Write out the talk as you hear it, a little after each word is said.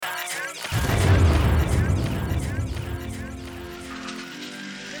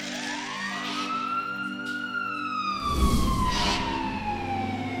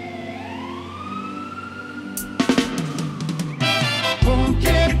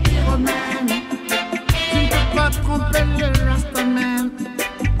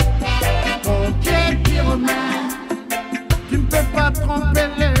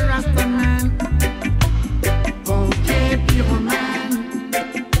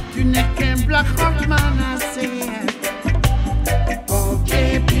black heart man, I say.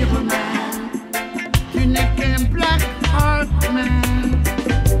 Pompier pyromane, tu n'es qu'un black heart man.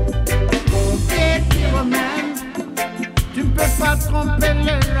 Pompier pyromane, tu ne peux pas tromper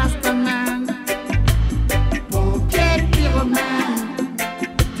le rastaman. Pompier pyromane,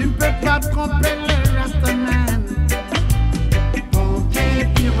 tu ne peux pas tromper le rastaman. Pompier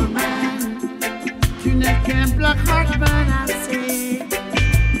pyromane, tu n'es qu'un black heart man, I say.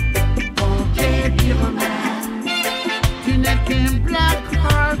 Pompier pyromane, tu n'es qu'un black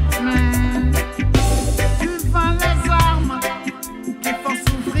heart man. Tu vends les armes qui font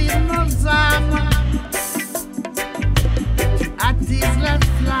souffrir nos âmes. Tu attises les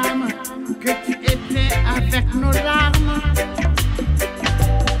flammes que tu éteins avec nos larmes.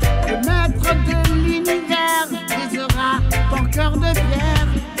 Le maître de l'univers brisera ton cœur de pierre.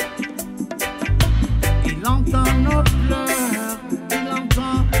 Il entend nos pleurs, il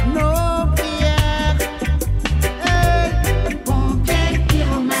entend nos prières. Hey, pompier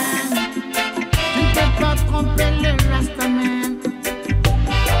pyromane, tu ne peux pas tromper le rastaman.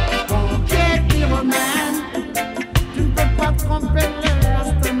 Pompier pyromane, tu ne peux pas tromper le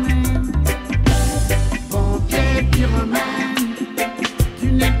rastaman. Pompier pyromane, tu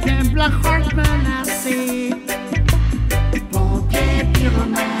n'es qu'un black heart man, I say. Pompier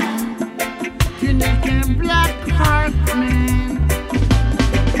pyromane, tu n'es qu'un black heart man.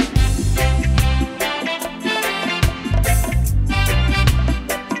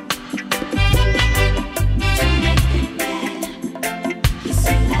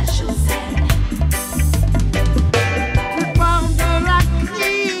 Tu parles de la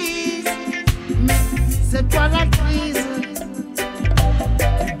crise, mais c'est toi la crise.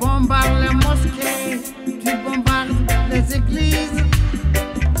 Tu bombardes les mosquées, tu bombardes les églises.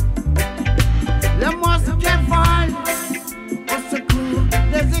 Les mosquées volent au secours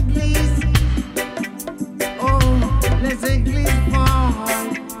des églises. Oh, les églises volent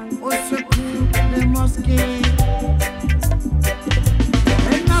au secours des mosquées.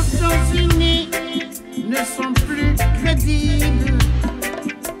 Les Nations Unies ne sont plus crédibles.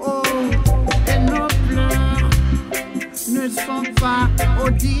 Oh, et nos pleurs ne sont pas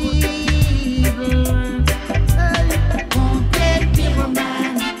audibles. Hey, pompier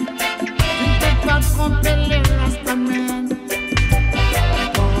pyromane, tu ne peux pas tromper le rastaman.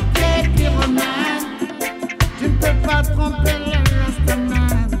 Pompier pyromane, tu ne peux pas tromper le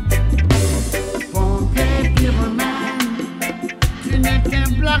rastaman. Pompier pyromane, tu n'es qu'un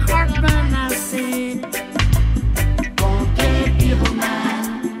black heart man, I say. Pompier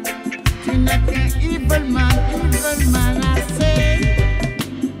pyromane, tu n'es qu'un evil man, I say.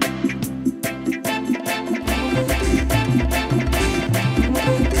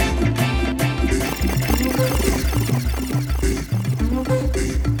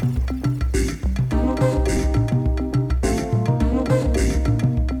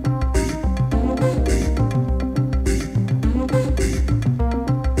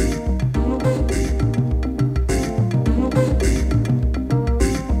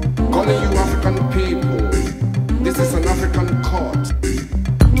 Calling you African people, this is an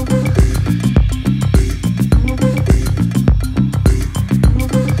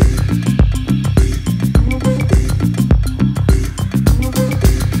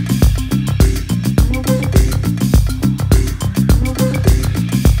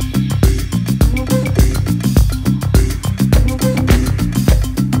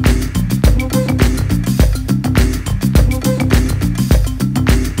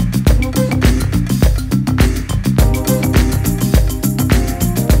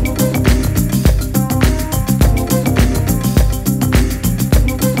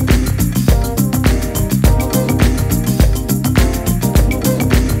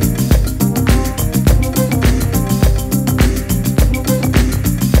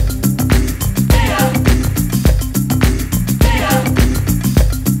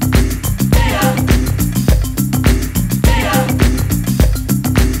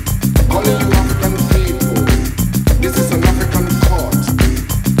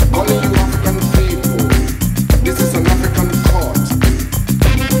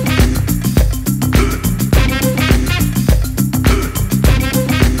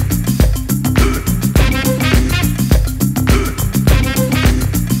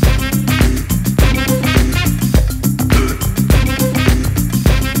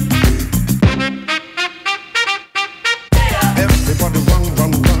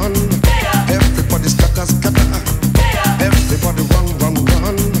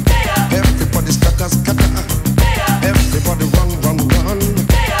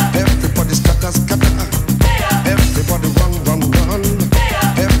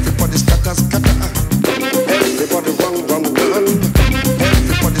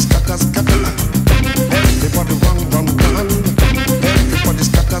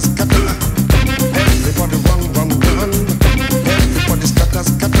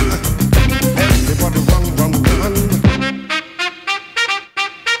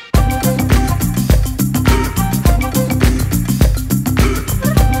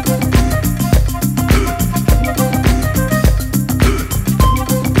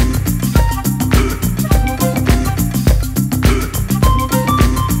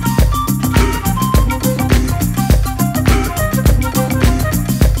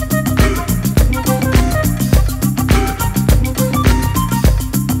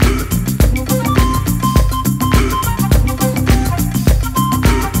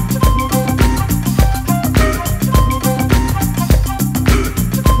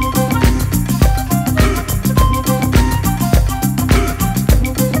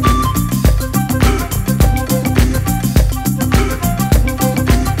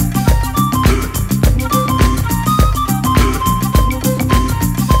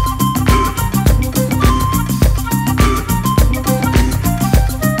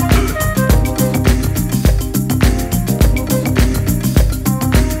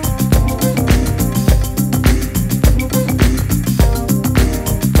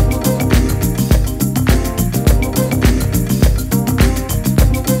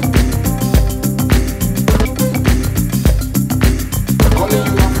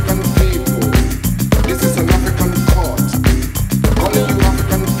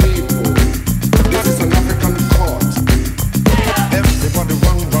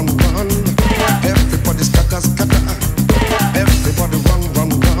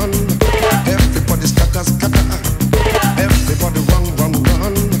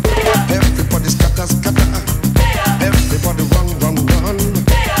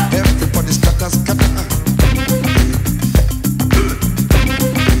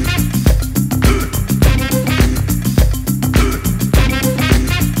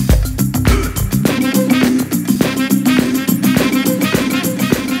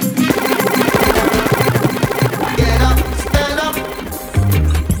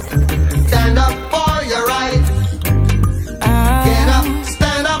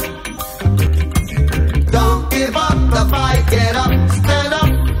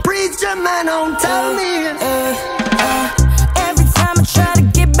man, don't tell me. Every time I try to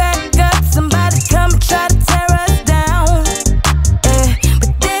get back up, somebody come and try to tear us down.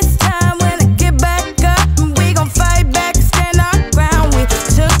 But this time when I get back up, we gon' fight back and stand our ground. We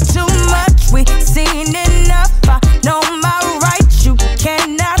took too much, we seen enough. I know my rights, you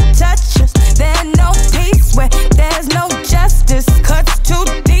cannot touch us. There's no peace where there's no justice. Cuts too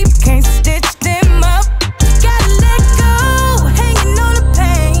deep, can't stitch them up. Gotta let go, hanging on the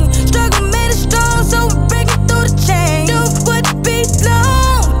pain. Struggle made us strong, so we're breaking through the chain. Do what be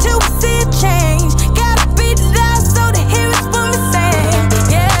long till we see a change. Gotta beat it out so they hear us when we sing.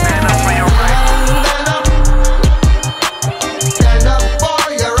 Yeah. Stand up for your right. Stand up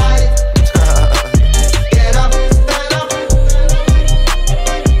for your right. Get up, stand up.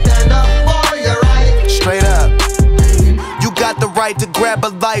 Stand up for your right. Straight up. You got the right to grab a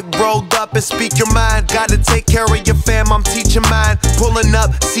light, rolled up and speak your mind. Gotta take care of your fam, I'm teaching mine. Pulling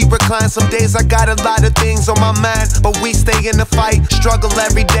up, see recline. Some days I got a lot of things on my mind, but we stay in the fight. Struggle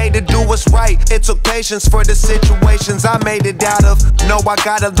every day to do what's right. It took patience for the situations I made it out of. Know I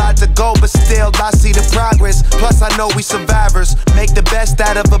got a lot to go, but still I see the progress. Plus I know we survivors. Make the best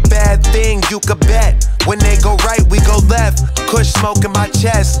out of a bad thing, you could bet. When they go right, we go left. Kush smoke in my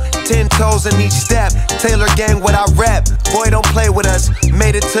chest, 10 toes in each step. Taylor gang what I rep. Boy, don't play with us.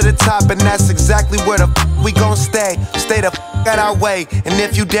 Made it to the top, and that's exactly where the we gon' stay. Stay the out our way, and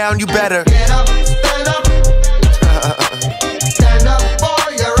if you down, you better get up, stand up. Stand up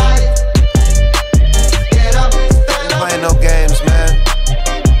for your right. Get up, stand up. Playing no games, man.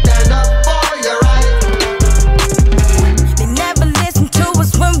 Stand up for your right. They never listen to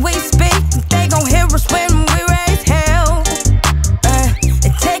us when we speak. They gon' hear us when we raise hell.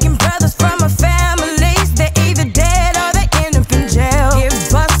 They're taking brothers from our families. They're either dead or they end up in jail. Give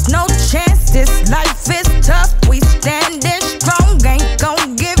us no chance, this life is tough. We standing strong, ain't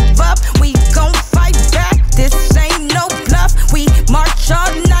gon' give up. We gon' fight back, this ain't no bluff. We march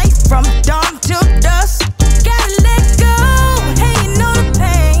all night from dawn till dusk. Gotta let go, hanging on the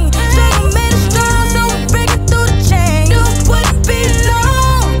pain. Struggle made us strong, so we're breaking through the chain. Do what be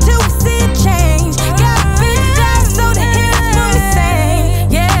long till we see a change. Gotta beat it out so they hear us when we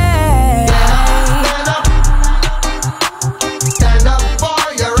sing. Yeah. Stand up for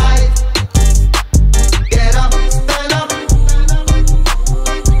your right. Get up, stand up.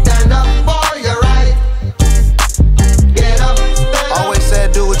 Stand up for your right. Get up, stand up. Always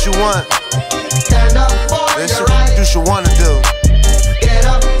said do what you want. Stand up for This your shit right. you should wanna do. Get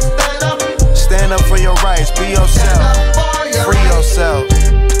up, stand up. Stand up for your rights, be Stand yourself. up for your Free right. yourself.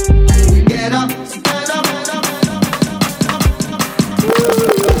 Get up, stand up.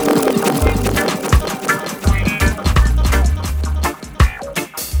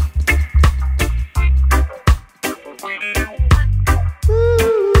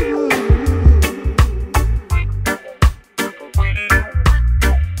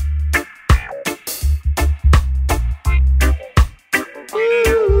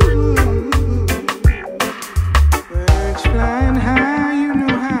 Birds flying high, you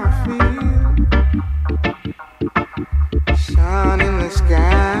know how I feel. Sun in the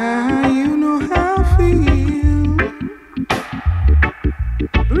sky, you know how I feel.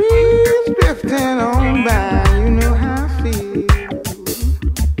 Breeze drifting on by, you know how I feel.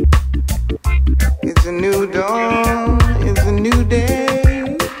 It's a new dawn, it's a new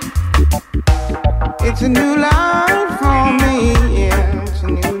day. It's a new life for me, yeah. It's a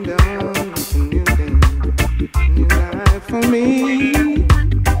new dawn, it's a new day. New life for me.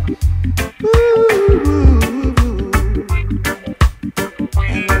 Ooh,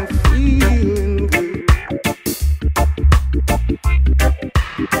 and I'm feeling good.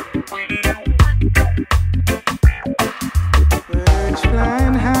 Birds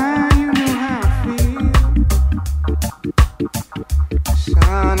flying high, you know how I feel.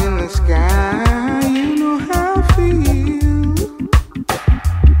 Sun in the sky, you know how I feel.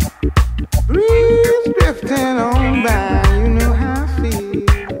 Breeze drifting on by, you know how I feel.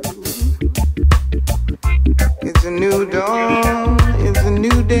 It's a new dawn, it's a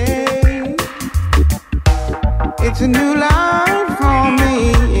new day. It's a new life for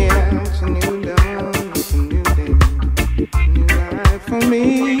me, yeah. It's a new dawn, it's a new day. New life for me.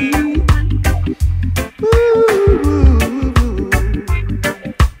 Ooh,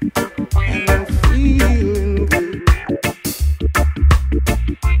 and I'm feeling good.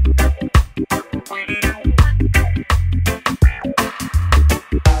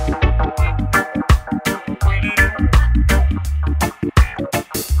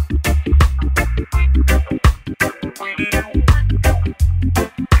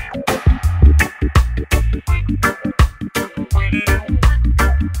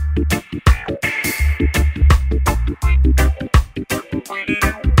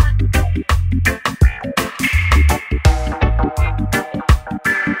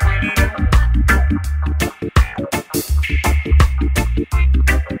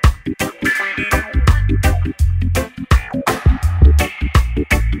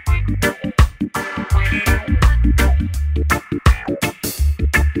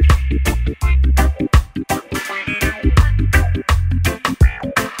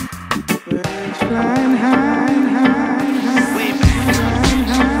 flying high, high, Way back.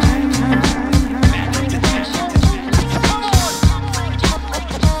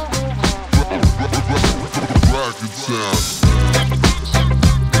 Rocket sound.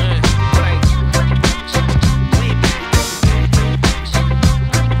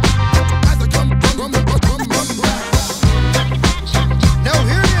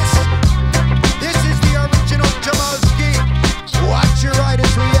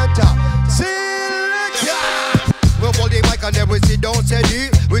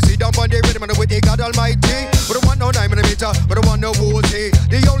 Almighty, we don't want no 9mm, we don't want no woozy.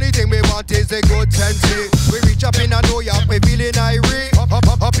 The only thing we want is a good sense. We reach up in a New York, we feeling Irie.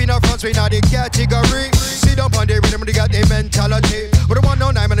 Up in our fronts, we not the category. Sit up on the rhythm, we got the mentality. We don't want no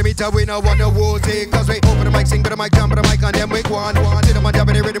 9mm, we don't want no woozy. Cause we open the mic, sing, but the mic, jump, but the mic, and then we go on. Sit up on the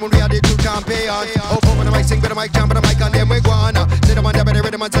rhythm, we are the two champions. Open the mic, sing, but the mic, jump, but the mic, and then we go on. Sit up on the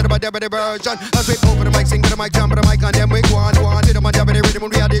rhythm, and sit up on the version. As we open the mic, sing, but the mic, jump, but the mic, and then we go on. Sit up on the rhythm,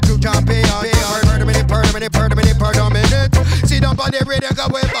 we are the two champions. Per minute. Sit up on the radio, cause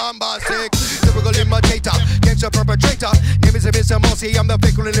we're bombastic. Typical imitator, gangster perpetrator. Name is Mr. Mossy, I'm the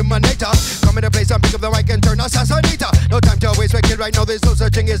fickle eliminator. Come in the place and pick up the mic and turn assassinator. No time to waste, we kill right now, there's no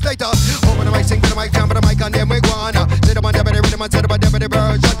such thing as later. Open the mic, sing to the mic, jump to the mic, and then we go on. Sit up on the rhythm and sit up on the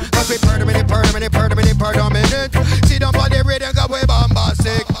version. Cause we per minute. Sit up on the radio, cause we're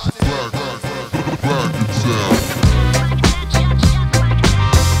bombastic. Rocket sound.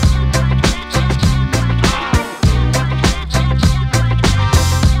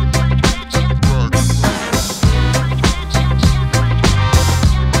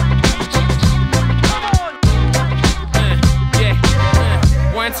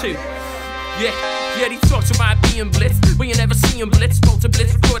 Yeah, these talks about being blitzed, but you never see him blitz. Spoke to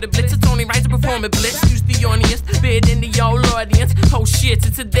blitz, recorded blitz, it's only right to perform a blitz. Use the audience, bid in the old audience. Oh shit,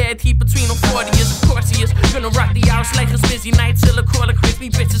 it's a dead heat between them 40 years. Of course he is, gonna rock the house like it's busy night till a call a crispy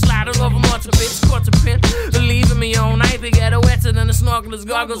bitches louder over months of bits. Caught a pin, leaving me all night. They get wetter than the snorkelers,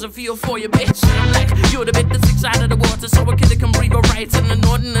 goggles, a feel for your bitch. And I'm like, you're the bit that's inside of the water, so a kid can breathe alright. In the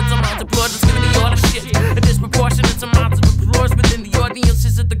northern, it's amount of blood, it's gonna be all the shit. A disproportionate amount of applause within the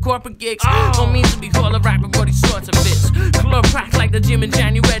audiences at the corporate gigs. Don't mean to be called a rapper, but these sorts of bits. Club rock like the gym in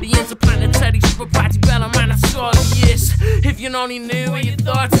January, interplanetary, super party, bella man, that's all it is. If you only knew what your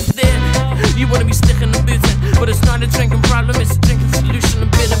thoughts is there, you wouldn't be sticking the boots in. But it's not a drinking problem, it's a drinking solution. A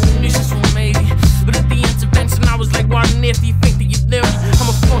bit of a nuisance for maybe. But at the intervention, I was like, what on earth do you think that you're doing? I'm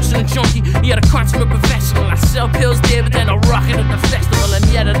a functional junkie, yet a consummate professional. I sell pills there, but then I rock it at the festival. And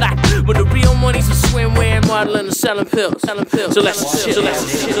yet of that, but the real money's a swimwear, modeling, and selling pills. So let's chill. This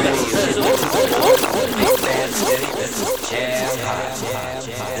is jam hot.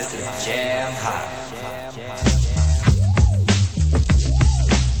 This is jam hot.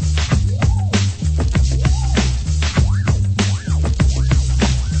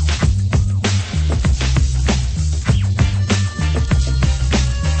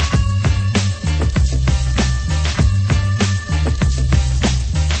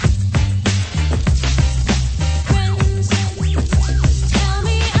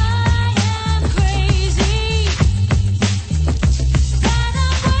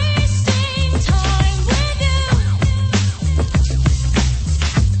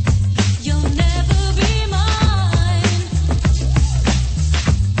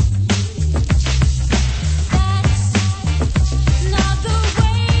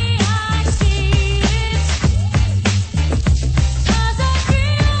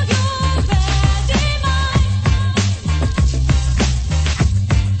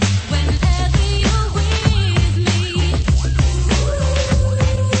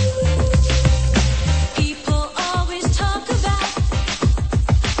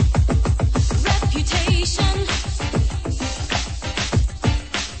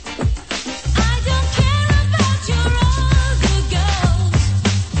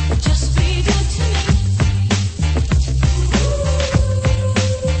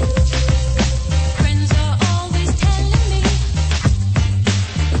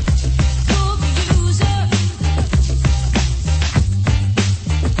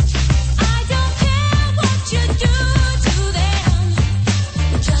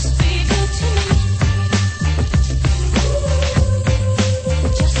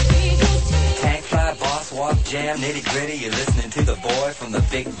 Nitty gritty, you're listening to the boy from the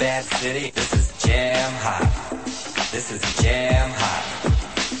big bad city. This is jam hot. This is jam hot.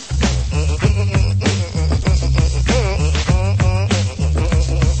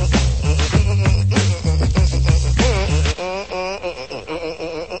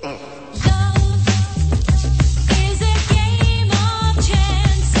 Love is a game of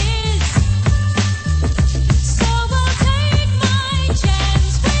chances.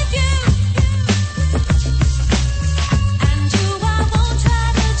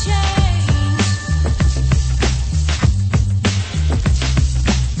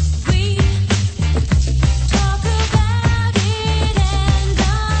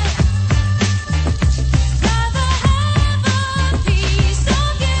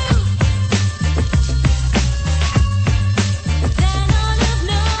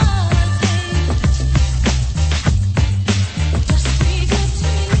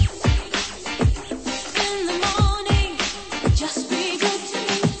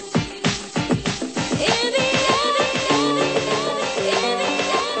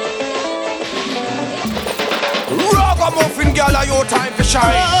 girl, are your time for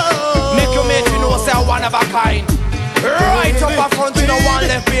shine. Make you know say one of a kind. Right up in front, you no one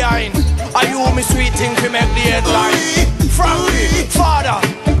left behind. Are you me sweet thing to make the headline? Frankie, father,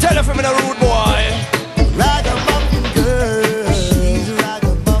 tell her from the rude boy. Ragamuffin girl, she's a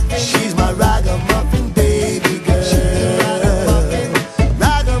ragamuffin. She's my ragamuffin baby girl.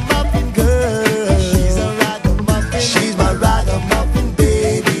 Ragamuffin girl, she's a ragamuffin. She's my ragamuffin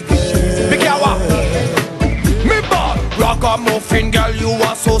baby girl. Big yawa, me bad ragamuffin girl, you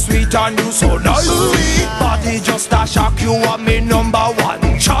are so sweet and you so nice. Body just a shock, you are me number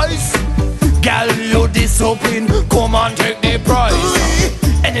one choice. Girl, you discipline, come and take the prize.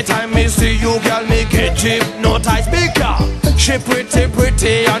 Anytime me see you, girl, me get hypnotized. Because she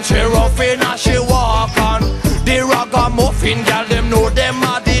pretty and she rough in and she walk on. The ragamuffin girl, them know them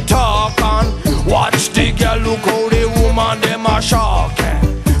are the talk on. Watch the girl, look how the woman them are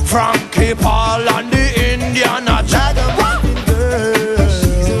shocking. Frankie Paul and the Indian are ragamuffin girl,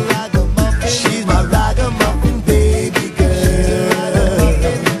 she's a ragamuffin. She's my ragamuffin baby girl.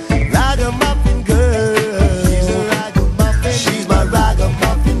 Ragamuffin girl, she's a ragamuffin. She's my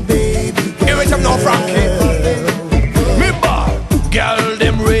ragamuffin baby girl. Here it come now, Frankie. Me bad girl,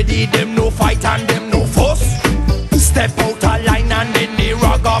 them ready, them no fight and them no fuss. Step out a line and then the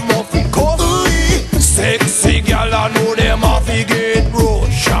ragamuffin cuss. Sexy girl, I know them off get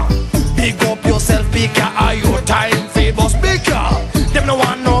rush. Big up yourself, because are your time favors bigger. Them no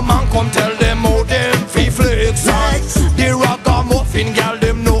want no man come tell them how them fi flex. The ragamuffin girl,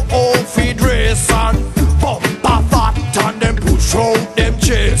 them no how fi dress and bump a fat and them push out them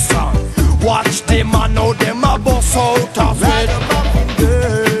chest and watch them and now them a bust out of it. Ragamuffin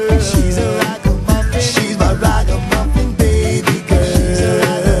girl, she's a ragamuffin. She's my ragamuffin baby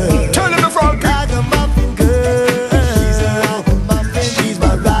girl. Tell them the Frankie. Ragamuffin girl, she's a ragamuffin. She's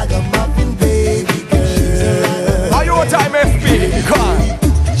my ragamuffin baby girl. Are your time FP? Come.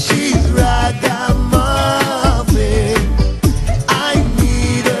 She's ragamuffin. I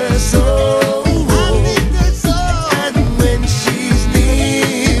need her so. And when she's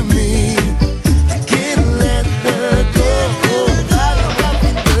near me, I can't let her go.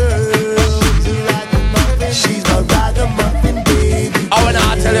 Ragamuffin girl, she's a ragamuffin. She's my ragamuffin baby. I wanna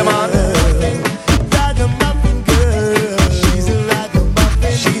tell you, man. Ragamuffin girl, she's a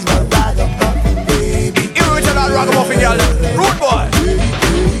ragamuffin. She's my ragamuffin baby. You tell that ragamuffin girl, rude boy.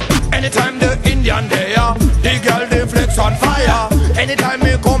 Anytime the Indian there, the girl they flex on fire. Anytime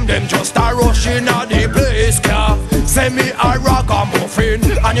me come, them just a rush in a the place car. Say me a ragamuffin,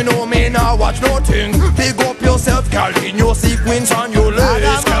 and you know me now watch nothing. Pick up yourself, girl, in your sequins and your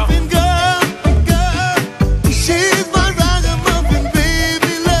lace car. Ragamuffin girl, she's my ragamuffin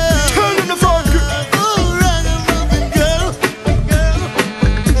baby love. Tell them the Frankie. Oh, ragamuffin girl,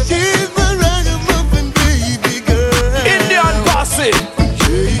 she's my ragamuffin baby girl. Indian bossy.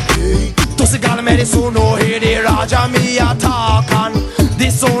 Tu si calme di sono e di raja mi attaccan. Di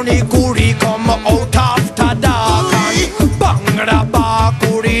soni curi come out after dark. Bangra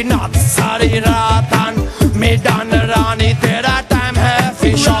bakuri natsari ratan. Me dan rani tera time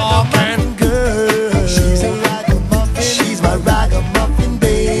heavy shocking. Girl, she's a ragamuffin. She's my ragamuffin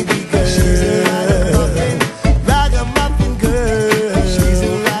baby girl. She's a ragamuffin. Ragamuffin girl. She's a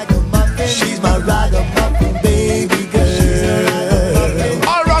ragamuffin. She's my ragamuffin baby girl.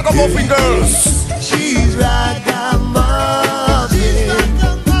 All ragamuffin girls. She's ragamuffin.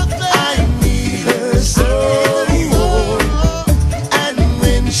 I need her so. And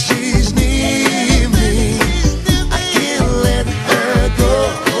when she's near me, I can't let her go.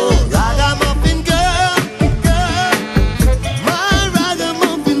 Ragamuffin girl, my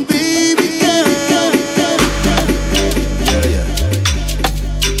ragamuffin baby girl.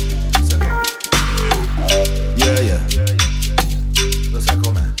 Yeah. Lo sai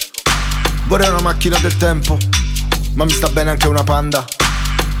com'è? Vorrei una macchina del tempo, ma mi sta bene anche una Panda.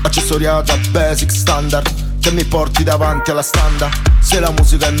 Accessoriata, basic, standard, che mi porti davanti alla standa. Se la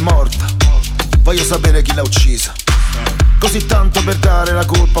musica è morta, voglio sapere chi l'ha uccisa. Così tanto per dare la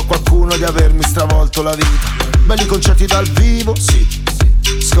colpa a qualcuno di avermi stravolto la vita. Belli concerti dal vivo, sì,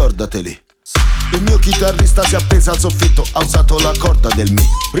 scordateli. Il mio chitarrista si è appesa al soffitto, ha usato la corda del mi.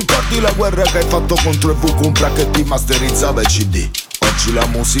 Ricordi la guerra che hai fatto contro il Vukumpra che ti masterizzava il CD. Oggi la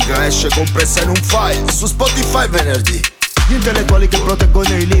musica esce compressa in un file su Spotify venerdì. Gli intellettuali che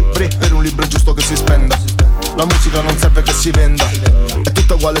proteggono i libri, per un libro è giusto che si spenda. La musica non serve che si venda, è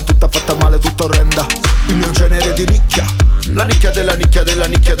tutta uguale, tutta fatta male, tutta orrenda. Il mio genere di nicchia, la nicchia della nicchia della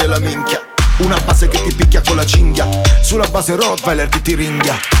nicchia della minchia. Una base che ti picchia con la cinghia, sulla base Rottweiler che ti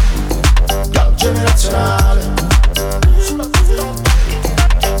ringhia. Gap generazionale,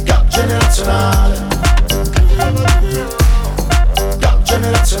 gap generazionale.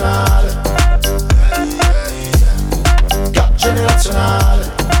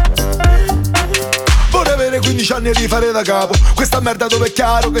 generazionale. Vorrei avere 15 anni e rifare da capo questa merda dove è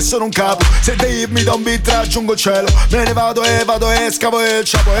chiaro che sono un capo. Se Dave mi dà un beat raggiungo il cielo. Me ne vado e scavo e il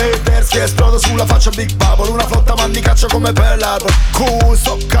ciapo. E i terzi esplodo sulla faccia Big Bubble. Una flotta man di caccia come per l'arbor.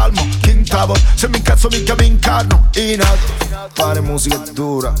 Sto calmo, King Tavor. Se mi incazzo minchia mi incarno in alto. Fare musica è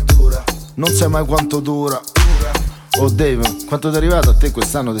dura, non sai mai quanto dura. Oh Dave, quanto ti è arrivato a te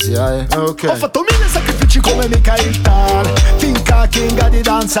quest'anno ti sia, ok. Ho fatto 1000 sacrifici come Michael Tal. Finca kinga di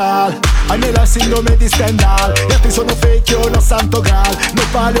danza. Hai nella sindrome di Stendhal. Gli altri sono fake, io no santo graal. Nel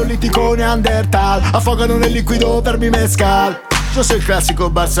paleolitico neandertal. Affogano nel liquido per mescal. Io sono il classico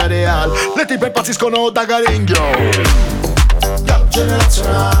Barça Real. Le tipe impazziscono da Garinghio.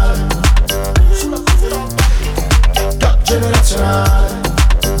 Generazionale. Generazionale.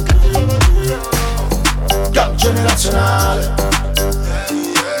 Generazionale.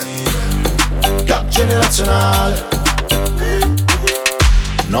 Generazionale.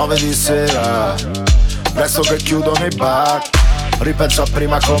 9 di sera, presto che chiudono i bar. Ripenso a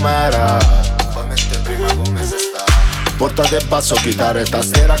prima com'era, prima come se sta. Portate basso, chitarra e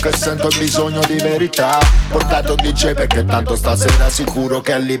tastiera che sento il bisogno di verità. Portate un DJ perché tanto stasera sicuro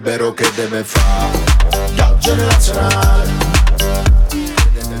che è libero che deve fare. Generazionale.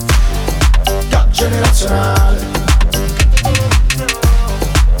 Generazionale.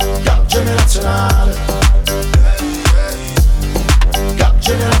 Generazionale.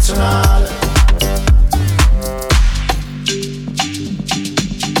 Generazionale.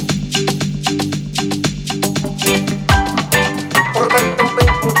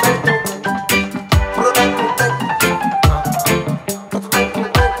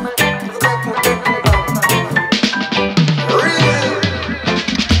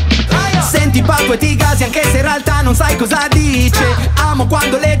 E ti gasi anche se in realtà non sai cosa dice. Amo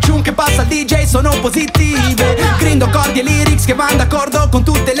quando le tune che passa il DJ sono positive. Grindo accordi e lyrics che vanno d'accordo con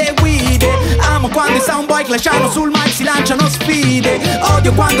tutte le guide. Amo quando i soundboy clashano sul mic, si lanciano sfide.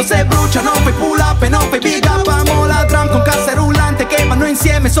 Odio quando se bruciano, fai pull up e non fai big up. Amo la drum con cassa rullante che vanno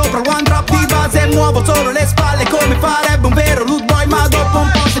insieme sopra one drop di base. Muovo solo le spalle come farebbe un vero root boy. Ma dopo un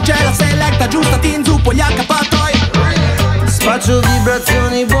po' se c'è la selecta giusta ti inzuppo gli accappatoi. Faccio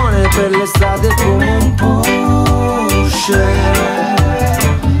vibrazioni buone per l'estate come un pusher.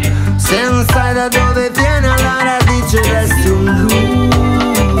 Se non sai da dove viene alla radice resti un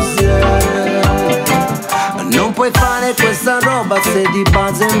loser. Non puoi fare questa roba se di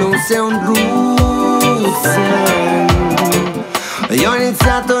base non sei un loser. Io ho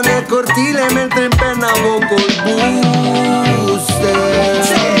iniziato nel cortile mentre impennavo col booster.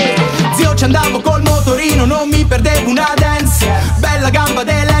 Zio ci andavo col motorino, non mi perdevo una dance. Bella gamba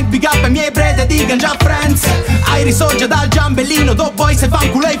dell'ank, big up ai miei prede di Ganja Friends. Hai risorge dal giambellino, dopo poi se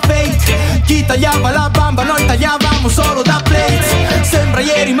fanculo e fake. Chi tagliava la bamba, noi tagliavamo solo da plates. Sembra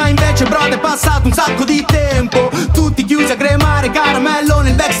ieri ma invece bro è passato un sacco di tempo. Tutti chiusi a cremare caramello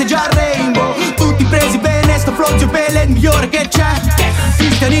nel backstage a Rainbow. Tutti presi bene, sto flow zio Pele, il migliore che c'è.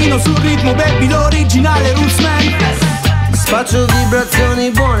 Cristianino sul ritmo, baby l'originale Rootsman. Faccio vibrazioni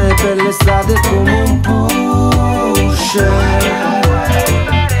buone per l'estate come un pusher.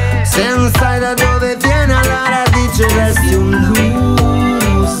 Se non sai da dove viene alla radice resti un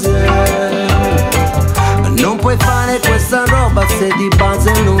loser. Non puoi fare questa roba se di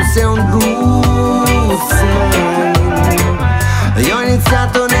base non sei un loser. Io ho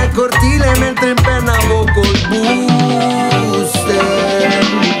iniziato nel cortile mentre impennavo col booster.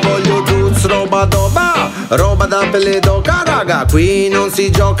 Voglio roots, roba doba, roba da pelle d'oca, raga. Qui non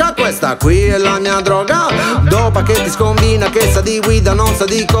si gioca, questa qui è la mia droga. Dopa che ti scombina, che sa di guida, non sa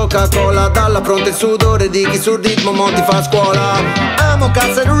di Coca-Cola. Dalla fronte il sudore di chi sul ritmo mo ti fa scuola. Amo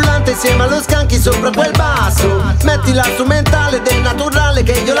cassa rullante insieme allo scanchi sopra quel basso. Metti la strumentale del naturale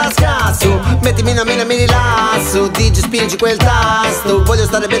che io la scasso. Mettimi una mina mi rilasso, digi spingi quel tasto. Voglio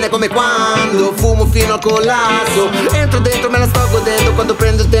stare bene come quando fumo fino al collasso. Entro dentro me la sto godendo quando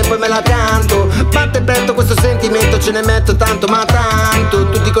prendo il tempo e me la canto. Batte il petto questo sentimento, ce ne metto tanto ma tanto.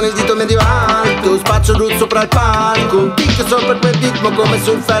 Tutti con il dito medio alto, spaccio root sopra il palco. Picchio sopra quel ritmo come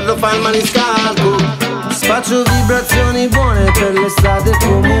sul ferro fa il maniscalco. Spaccio vibrazioni buone per l'estate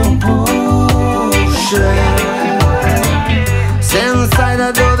come un pusher. Se non sai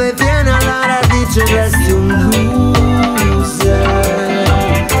da dove viene alla radice resti un loser.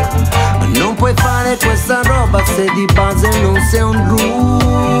 Non puoi fare questa roba se di base non sei un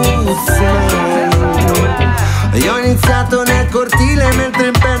loser. Io ho iniziato nel cortile mentre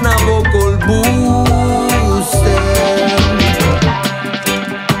impennavo col booster.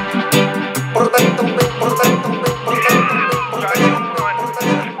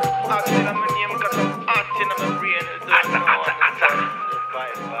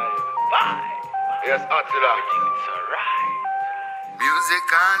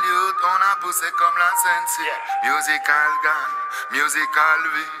 Musical youth, on a poussé comme la sensi. Musical gun, musical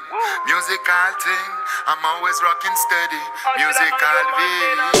V, musical thing. I'm always rocking steady. Musical V.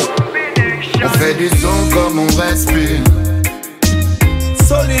 On fait du son comme on respire.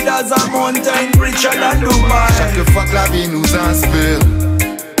 Solid as a mountain, richer than Dubai. Chaque fois que la vie nous inspire.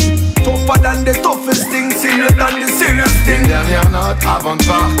 Tougher than the toughest thing, serious than the serious thing. Dernière note avant de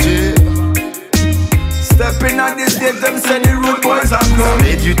partir. Stepping on the stage, them say the rude boys are come.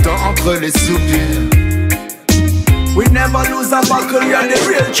 Et du temps entre les soupirs. We never lose a battle, we are the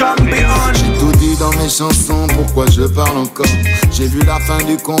real champion. J'ai tout dit dans mes chansons, pourquoi je parle encore? J'ai vu la fin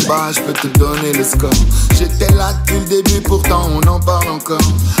du combat, je peux te donner le score. J'étais là depuis le début, pourtant on en parle encore.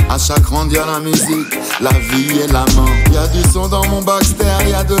 À chaque round y'a la musique, la vie et la mort. Y'a du son dans mon Baxter,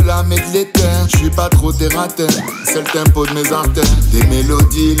 y'a de la médlétaire. J'suis pas trop terre à terre, c'est le tempo de mes artères. Des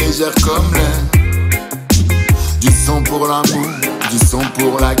mélodies légères comme l'air. Du son pour l'amour, du son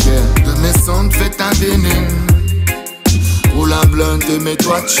pour la guerre. De mes sons faites un dénime. Roule un blunt et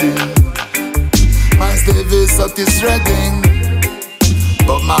mets-toi dessus. Miles Davis, Otis Redding.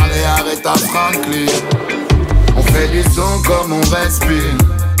 Bob Marley, Aretha Franklin. On fait du son comme on respire.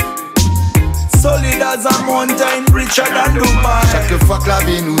 Solid as a mountain, richer than Dubai. Chaque fois que la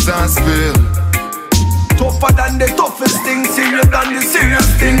vie nous inspire. Tougher than the toughest thing, serious than the serious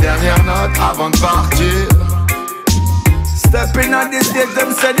thing. Une dernière note avant de partir. Stepping on the stage,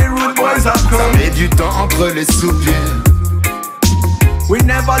 them say the rude boys are come. Ça met du temps entre les soupirs. We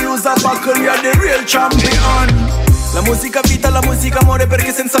never lose a battle, we are the real champion. La musica vita, la musica amore,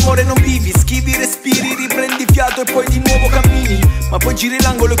 perché senza amore non vivi. Schivi, respiri, riprendi fiato e poi di nuovo cammini. Ma poi giri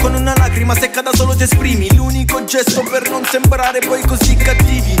l'angolo e con una lacrima secca da solo ti esprimi. L'unico gesto per non sembrare poi così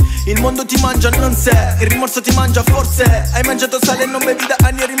cattivi. Il mondo ti mangia, non sé, il rimorso ti mangia forse. Hai mangiato sale e non bevi da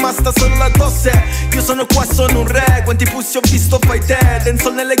anni, è rimasta solo la tosse. Io sono qua, sono un re, quanti pussi ho visto fai te.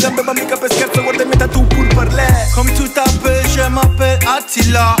 Dancehall nelle gambe ma mica per scherzo, guarda meta tu pur parlé. Come tu t'appelles, je m'appelle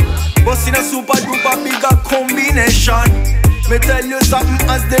Attila. Boss in a super duper big combination. Me tell you something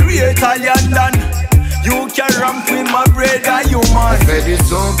as the real Italian done. You can ramp with my brother, you man. On fait du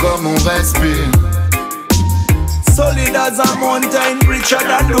son comme on respire. Solid as a mountain, richer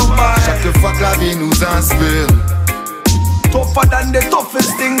than Dubai. Chaque fois que la vie nous inspire. Tougher than the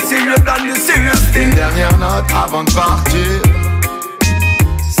toughest thing, serious than the serious thing. Une dernière note avant de partir.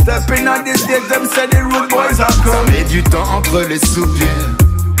 Stepping on the stage, them say the rude boys are come. Ça met du temps entre les soupirs.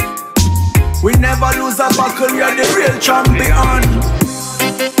 We never lose a battle, we are the real champion.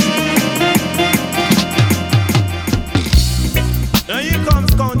 Now here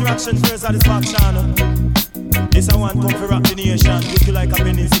comes counteraction for satisfaction. This I want come for rock the nation. Give you like a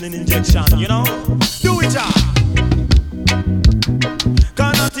penicillin injection, you know? Do it, y'all.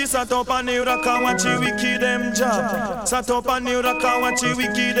 Kanati sat up and you rock and watch you wiki them job. Sat up and you rock and watch you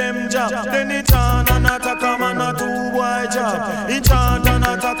wiki them job. Then it on and attack a man a two-boy job. It on and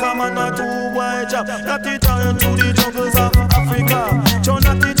attack a man a two-boy job. That it on to the jungles of Africa. John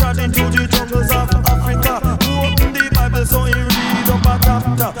that it on into the jungles of Africa. Who open the Bible so he read up a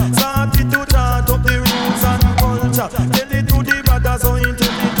chapter. Start it to chant up the rules and culture. Tell it to the brother so he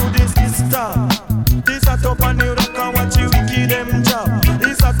tell it to the sister. This sat up and you rock and watch you wiki them job.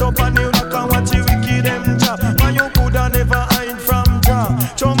 He sat up and you rock and watch you wiki them job. Man you coulda never hide from Jah.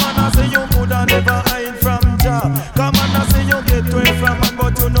 Choman I say you coulda never hide from Jah. Come on I say you get away from man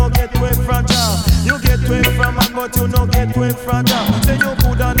but you no get away from Jah. You get away from man but you no get away from Jah. Say you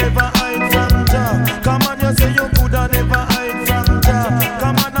coulda never hide from Jah. Come on you say you coulda never hide from Jah.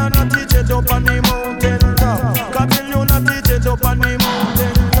 Come on and not teach it up on the mountain top. Come tell you not teach it up on the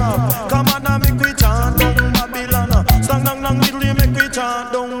mountain top. Come on and make we chant down Babylon. Stand down down middle you make we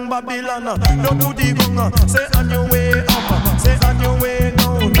chant down Babylon. Don't do the gunga, say on your way up, say on your way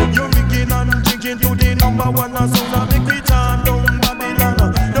down. You're rigging and drinking to the number one song. Make we chant down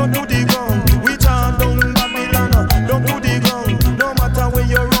Babylon. Don't do the gun, we chant down Babylon. Don't do the gun, no matter where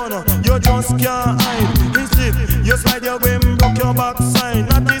you run, you just can't hide. Instead, you slide your way, broke your backside.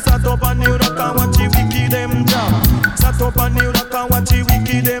 Not this sat up and you rock and watch you wiki them job. Sat up and you rock and watch you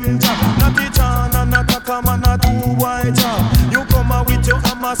wiki them job. Not the chan and not a come and a two-white job. You come out with your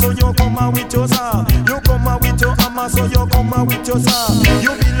hammer, so you come out with your saw. You come out with your hammer, so you come out with your saw.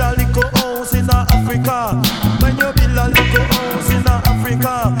 You build a little house in Africa. When you build a little house in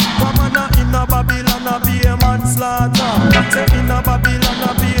Africa, come on in a Babylon, a be a manslaughter. Say in a Babylon,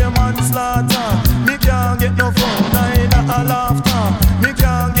 a be a manslaughter. Me can't get no fun, neither a laughter. Me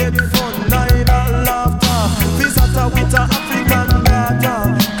can't get fun, neither laughter. This at with a African data.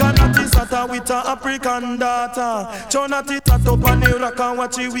 Cannot this at with a African African data. Jonathan sat up on the rock and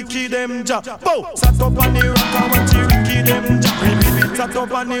watch it wicked them job. Bow, sat up on the rock and watch it wicked them job. Sat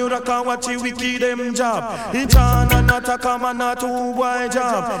up on the rock and watch it wicked them job. In China not a come and not two boy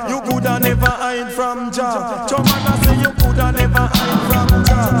job. You coulda never hide from job. Chomana say you coulda never hide from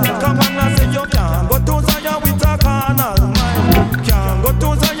job. Come on and say you can't go to Zion with a carnal mind. Can't go to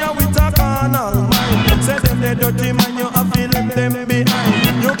Zion with a carnal mind. Say them the dirty man you have to let them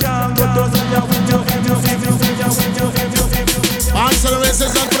behind. You can't go to Zion with your answer the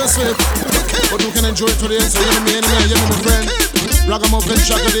races and press it. But you can enjoy it today, so you know me anyway, you know my friend. Ragamuffin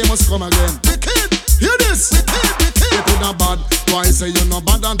Shaka, they must come again. Hear this. You coulda bad, why say you no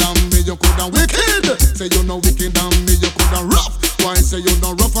badder than me? You coulda wicked, say you no wicked than me. You coulda rough, why say you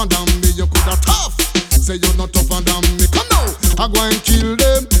no rougher than me? You coulda tough, say you no tougher than me. Come now, I go and kill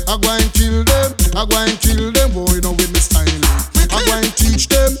them, I go and kill them, I go and kill them. Boy, you know with me style. I go and teach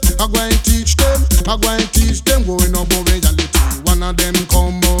them, I go and teach them, I go and teach them. Boy, you know about reality. One of them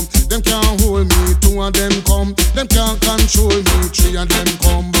come up, them can't hold me. Two of them come, them can't control me. Three of them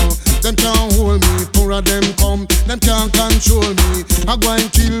come up, them can't hold me. Four of them come, them can't control me. I go and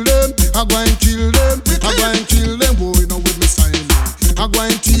kill them, I go and kill them, I go and kill them. Boy, you know with me style. I go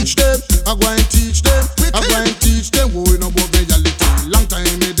and teach them, I go and teach them, I go and teach them. Boy, you know about reality. Long time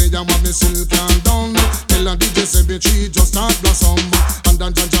me they am me silk and down. Tell a DJ say be tree just start blossom. And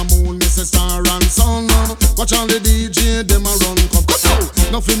then Jaja Moon me say star and sun. Watch all the DJ them a run come now.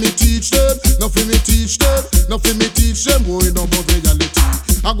 Nothing me teach them, nothing me teach them, nothing me teach them. Boy, you know about reality.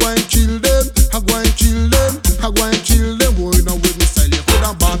 I go and kill them, I go and kill them, I go and kill them. Boy, you know with me style you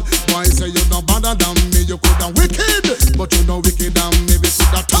coulda bad. Why say you no badder than me? You coulda wicked, but you no wicked than me. Be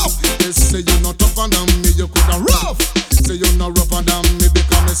coulda tough. They say you no tougher than me. You coulda rough. Say you no rougher than me.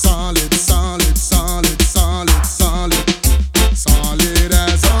 Become a solid, solid, solid, solid, solid, solid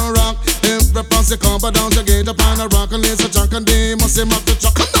as a rock. Every pass you come down, you get up on a rock and lace a jack and they must say have to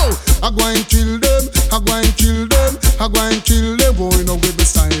chuck. No, I go and kill them, I go and kill them, I go and kill them. Boy, you know with me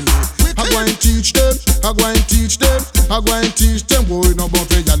style. I go and teach them, I go and teach them, I go and teach them. Boy, you know about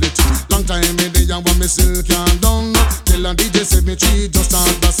reality. Long time me they young but me still can't done. Tell a DJ say me tree just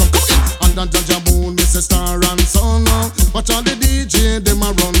start blossom. And then Jaja Moon me say star and sun. Watch all the DJ them a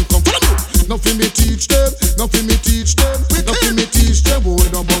run come follow me. Nothing me teach them, nothing me teach them, nothing me teach them. Boy,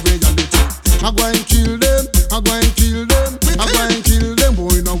 you know about reality. I go and kill them, I go and kill them, I go and kill them. Boy,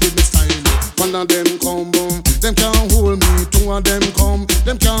 you know with me style. One of them come boom, them can't hold me. Two of them come,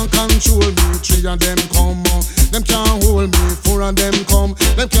 them can't control me. Three of them come, them can't hold me. Four of them come,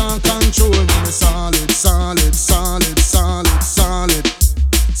 them can't control me. Solid, solid, solid, solid, solid,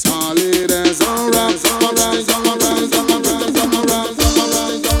 solid as a rock.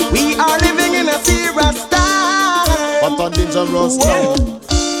 We are living in a serious time. What a dangerous time.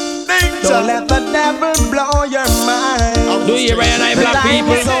 Don't let the devil blow your mind. Do you realize black people?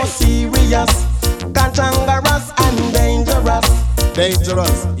 Life is so serious, cantankerous and dangerous.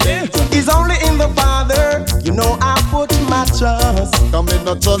 Dangerous, yeah. It's only in the Father, you know I put my trust. Come in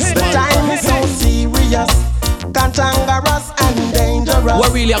the trust. The time is so serious, cantankerous and dangerous.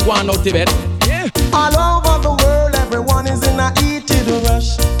 What really are going out Tibet? Yeah. All over the world, everyone is in a heated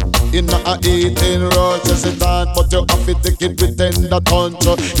rush. In a eating rush, you sit down, but you have to take it with tender touch.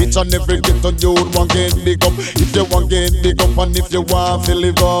 Each and every ghetto youth want get big up. If you want get big up and if you want to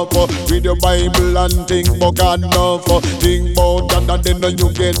live up, read your Bible and think about God enough. Think about God and then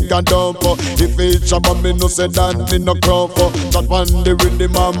you get God up. If it's a man, me no say that me no crop. That one the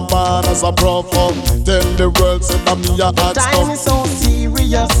rhythm and pan as a prof. Tell the world say that me a hot stuff. Time is so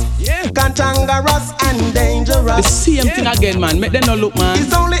serious, cantankerous and dangerous. The same thing again, man. Make them no look, man.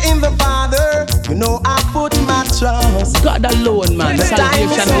 It's only in the Father, you know I put my trust. God alone, man. The time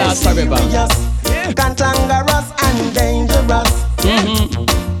is salvation lasts so forever. Serious, cantankerous and dangerous.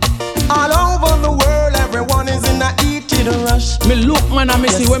 All over the world, everyone is in a heated rush. Me look, man, and me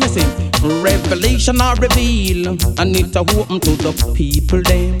see what me see. Revelation or reveal, and it a open to the people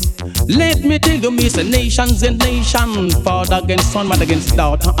them. Let me tell you, me say nations and nation, father against son, mother against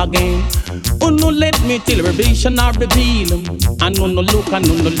daughter again. Oh no, let me tell you, revelation or reveal, and no no look and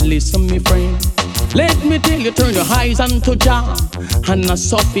no no listen, me friend. Let me tell you, turn your eyes unto Jah, and not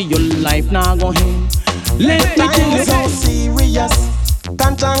suffer your life now go ahead. Let me tell you, so serious,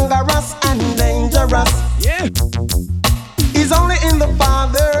 cantankerous and dangerous. Yeah. It's only in the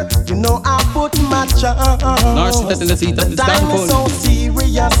Father, you know I put my trust. The time is so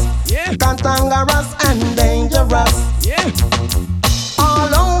serious, cantankerous and dangerous. Yeah.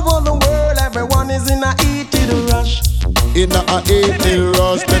 All over the world, everyone is in a heated rush. in a 80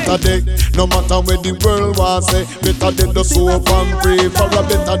 rush. Better day, no matter where the world was say. Better day the soap and pray for a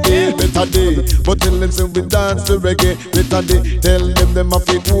better day, better day. But tell them say we dance to reggae. Better day, tell them have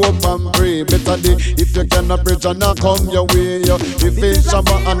to go up and pray. Better day, if you cannot preach and not come your way. If it's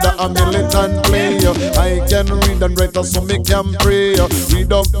Shabba under a militant play, I can read and write so me can pray.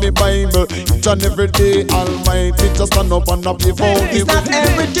 Read up me Bible each and every day. Almighty just stand up and up before It's not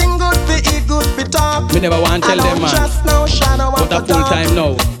everything good for eat, good for talk. We never want to tell them, man. Just no shadow but a full time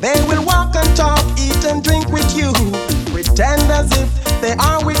now. They will walk and talk, eat and drink with you, pretend as if they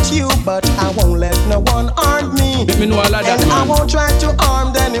are with you, but I won't let no one harm me. Me know all of that, and man. I won't try to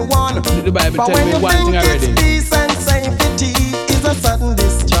harm anyone. The Bible but tell when me you one think thing it's already. peace and safety is a sudden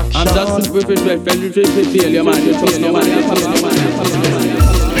destruction. I'm just with failure, man. You trust no man.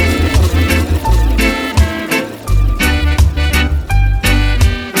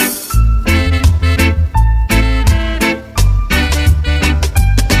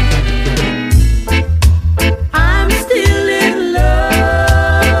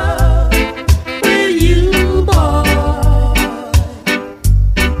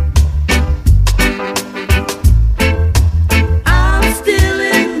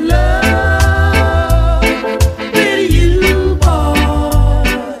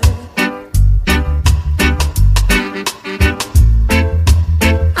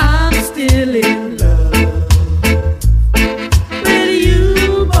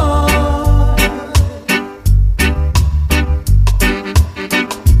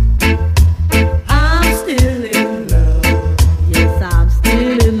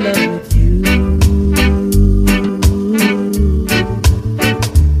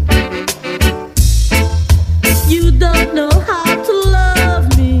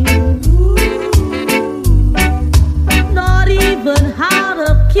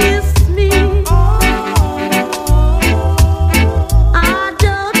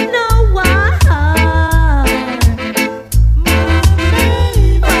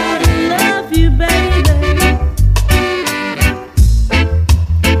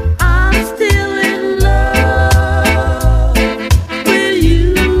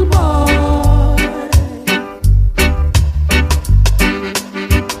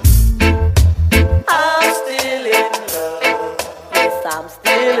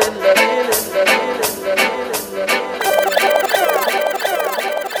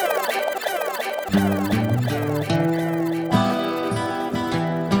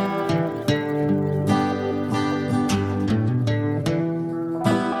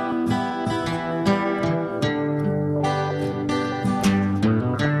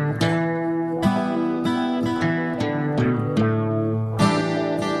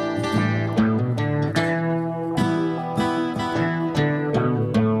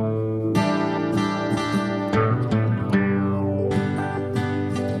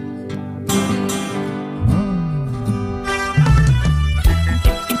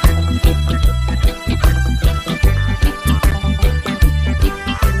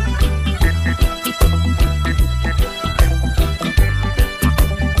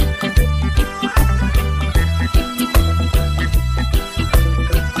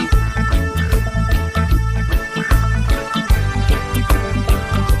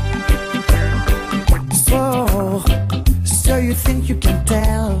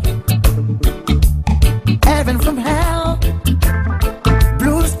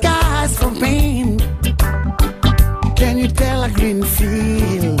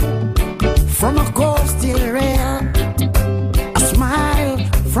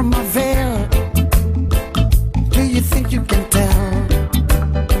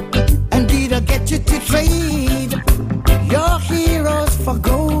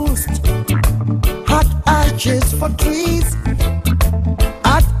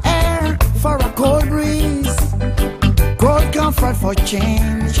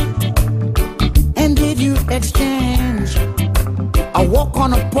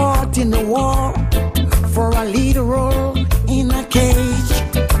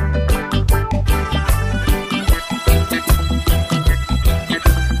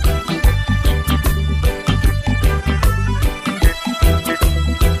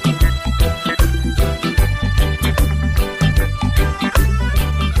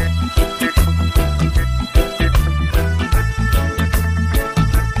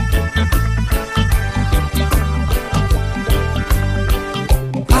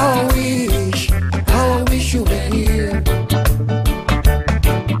 How I wish you were here.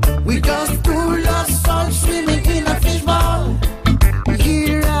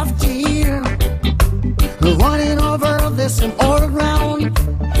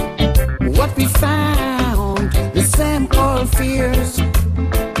 fears.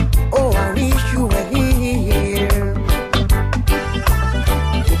 Oh, I wish you were here.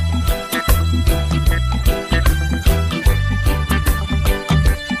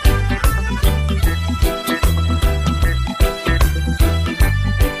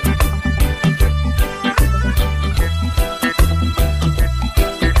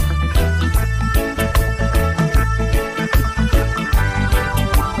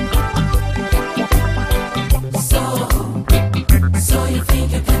 So you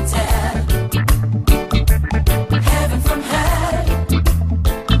think you can tell heaven from hell,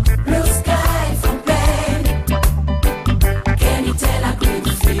 blue sky from pain? Can you tell a green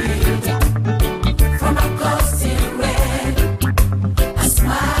field from a ghosted rain? A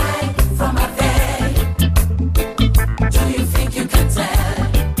smile from a veil? Do you think you can tell?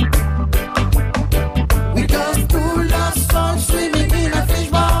 We just two lost souls swimming in a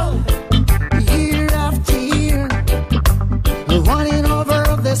fishbowl, year after year, running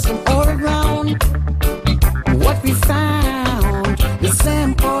over the same old ground. What we found, the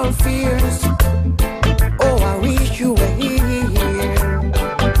simple fears. Oh, I wish you were here.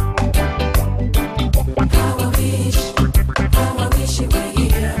 How I wish you were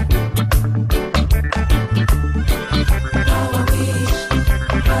here. How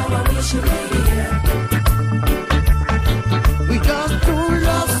I wish you were here. We just two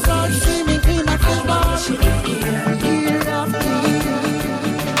lost souls swimming in a fishbowl, year after year.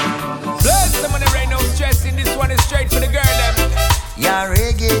 Bless them on the rain, no stressing. This one is straight for the girl, them. Yeah,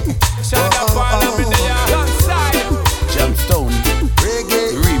 reggae. Shout out for all of them in the yard. Side. Gemstone.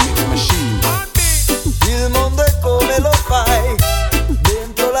 Reggae. Remix machine. Il mondo è come lo fai.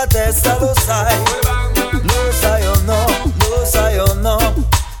 Dentro la testa lo sai. Lo sai o no? Lo sai o no?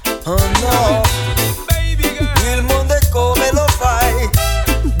 Oh no. Il mondo è come lo fai.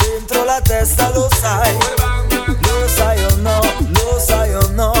 Dentro la testa lo sai. Lo sai o no? Lo sai o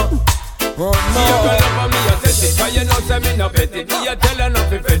no? Oh You no. go love me, I test it. Cause you know say me no pet it. Me a tell her not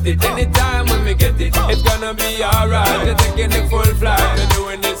to fet it. Anytime when me get it, it's gonna be alright. You're taking the full flight. You're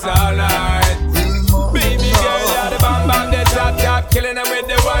doing this all night. Baby girl, you're the bam bam, the chop chop. Killing them with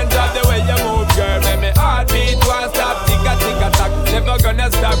the one drop. The way you move, girl. Make me heartbeat won't stop. Tick a tack. Never gonna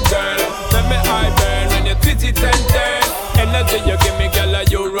stop, girl. Make me eye burn when you twitch it and turn. Energy you give me, girl,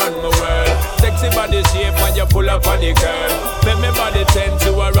 you run my world. Sexy body shape when you pull up on the girl. Make me body tend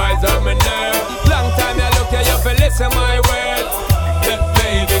to arise on my nerve. Long time you look at you for listen my word.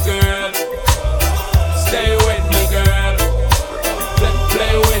 Baby girl, stay with me, girl.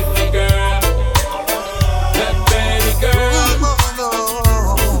 Play with me, girl. Baby girl.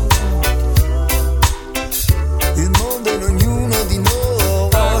 Il mondo è in ognuno di noi.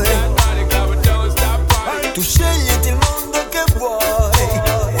 Tu scegliti il mondo che vuoi,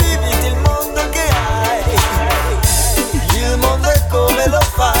 viviti il mondo che hai. Il mondo è come lo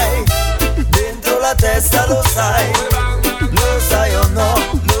fai, dentro la testa lo sai. Lo sai o no?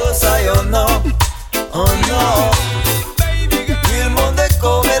 Lo sai o no? Oh no. Il mondo è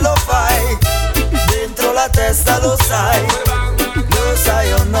come lo fai, dentro la testa lo sai. Lo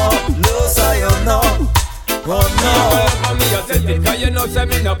sai o no? Lo sai o no? Oh no. Me a set it, cause you know say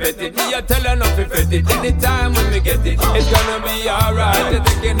me no pet it. Me a tell her not to fet it. Anytime when me get it, it's gonna be alright. You're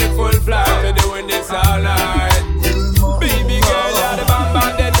taking the full flight, you're doing this all night. Baby girl, you're the bam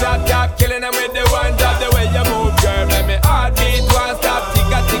bam, the chop. Killing them with the one drop. The way you move, girl. Make me heartbeat won't stop.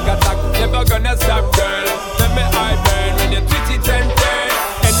 Tick a tack. Never gonna stop, girl. Make me eye burn when you twitch it and turn.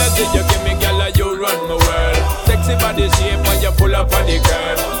 Energy you give me, girl, you run my world. Sexy body shape when you pull up on the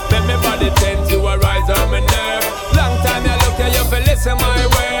girl. Make me body tend to arise on my nerve. Long time you look at you for listen my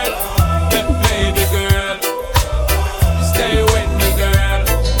word. Baby girl, stay with me, girl.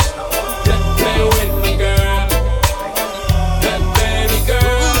 Play with me, girl. Baby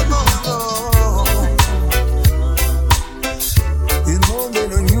girl. Il mondo è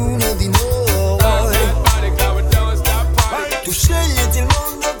in ognuno di noi. Tu scegliti il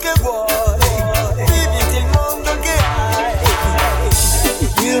mondo che vuoi, viviti il mondo che hai.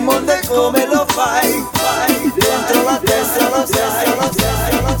 Il mondo è come lo fai, dentro la testa lo sai.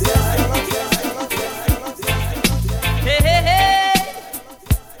 Hey, hey, hey.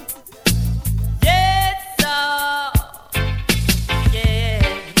 Yes, yeah.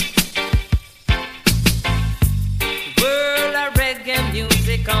 World of reggae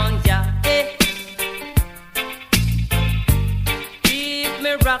music on ya. Hey. Keep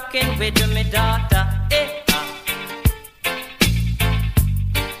me rocking with me daughter. Hey.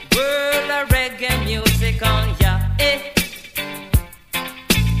 World of reggae music on ya. Hey.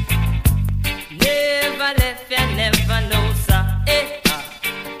 Never left ya, never know, sir.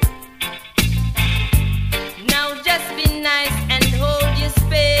 Now just be nice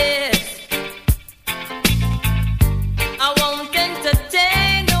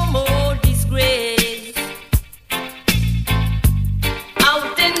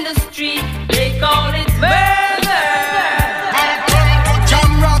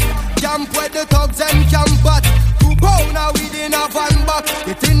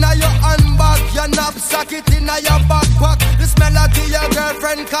inna your handbag, your knapsack it inna your backpack. This melody your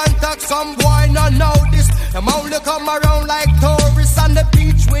girlfriend contact. Some boy not know this. Them only come around like tourists on the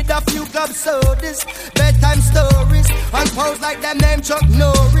beach with a few club sodas, bedtime stories, and pose like them name Chuck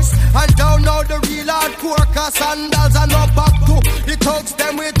Norris. And don't know the real hardcore, cause sandals are no back to. The thugs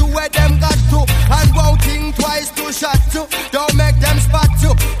them we do where them got to, and won't think twice to shot to. Don't make them spot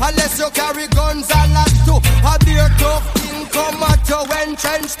you, unless you carry guns and lot to. A beer tough thing come at you when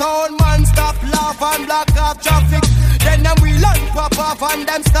trench town man stop laugh and block off traffic. Then them we learn pop off and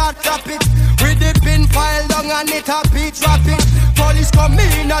them start drop it. With the pin file down and it a beat rapid. Police come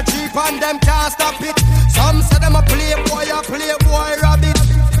in a jeep and them can't stop it. Some say them a playboy rabbit.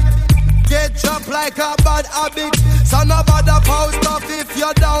 Get dropped like a bad habit. So no bother post off if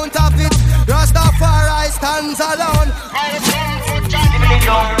you don't have it. Rastafari stands alone. Simply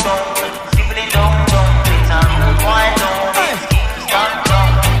don't go, simply don't go. It's a why don't it start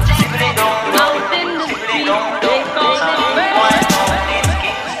down. Simply don't go, simply don't go.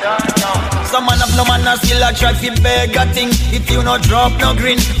 Some man have no man still a try fi beg a thing. If you no drop no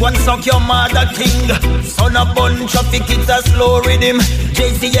green, one suck your mother king. Son a bun traffic, it's a slow rhythm.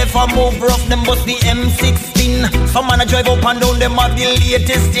 JCF a move rough, them bust the M16. Some man a drive up and down, them have the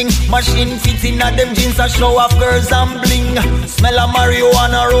latest thing. Machine fits in at them jeans a show off girls and bling. Smell of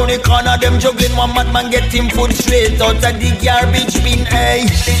marijuana round the corner, them juggling. One madman get him food straight out of the garbage bin. Hey,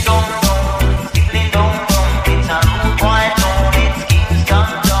 simply don't go, simply don't go. It's a why don't it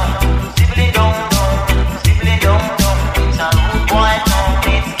start down. Simply don't go, simply don't go. It's a why don't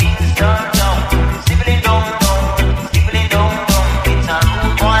it start down. Simply don't go, simply don't go. It's a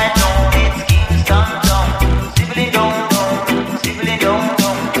why don't it start down. Simply don't go, simply don't go.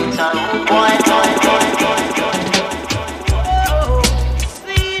 It's a why don't it. Oh,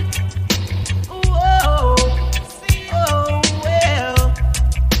 sweet. Oh, well.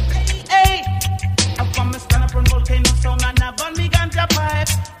 Hey, I come and stand up on volcano sound and I burn me ganja pipe.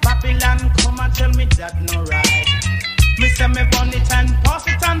 Babylon come and tell me that no right. Me say me burn it and pass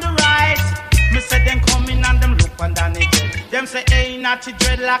it on the right. Me say them come in and them look and down again. Them say hey natty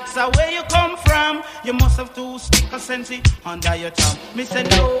dreadlocks are where you come from. You must have two stick of sense under your tongue. Me say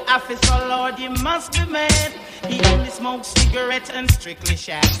no officer Lord you must be mad. He only smokes cigarettes and strictly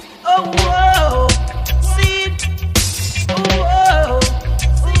shags. Oh whoa, see. Oh whoa,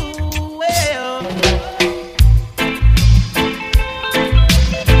 ooh well.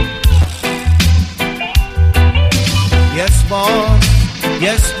 Yes, boss.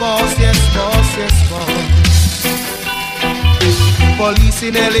 Yes, boss. Yes, boss. Yes, boss. Police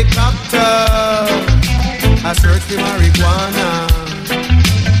in helicopter, I search for marijuana.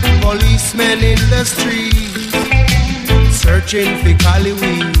 Policemen in the street, searching for cali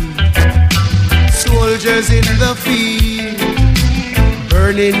weed. Soldiers in the field,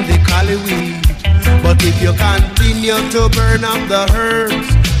 burning the cali weed. But if you continue to burn up the herbs,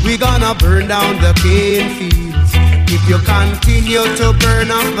 we gonna burn down the cane fields. If you continue to burn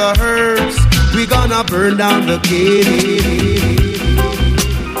up the herbs, we gonna burn down the cane.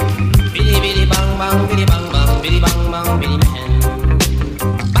 Biddy biddy bang bang, biddy bang bang, biddy bang bang, biddy man.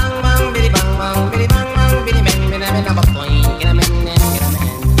 Bang bang, biddy bang bang, biddy bang bang, biddy man. Biddy man, have a point, get a man, get a man.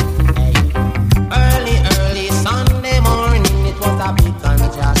 Hey. Early Sunday morning, it was a big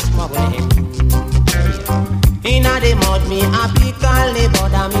ganja smuggling. Inna the mud, me a pick all the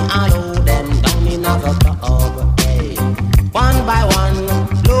bother, me a load them down in a tub. Hey. One by one,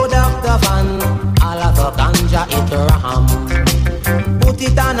 load up the van, all of the ganja it ram. Put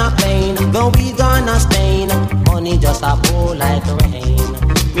it on a plane, go we gonna Spain. Money just a pour like rain.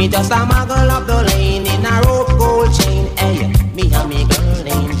 Me just a muggle up the lane in a rope gold chain. Hey, me and me girl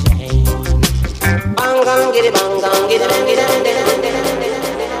named Jane. Bang bang, get it bang bang, get it bang, get it bang, get it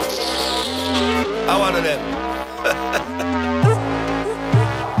bang. I one of them.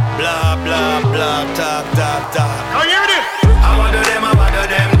 Blah blah blah, talk talk talk. Oh, you hear this? I want to them, I want to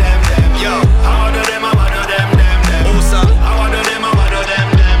them. Yo, I want to them, I want to them. Usa, I want to them, I want to them.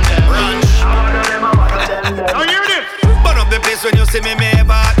 Ranch, I want to them, I want to them. Oh, you hear this? Burn up the place when you see me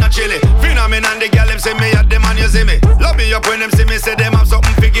ever hot, not chilly. Phenomenon, the girl them say me at them and you see me. Love me up when them see me, say them have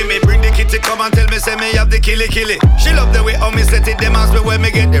something to give me. Bring the kitty, come and tell me, say me have the killy. She love the way how me set it, them ask me where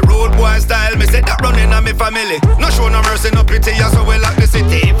me get the road boy style. Me say that running on me family. No show no mercy, no pity, yeah, so we lock the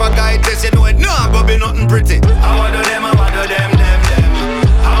city. If a guy test, you know it, no, go be nothing pretty. I want to them, I want to them.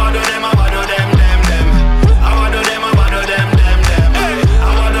 I want to them, I want to them. I want to them, I want to them. Hey, I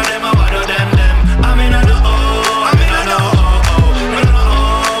want to them, I want to them. I'm in a no, I'm in a no, I'm in a no,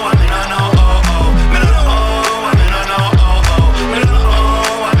 I'm in a no, I'm in a no, I'm in a no,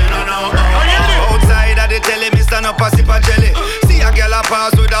 I'm in a no. Outside of the telly, me stand up a sip of jelly. See a girl a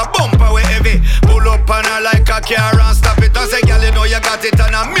pass with a on her like a car and stop it. I say, girl, you know you got it,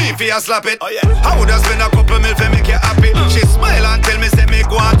 and I'm me for you slap it. I woulda spend a couple mil for make you happy. She smile and tell me, say me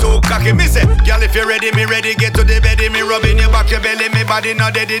go on too cocky. Me say, girl, if you ready, me ready. Get to the bed, me rubbing your back, your belly, me body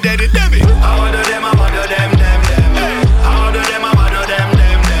not deady, deady, deady. I wanna them, I wanna them, them, them. I wanna them, I wanna them,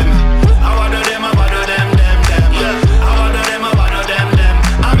 them, them. I wanna them, I wanna them, them, them. I wanna them, I wanna them, them.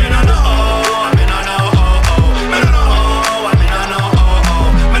 I mean, I know, I mean, I know, oh, oh. Me no know, I mean, I know, oh,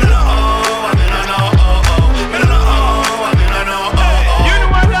 oh. Me no know, I mean, I know, oh, oh. Me no know, I mean, I know, oh, oh. You know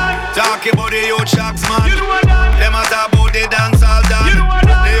what that? Talk about the youth shops, man. You know what that? Them a talk about the dance all done. You know what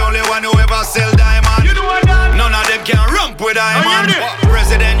that? The only one who ever sell diamond. You know what that? None of them can rump with diamond.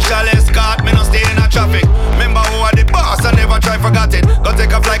 Presidential escort, me no stay in a traffic. Remember who are the boss, I never try forgot it. Go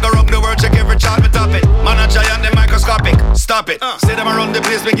take a flight, go around the world, check every chart, me top it. Man a giant, them microscopic, stop it. Say them around the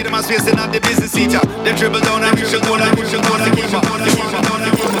place, we give them a space, they not the business seat. Them dribble down and reach down and reach down and keep up.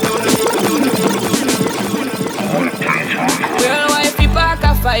 Real wife, pas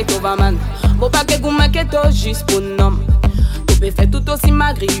qu'à fight over man. Bon pas que vous m'inquiète juste pour nom. Fait tout aussi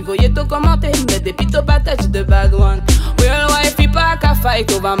magri, voyez tout commenter, mais depuis tout patate de bad one. Real wife, pas qu'à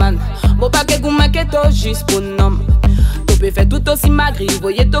fight over man. Bon pas que vous m'inquiète juste pour nom. Fait tout aussi magri,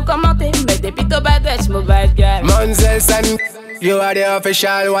 voyez tout commenter, mais depuis tout patate, mon bad guy. Monzelson, you are the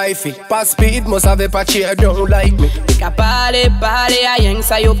official wifey. Pas speed, moi savais pas cheer, don't like me. T'es qu'à parler à rien que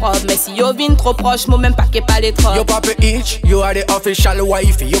ça yo propre. Mais si yo vin trop proche, moi même pas qu'est pas les trop. Yo papa itch, you are the official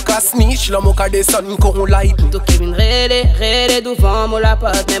wifey. You can snitch, l'homme ka des son qu'on like. Tout qui vin rêler devant moi la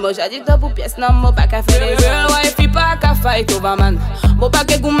pote. Mais moi j'ai dit top ou pièce, non moi pas qu'à faire les real wifey, pas qu'à fight over man. Moi pas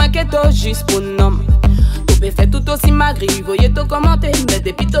que goût m'inquiète juste pour nom. Fait tout aussi magri, voyez tout commenter, mais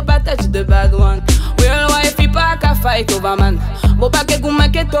depuis tout patate de bad one. Real wife, pas qu'à fight over man. Bon pas que vous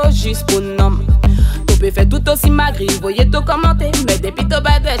m'inquiète juste pour nom. Fait tout aussi magri, voyez tout commenter, mais depuis tout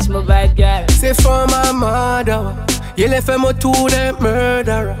patate, mon bad guy. C'est for my mother, il est fait moi tout les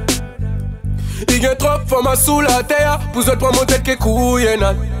murderer. Il y a trop for ma sous la terre, pour autres pour mon tête qui couille et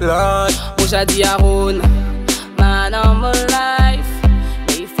not land. Moi j'ai dit à Ron, man on my life,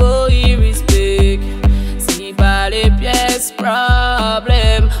 il faut y respect. Pas les pièces,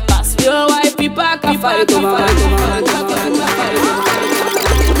 problème. Parce que your wife, il pas qu'à fight over man.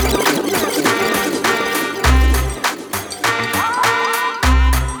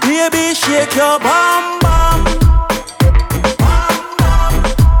 Baby, shake your bum bum.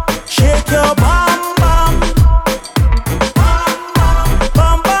 Shake your bum bum.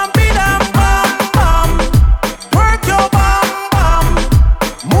 Bum bum bidam bum bum. Work your bum bum.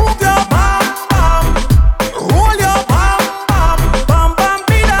 Move your bum bum. Roll your bum bum. Bum bum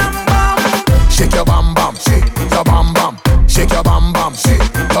bidam bum. Shake your bum bum. Shake your bum bum. Shake your bum bum.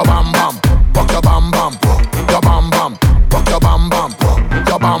 Shake your bum bum. Walk your bum bum. Your bum bum. Walk your bum bum.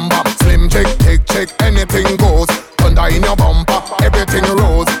 Your bum bum. Slim check, anything goes. Thunder in your bumper, everything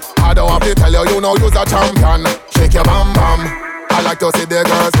rose. I don't have to tell you, you know you's a champion. Shake your bum bum. I like to see the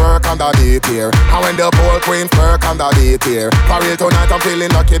girls work on the beat here. And when the pole queens work on the beat here. For real tonight I'm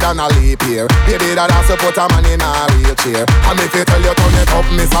feeling lucky than a leap here. Baby that has to put a man in a wheelchair. And if you tell you turn it up,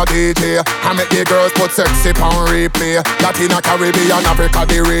 Miss a DJ, I make the girls put sexy on replay. Latin, Caribbean, Africa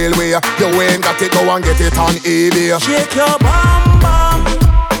the real way. You ain't got it, go and get it on eBay. Shake your bum bum.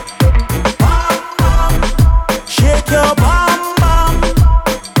 Shake your bum bum.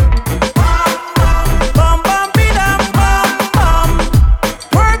 Bum bum bidam bum bum.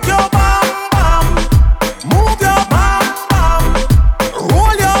 Work your bum bum. Move your bum bum.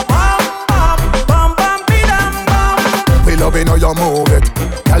 Roll your bum bum. Bum bum bidam bum. We love it how you move it.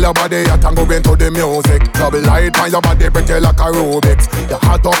 Tell your body hot and go into the music. Double light on your body pretty like a Rubik's. You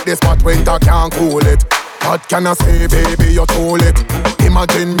hot up this spot, winter can't cool it. What can I say, baby, you too lit.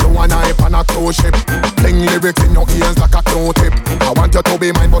 Imagine you and I on a cruise ship. Fling lyrics in your ears like a Q-tip. I want you to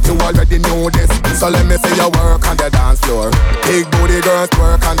be mine, but you already know this. So let me see you work on the dance floor. Big booty girls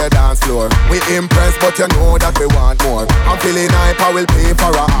work on the dance floor. We impressed, but you know that we want more. I'm feeling hype, I will pay for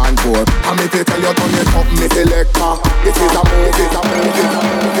a encore. And if you tell you turn it up, me selector. This is a movie, it's a movie, it's a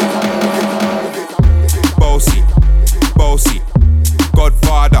movie, it's a movie. Bossy, bossy,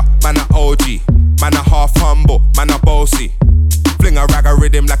 Godfather, man a OG. Man a half humble, man a bossy. Fling a rag a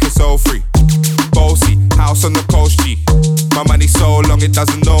rhythm like it's all free. Bossy, house on the coast G. My money so long it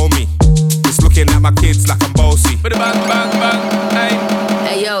doesn't know me. It's looking at my kids like I'm bossy. Bang, bang, bang, hey.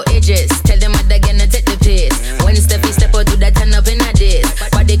 Hey yo, Idris, tell them what they're gonna take the piss. When Steffi step out, do that turn up in a diss.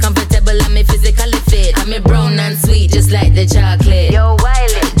 Body comfortable and me physically fit. I'm a brown and sweet, just like the chocolate. Yo,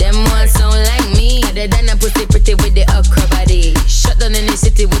 Wiley, them ones sound like me. Other than a pussy pretty with the okra body. Shut down in the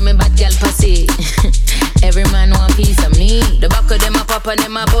city with me bad girl pussy. Every man want piece of me. The back of them a pop and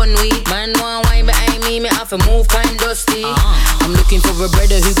them a bun weed. Man want wine behind me a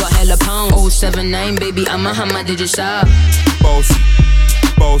brother who got hella pounds. 079, baby, I'm a hammer, did you shop? Bossy,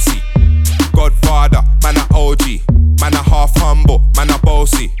 bossy, Godfather, man a OG, man a half humble, man a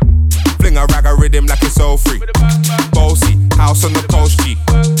bossy. Fling a rag a rhythm like it's all free. Bossy, house on the coast G.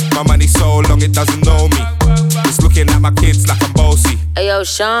 My money so long it doesn't know me. It's looking at my kids like I'm bossy. Ayo,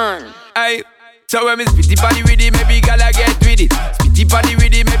 Sean. Aye. So when me spitty body with it, maybe gala get with it. Spitty body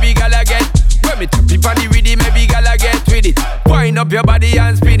with it, maybe gala get. When me trippy body with it, maybe gala get with it. Wind up your body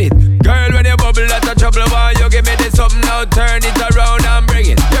and spin it. Girl, when you bubble, that's a trouble. Why you give me this something now? Turn it around and bring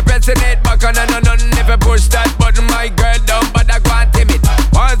it. You're pressing it back on and on. Never push that button, my girl, down, but I can't tame it.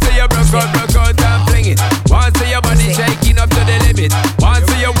 Once you broke out and fling it. Once your body shaking up to the limit. Once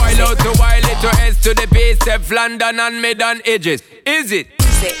you wild out to wild it to S to the base, step London and mid on edges. Is it?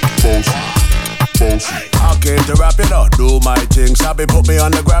 Bossy. I came to rap it up, do my thing. Sabi put me on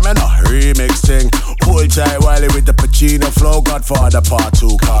the gram and remix thing. Hold tight Wiley with the Pacino flow. Godfather part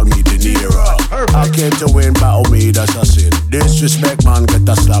 2, call me De Niro. I came to win, battle me, that's a sin. Disrespect man, get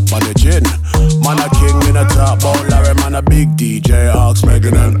a slap on the chin. Man a king in a top bowl, Larry man a big DJ, Ox,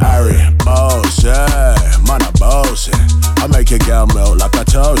 Megan and Harry. Boss, yeah, man a boss, I make your girl melt like a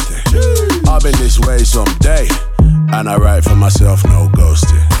toasty. I've been this way someday, and I write for myself, no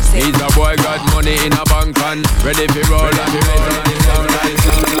ghosting. He's a boy got money in a bank and ready for roll and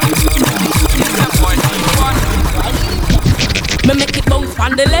Me make it bounce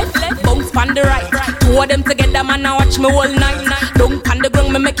on the left, bounce on the right. Two of them together, man, I watch me all night. Don't on the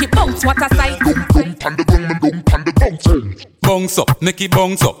ground, me make it bounce, what a sight. Don't on the ground, me don't on the bounce. Bounce up, make it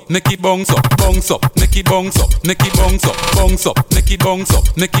bounce up, make it bounce up, bounce up, make it bounce up, make it bounce up, bounce up, make it bounce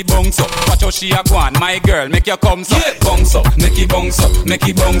up, make it bounce up. Watch how she a go on, my girl, make your come up. Bounce up, make it bounce up, make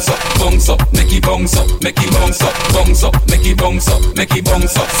it bounce up, bounce up, make it bounce up, make it bounce up, bounce up, make it bounce up, make it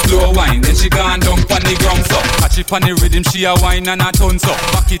bounce up. Slow wine, then she gone down pon the ground up. Catch it pon the rhythm, she a wine and a tons up.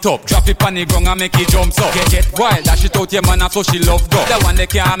 Back it up, drop it pon the ground and make it jump up. Get wild, dash it out your man, so she love go. The one that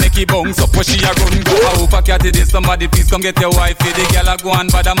can't make it bounce up, where she a run go. I hope I catch it, somebody please come get your wife. The girl a go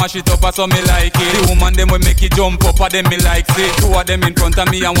and bad a mash it up, so me like it. The woman them will make it jump up, them me like it. Two of them in front of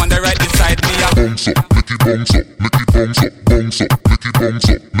me and one right beside me. Bounce up, make it bounce up, make it bounce up, bounce up, make it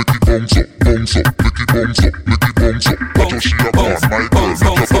bounce up, make it bounce up, bounce up, make it bounce up, make it bounce up. Watch how she a go on, my girl,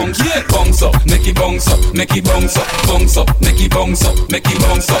 make it bounce up. Bounce up, make it bounce up, make it bounce up, bounce up, make it bounce up, make it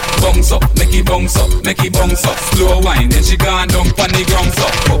bounce up, bounce up, make it bounce up, make it bounce up. Slow wine, then she gone down pon the ground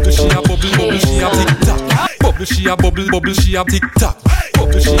up. Bubble she a bubble, bubble she a tick tock. Bubble she a bubble, bubble she a tick tock.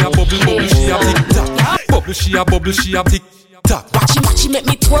 Bubble she a bubble, bubble she a tick tock. Bubble she a bubble she a tick tock. Watch it make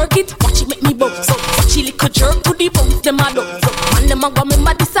me twerk it, watch it make me bounce up. Watch it lick a jerk to the bounce, them a dance up. And them a go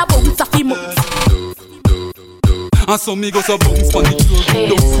remember this a bounce a fi months. And so me go so bounce pon the floor,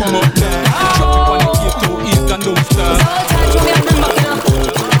 don't come up there. Drop it pon the cape to east and don't stop.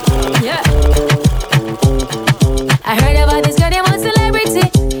 Yeah. I heard about this girl, they want celebrity.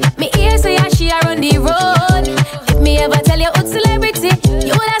 Me ear say yeah, she a run the road. If me ever tell you what celebrity,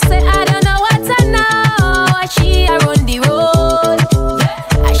 you woulda say I don't know what I know. She a run the road.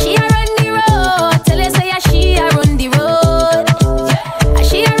 She a run the road. Tell you say yeah, she a run the road.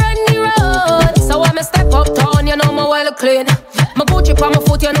 She a run the road. So when me step uptown, you know me well clean. My Gucci on my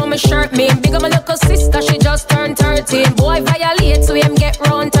foot, you know me shirt mean. Big of my little sister, she just turned 13. Boy violate, so him get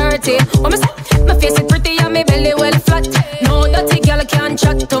round 13. What me say? My face is pretty and my belly well flat. No dirty girl can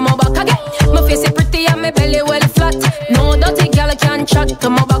chat to my back again. My face is pretty and my belly well flat. No dirty girl can chat to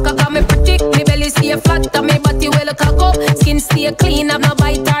my back. I got me pretty, my belly stay flat and my body well cock up. Skin stay clean, I'm not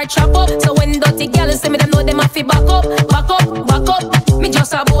bite or chop up. So when dirty girls say me, them know them have to back up, back up, back up. Me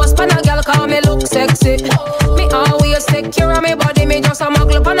just a boss pan a girl call me look sexy. Me always take care of me body. Me just a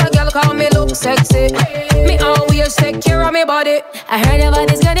muggle pan a girl call me look sexy. Me always take care of me body. I heard about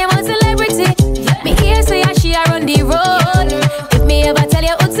this girl, they want celebrity. Me ear say yeah, she a run the road. If me ever tell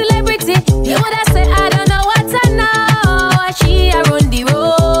you what celebrity, you woulda say I don't know what I know. She a run the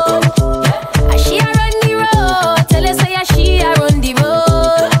road. She a run the road. Tell you say yeah, she a run the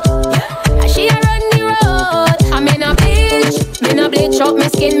road. She a run the road. I'm in a bleach, me no bleach up my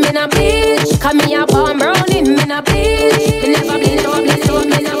skin, me no bleach. Come me a palm brownie, me no bleach. Me never bleach up, me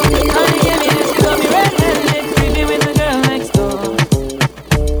no bleach.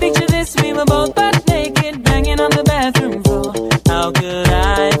 We were both butt naked, banging on the bathroom floor. How could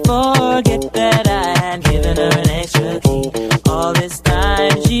I forget that I had given her an extra key? All this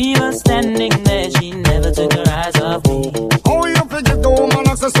time she was standing there, she never took her eyes off me. How you forget the woman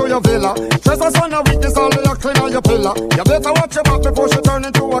access to your villa? Just a son of weakness, all of your clean on your pillar. You better watch your back before she turn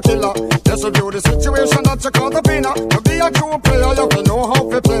into a killer. Just review the situation that you call the winner. To be a true player, you have to know how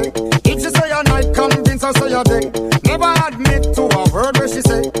to play. If she say a night, convince her say a day. Never admit to a word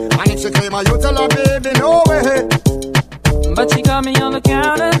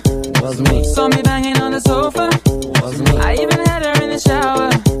counter. Was me. Saw me banging on the sofa. Was me. I even had her in the shower.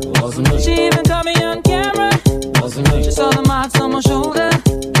 Was me. She even caught me on camera. Was me. She saw the marks on my shoulder.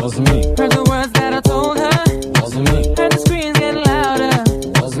 Was me. Heard the words that I told her. Was me. Heard the screams getting louder.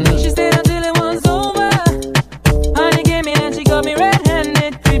 Was me. She stayed until it was over. Honey came in and she got me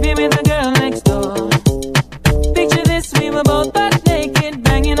red-handed, creepy with the girl next door. Picture this, we were both butt naked,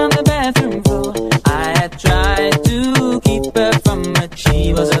 banging on the bathroom floor. I had tried to keep her from what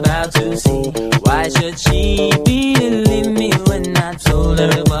she was about to see. Why should she believe me when I told her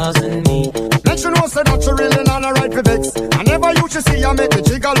it wasn't me? Make sure know say that you really not alright for vex. I never you should see you make the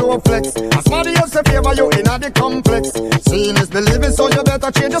jigger low flex. As somebody else to favor you in the complex. Seeing is believing, so you better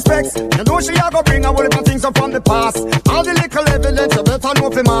change your specs. You know she a go bring a whole heap of things up from the past. All the little evidence you better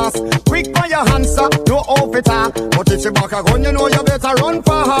know for mass. Quick by your hands, no outfitter. But if you back a gun, you know you better run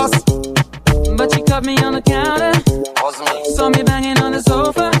fast. But she caught me on the counter. Saw me banging on the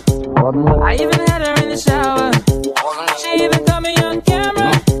sofa. I even had her in the shower. She even caught me on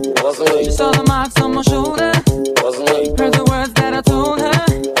camera. She saw the marks on my shoulder. Heard the words that I told her.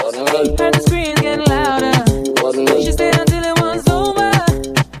 Heard the screams getting louder. She stayed until it was over.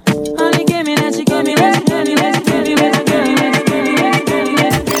 Honey came in and she gave me red.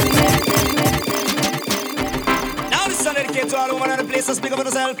 Now this is dedicated to all women in the place to speak up for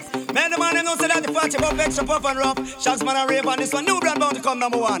yourself. Man, the man, them know say that the party pop extra puff and rough. Shags man and rave on this one, new brand bound to come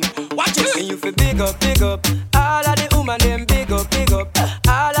number one. Watch it. And you feel big up, all of the woman them big up,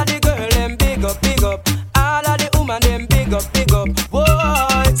 all of the girl them big up, all of the woman them big up, boy.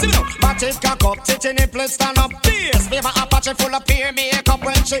 See me now, batch it, cock up, titty nipple, stand up, please. Favor Apache full of peer makeup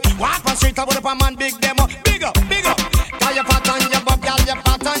when she walk on street, I would up a man big them up, big up. Got your fat on your bob, gal, your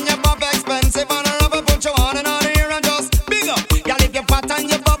fat on your bob, expensive and a rubber, put you on and on the ear and just big up. Gal, if your fat on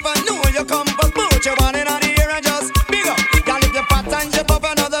your bob, I know you come, but put you on and on the ear and just big up. Gal, if your fat on your bob,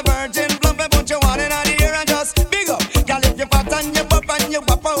 another virgin plump, put you on and on the ear and just big up. Gal, if your fat on your bob and you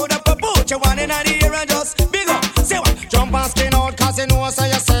wap out up, put you on and on the ear and just big up. Say what? Jump and skin out, cause you know so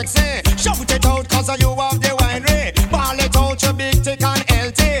you're sexy. Shout it out, cause you have the winery. Ball it out, you big, thick and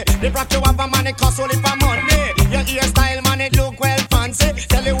healthy. The rock you have a man, it cost only for money. Your hairstyle, man, it look well fancy.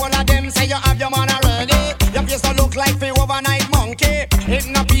 Tell you all of them, say you have your man already. Your face don't look like the overnight monkey. It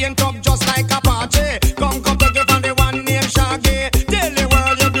not paint up just like a party. Come take it from the one named Shaggy. Tell the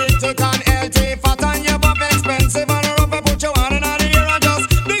world you big, thick and healthy. Fat and your buff expensive and a rubber, put your one in the ear and just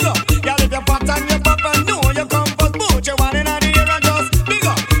big up. Y'all if you're fat and your buff and know you come first, put your one in the ear and just big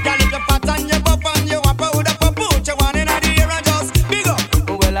up. Y'all if you're fat and your buff and you wap out up, put your one in the ear and just big up.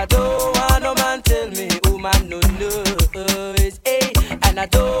 Well, I don't want no man tell me woman no knows, eh? And I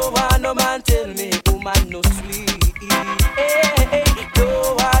don't want no man tell me woman no sweet, eh?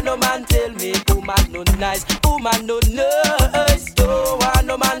 Don't want no man tell me woman no nice, woman no nice. Don't want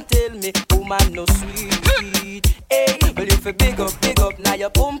no man tell me woman no sweet, eh? Well, if you big up, now your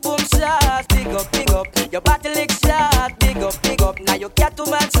pum shot, big up, your body leg shot, big up, now your cat to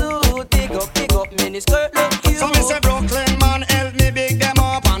man suit, big up, mini skirt look cute. So me say Brooklyn man help me big them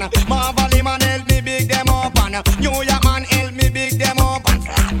up and Marvally man help me big them up and New York man help me big them up and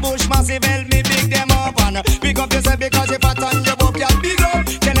Flatbush massive help me big them up and big up yourself because you fat and you buff, y'all big up.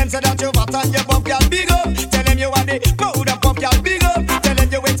 Tell them say that you fat and you buff, y'all big up. Tell them you are the powder puff, y'all big up. Tell them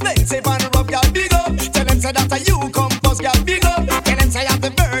you expensive and rough, y'all big up. Tell them say that you come first, y'all big up. Tell them say you're the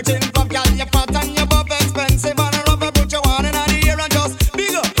virgin puff, y'all you fat and you buff, expensive and rough. Put your one in the ear and just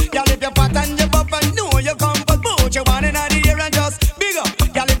big up. Y'all if you fat and you buff and know you come first, put your one in the ear and just big up.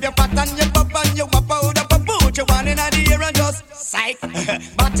 Y'all if you fat and you buff and you wap out up, put your one in the ear and just psych.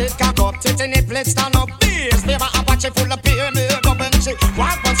 Bat it, cock up, titty nipple, stand up, please. Favor Apache full of peer makeup and she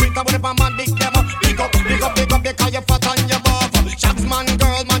walk on street, I would have a man big them up. Big up, because you fat and you buff. Shags man,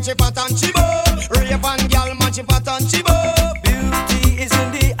 girl, man, she fat and she buff. Rave and girl, man, she fat and she buff. Beauty is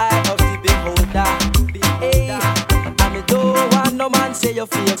in the eye of the beholder. And me don't want no man say your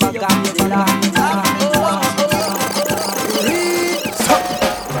favor Godzilla.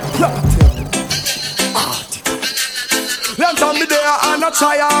 Long time me there and I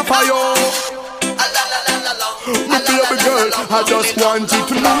try out for you. Me baby girl, I just want you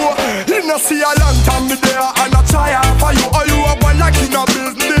to know. You know see a long time me there and I try out for you. Or you a one like in a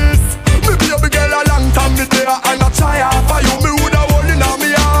business. Me baby girl, a long time me there and I try out for you. Me woulda hold in on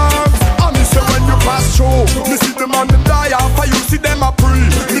me arms. And me say when you pass through, me see them and them die out for you. See them a pray.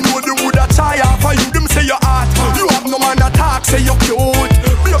 Me know they woulda try out for you. Them say you're hot. You have no man attack, say you're cute.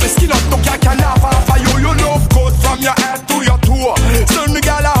 Baby skin up, no can laugh out for you. You love good from your head to your toe. Some the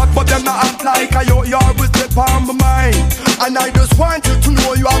girl hot, but them not act like a you. You always slip on my mind. And I just want you to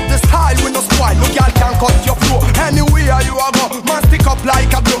know you have the style when no spoil. No girl can cut your flow. Anyway, where you are go. Man stick up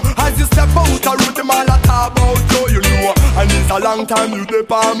like a glue. As you step out a road, the man a talk about you, you know. And it's a long time you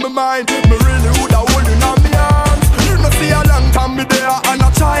dip on my mind. Me really woulda hold you on me arms. You know see a long time me there and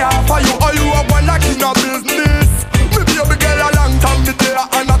I try out for you. Or you a one like in a business. Me be a big girl a long time me there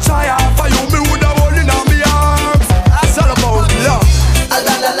and I try out for you. Me woulda hold you on me arms. That's all about love. A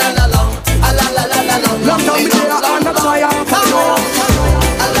la la la la long, a la la la la long. Long time me there and I try out for you.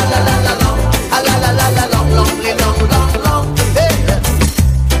 A la la la la long, a la la la la long, long, long, long, long. Hey,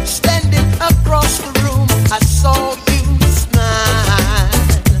 standing across the room, I saw you smile.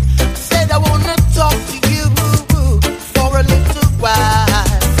 Said I wanna talk to you for a little while.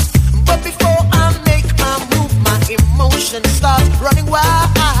 But before I make my move, my emotions start running wild.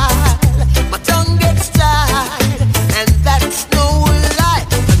 My tongue gets tied, and that's no lie.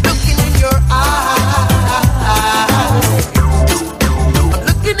 I'm looking in your eyes. I'm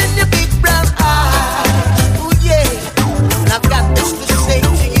looking in your big brown eyes. Oh yeah, and I've got this to say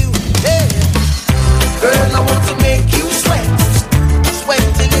to you. Hey, girl, I want to make you sweat, sweat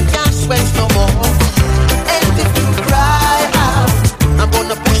till you can't sweat no more. And if you cry out, I'm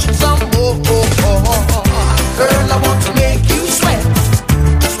gonna push it some more. Girl, I want to make you sweat,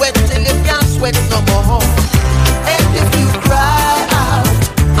 sweat till you can't sweat no more. And if you cry out,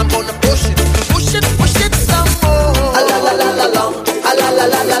 I'm gonna push it some more. A la la la la long, a la la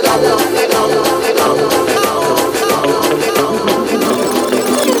la la la long, long, long, long.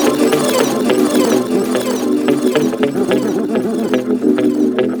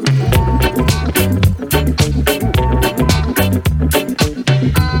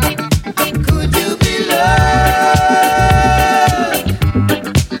 Could you be loved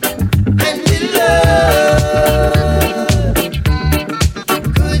and be loved?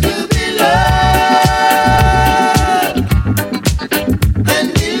 Could you be loved and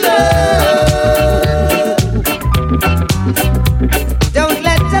be loved? Don't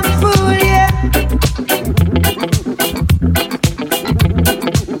let them fool you.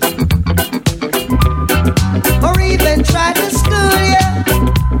 Or even try to school you.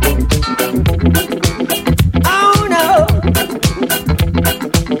 Oh no.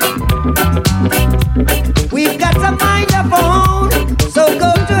 We've got a mind of our own, so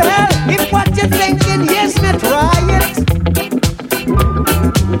go to hell if what you're thinking is not right.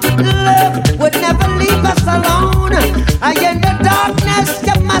 Love would never leave us alone. And in the darkness,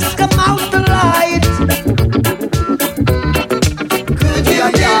 you must come out the light. Could you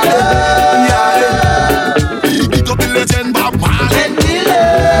be loved? Big up the legend Bob Marley. And be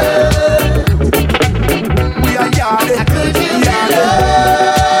loved. We are Yardie. Could you be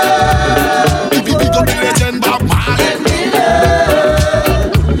loved? Big up the legend Bob Marley. And be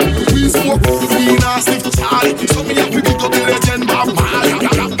loved. We smoke, we not stick to Charlie. So me have to big up the legend Bob Marley.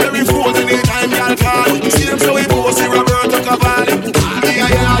 Every phone anytime y'all call. See them so we both see Roberto Cavalli. Carly a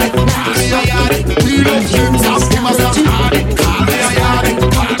Yardie, Carly a Yardie. We love him, so him as a Carly. Carly a Yardie,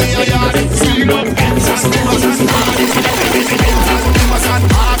 Carly a Yardie. We love him, so him as a Carly. Him as a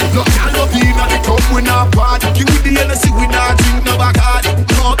Carly. Look, I love him and they come with a party. King with the Hennessy, we not drink no Bacardi.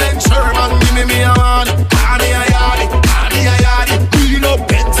 No Ben Sherman, give me a man. Carly a Yardie, Carly a Yardie. We love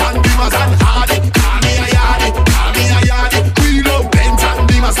Benz and Beamers and Hardy. Carly a Yardie, Carly a Yardie. We love Benz and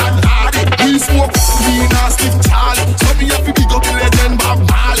Beamers and Hardy. We smoke, we not stick Charlie. So me have to pick up the legend Bob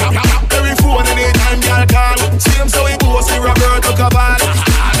Marley. Every phone anytime y'all call. See him so we go see Roberto Cavalli.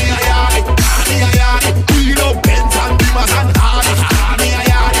 Carly a Yardie, Carly a Yardie. We love Benz and Beamers and Hardy. Carly a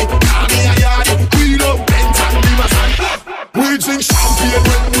Yardie, Carly a Yardie. We love Benz and Beamers and we drink champagne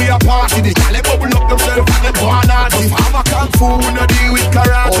when we are party. The gal bubble up themselves and them born naughty. Farmer kung fu, no deal with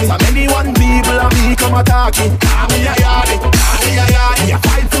karate. So many one people and me come attacking. Carly a Yardie, Carly a Yardie. We a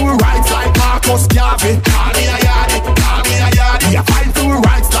fight through rights like Marcus Garvey. Carly a Yardie, Carly a Yardie. We a fight through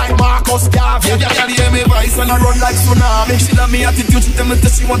rights like Marcus Garvey. Yeah, hear me voice and I run like tsunami. She love me attitude, she tell me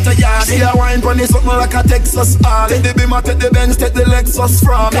that she want a yardie. She a wine pon something like a Texas Harley. Take the Beamer, take the Benz, take the Lexus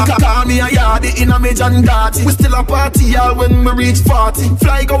from me. Call me a yardie in a me John Gotti. We still a party all when we reach 40.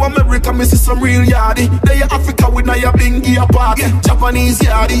 Fly go America, me see some real yardie. They Africa with now your bingy apart. Japanese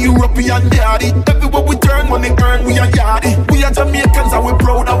yardie, European yardie. Everywhere we turn, money earn, we a yardie. We are Jamaicans and we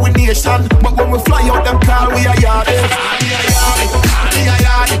proud of we nation. But when we fly out them call, we a yardie. Carly a Yardie, Carly a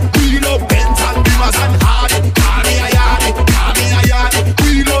Yardie. We love Benz and Beamers and Hardy. Carly a Yardie, Carly a Yardie.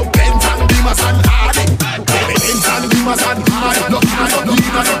 We love Benz and Beamers and Hardy. Benz and Beamers and Hardy. Look,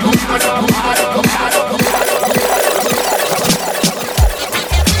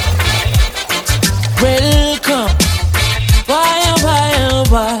 welcome.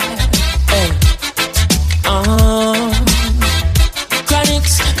 Why? Hey.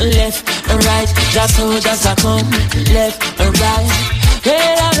 Chronics left and right. That's how I come. Left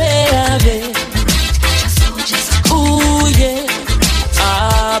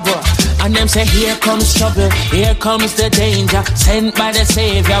say here comes trouble, here comes the danger. Sent by the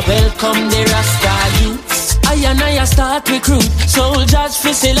Savior, welcome the Rasta youths. I and I start recruit soldiers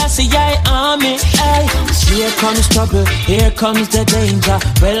for Salice army. Aye. Here comes trouble, here comes the danger.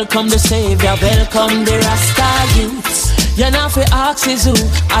 Welcome the Savior, welcome the Rasta youths. You know fi ask is who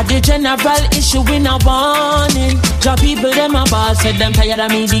at the general issue in a warning. Job people them a ball, said them tired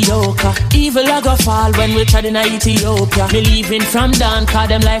of mediocre. Evil a go fall when we tried in Ethiopia. Me leaving from down, cause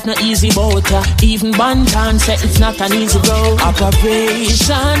them life no easy boat ya. Even Bantan said it's not an easy road.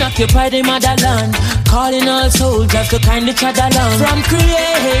 Operation occupy the motherland, calling all soldiers to kindly trod along. From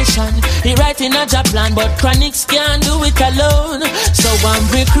creation, he writing a job plan, but chronics can't do it alone. So I'm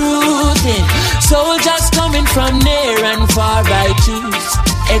recruiting soldiers coming from near and far. I choose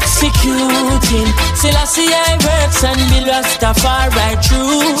executing Selassie I works and Bill Rastafari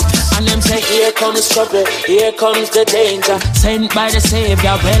true. And them say here comes trouble, here comes the danger. Sent by the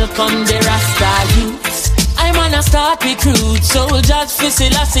Savior, welcome the Rasta youths. I'm on a start recruit soldiers for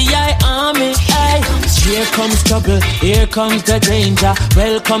Selassie army. Aye. Here comes trouble, here comes the danger.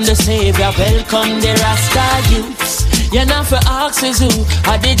 Welcome the Savior, welcome the Rasta youths. You know for ask is who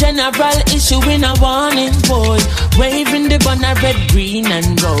are the general issue in a warning, boy. Waving the banner red, green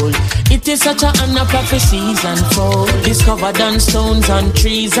and gold. It is such a honor prophecies unfold. Discovered on stones, on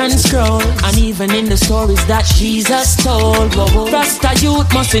trees and scroll. And even in the stories that Jesus told. Whoa. Rasta youth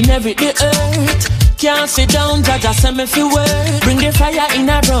must inherit the earth. Can't sit down, Jaja send me fi work. Bring the fire in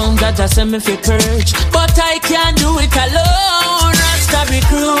a room, Jaja send me fi purge. But I can't do it alone. Rasta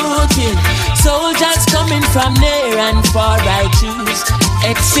recruiting soldiers coming from near and far. I choose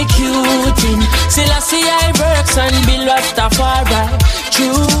executing Selassie I works and Bill Rastafari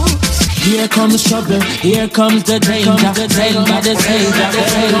choose. Here comes trouble, here comes the danger. Sent by the Savior,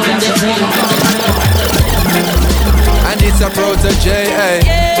 and it's a protege, eh?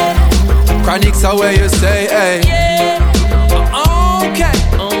 Yeah. Chronics are where you say, eh? Yeah. Okay.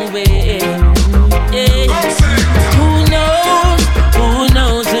 Oh, yeah. Who knows? Who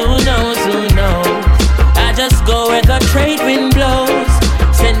knows? Who knows? Who knows? I just go where the trade wind blows.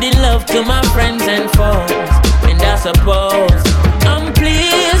 Sending love to my friends and foes. And I suppose I'm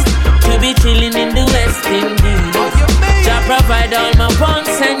pleased to be chilling in the West Indies. Jah provide all my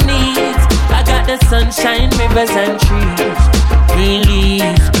wants and needs. I got the sunshine, rivers and trees.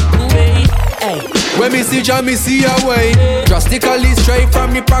 Relief. When me see Jah, me see a way. Drastically straight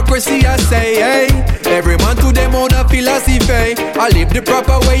from hypocrisy, I say, hey. Every man to them own a philosophy. I live the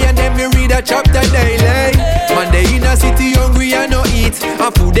proper way and then me read a chapter daily. Monday in a city hungry and no eat.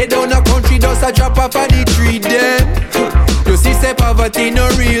 And food they down a country just a drop off of the tree them. You see say poverty no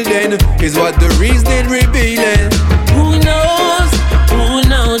real then. Is what the reason revealing. Who knows? Who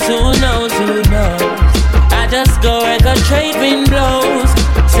knows? Who knows? Who knows? I just go where the trade wind blows.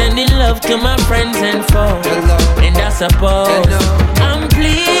 Sending love to my friends and foes. Hello. And I suppose I'm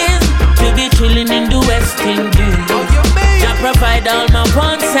pleased to be chilling in the West Indies. I provide all my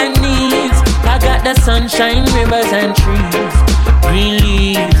wants and needs. I got the sunshine, rivers and trees. Green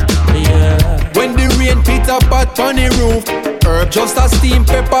leaves, yeah. When the rain pit a pot on the roof, herb just a steam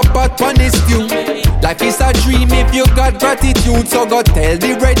pepper pot on the stew. Life is a dream if you got gratitude. So go tell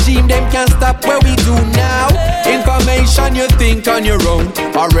the regime them can't stop where we do now. Information you think on your own,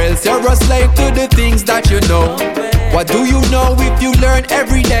 or else you're a slave to the things that you know. What do you know if you learn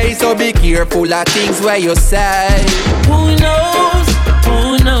every day? So be careful of things where you say. Who knows?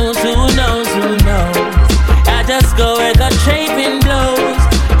 Who knows? Who knows? Who knows? I just go where the trade wind blows.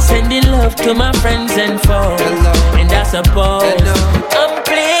 Sending love to my friends and foes. Hello. And I suppose I'm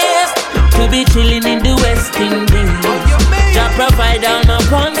pleased to be chilling in the West Indies. Jah provide all my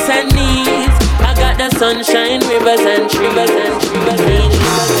wants and needs. I got the sunshine, rivers and trees.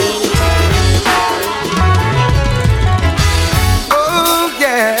 Oh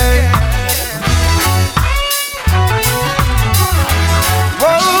yeah.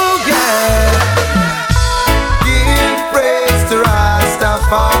 Oh yeah. Give praise to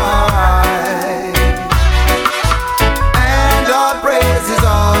Rastafari, and all praises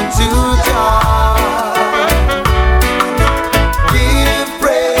unto God. Give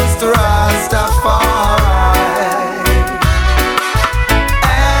praise to Rastafari,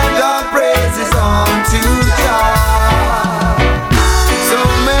 and all praises unto God. So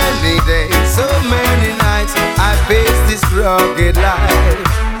many days, so many nights I faced this rugged life,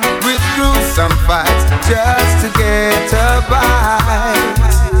 with gruesome fights just to get a bite.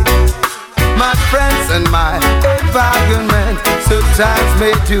 My friends and my environment sometimes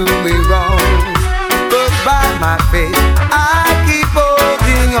may do me wrong, but by my faith I keep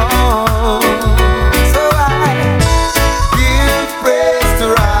holding on. So I give praise to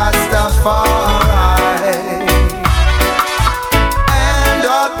Rastafari,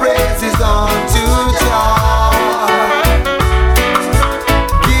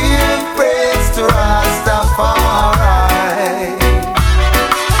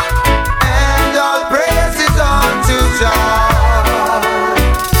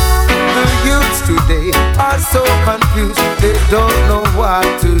 what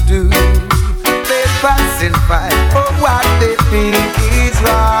to do. They fuss and fight for what they think is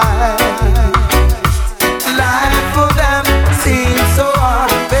right. Life for them seems so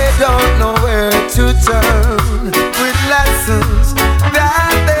hard. They don't know where to turn with lessons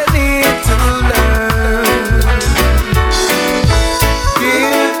that they need to learn.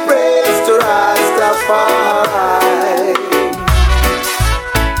 Give praise to Rastafari,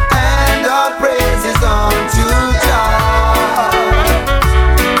 and all praises unto God.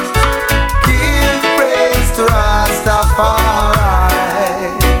 Give praise to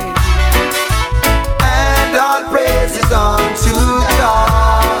Rastafari, and all praises unto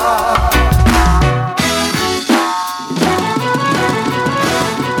God.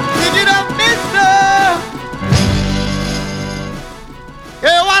 Pick it up, mister.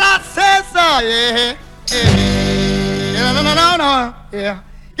 Yeah, what I say, sir. Yeah. Yeah. No. Yeah.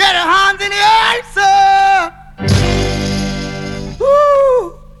 Get your hands in the air, sir.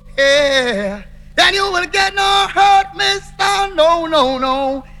 Woo. Yeah. Then you will get no hurt, mister.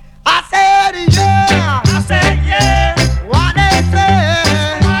 No. I said yeah. I said yeah. What they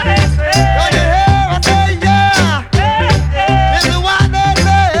say. What they say. Do you hear? I say yeah. This is what they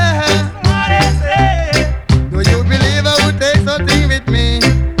say. What they say. Do you believe I would take something with me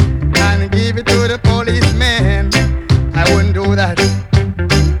and give it to the policeman? I wouldn't do that.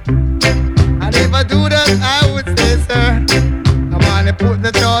 And if I do that, I would say, sir, I'm gonna put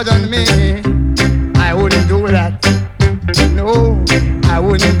the charge on me. I wouldn't do that. No, I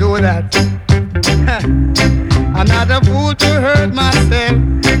wouldn't do that. I'm not a fool to hurt myself,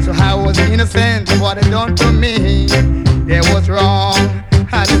 so I was innocent of what they done to me. They was wrong.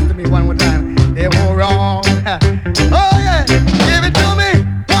 Listen to me one more time. They were wrong. Oh yeah, give it to me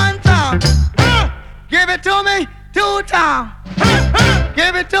one time. Give it to me 2 times.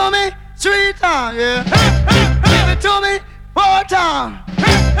 Give it to me 3 times. Yeah. Give it to me 4 times.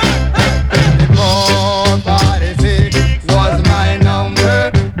 446 was my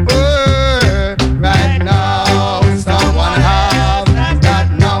number. Right now, someone has that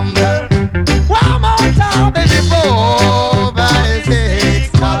number. One more time, baby.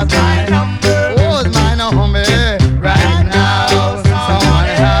 456 was my number. Was my number. Right now, someone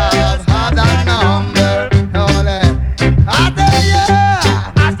has that number. Hold it. I say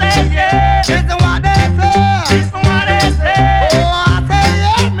yeah. I say yeah. This is what they say. This is what they say. Oh, I say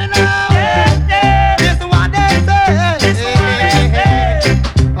yeah, me now. Yeah. This is what they say. This is what they say.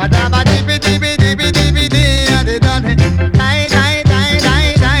 Adaba dibi dibi dibi dibi di, ade dane. Die die die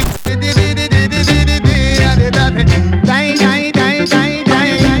die die. Dibi dibi dibi dibi di, ade dane. Die die die die die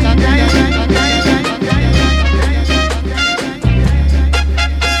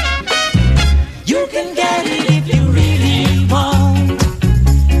You can get it if you really want.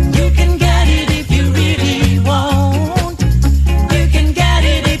 You can get it if you really want. You can get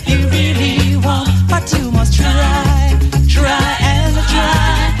it if you really want. But you must try and try.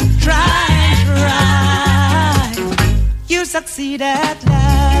 You succeed at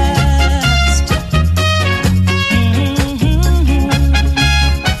last.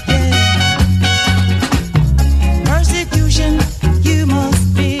 Persecution you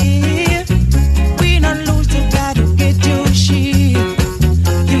must bear. We not lose, you gotta get your shit.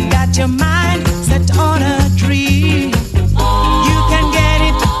 You got your mind set on a dream. You can get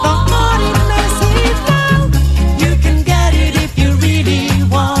it, the morning may seem long. You can get it if you really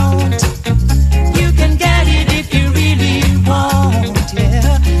want. You can get it if you really want, yeah.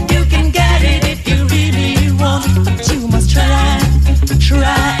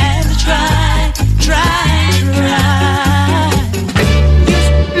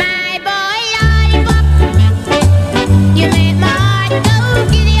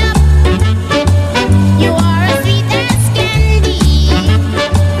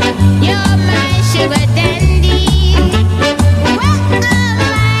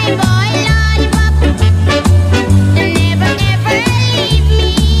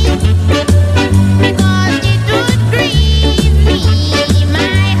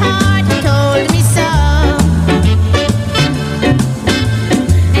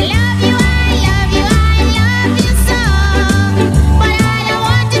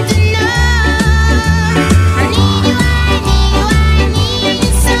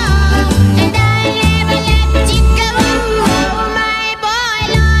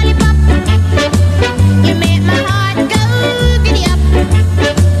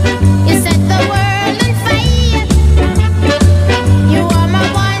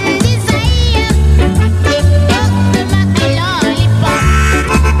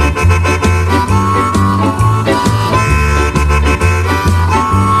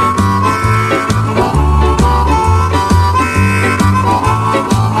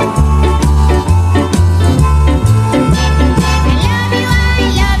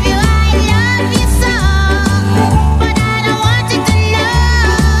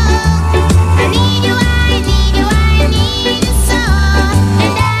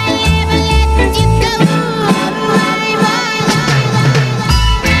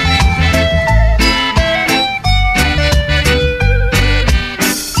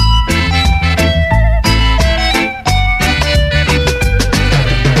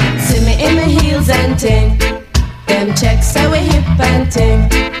 ting. Them checks say we hip and ting.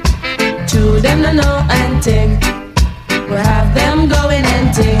 True, them no know and ting. We have them going and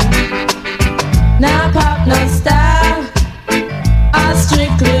ting. Now pop no style, all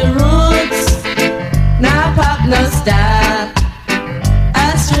strictly roots. Now pop no style,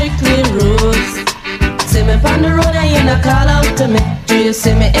 all strictly roots. See me on the road and you no call out to me. Do you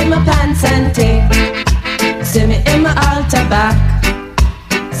see me in my pants and ting? See me in my altar back.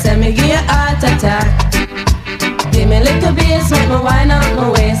 Say me give you heart attack. Give me little bass, make me wind up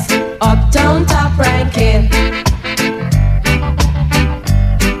my waist. Uptown top ranking.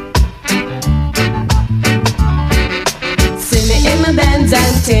 See me in my Benz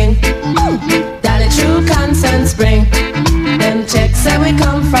and ting. Dolly true constant spring. Them checks say we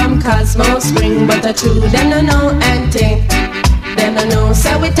come from Cosmo Spring, but the true them no know anything. Them no know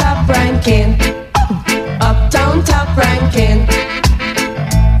say we top ranking. Uptown top ranking.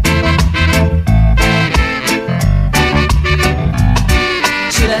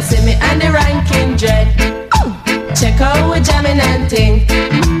 Shoulda see me and the ranking dread. Check out we jamming and ting.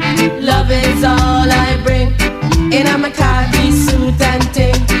 Love is all I bring. In a my khaki suit and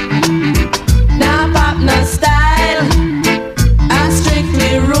ting. Now pop no style, I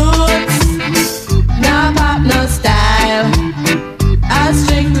strictly roots. Now pop no style, I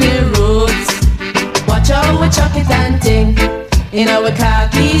strictly roots. Watch out we chuck it and ting. In our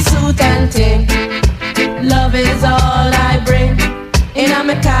khaki suit and ting. Love is all I bring. In a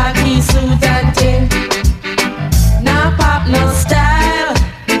my khaki suit and ting. Now pop no style,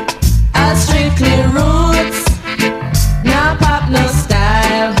 I strictly roots. Now pop no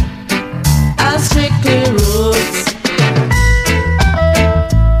style, I strictly roots.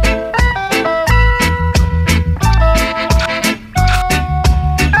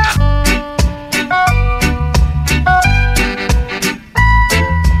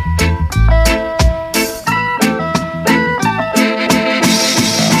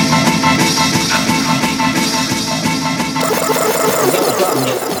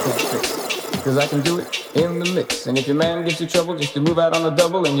 Cause I can do it in the mix. And if your man gives you trouble, just to move out on the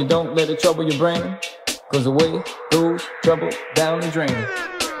double, and you don't let it trouble your brain. Cause away goes trouble down the drain.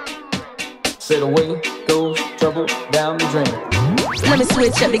 Said away goes trouble down the drain. Let me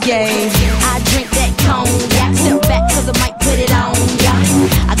switch up the game. I drink that cognac. Step back cause I might put it on ya.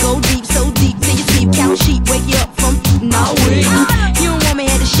 I go deep, so deep till you sleep. Count sheep, wake you up from eating all week. You don't want me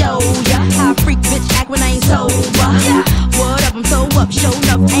here to show ya how a freak bitch act when I ain't sober. What up, I'm so up, showing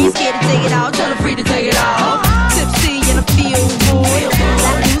up. Ain't scared to take it all, tell her free to take it all. Tipsy and I feel good.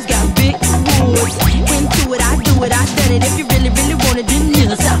 That dude's got big boobs. Into it, I do it, I done it. If you really, really want it, then you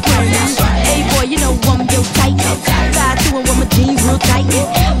stop running. Hey boy, you know I'm your type. Side to it with my jeans real tight.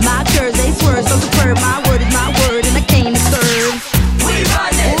 My curves, they swerve, so superb. My word is my word, and I came to serve. We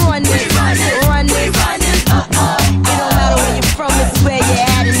run it, run it, run it, run it, run it. It don't matter where you're from, it's where you're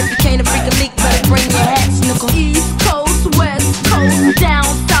at. And if you can't freak a leak, better bring your hat, snickle. East Coast, West Coast, down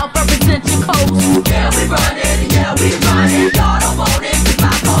south, represent your coast. Yeah, we run it, yeah, we run it. Y'all don't want it, cause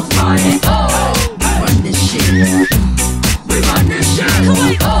my coast run it. Oh, we run this shit. We run this shit. Come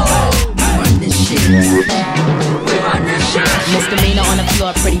on, oh, we run this shit. We run this shit. Misdemeanor on the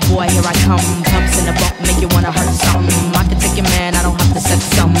floor, pretty boy, here I come. Pumps in the bump, make you wanna hurt some. I can take your man, I don't have to sex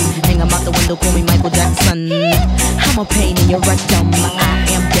some. Hang him out the window, call me Michael Jackson. I'm a pain in your rectum. I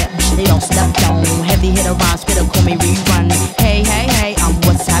am that bitch, they don't step down. Heavy hitter, rhyme, spitter, call me rerun. Hey, hey, hey, I'm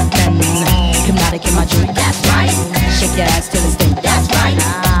what's happening. Hypnotic in my drink, that's right. Shake your ass till it's stink, that's right.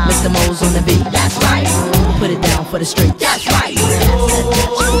 Mr. Mo's on the beat, that's right. Put it down for the street, that's right.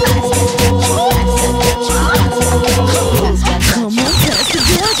 Come on, pass the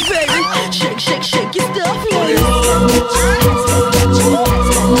dance, baby. Shake, shake, shake your stuff, ladies.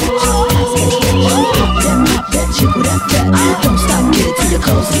 Don't stop, get it till your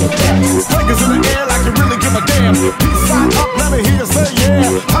clothes get back. Fingers in the air like you really give a damn. Peace sign up, let me hear you say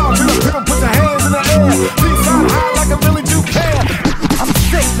yeah. Pound to the pedal, put your hands in the air. Peace sign high like I really do care. I'm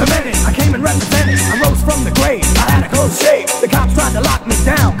sick the minute I came and represented. I rose from the grave, I had a close shave. The cops tried to lock me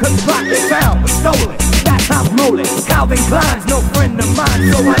down, cause the clock they found was stolen. That's how I'm rolling. Calvin Klein's no friend of mine,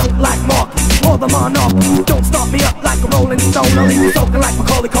 so I don't like Marcus or the Monarch. Don't start me up like a rolling stone. I'll leave you soaking like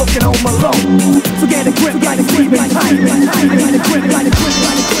Macaulay Culkin on my alone. So get a grip, like a grip, like tight. I got a grip, like a grip,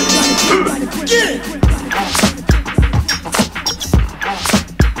 like a grip, like a grip, like a grip. Yeah.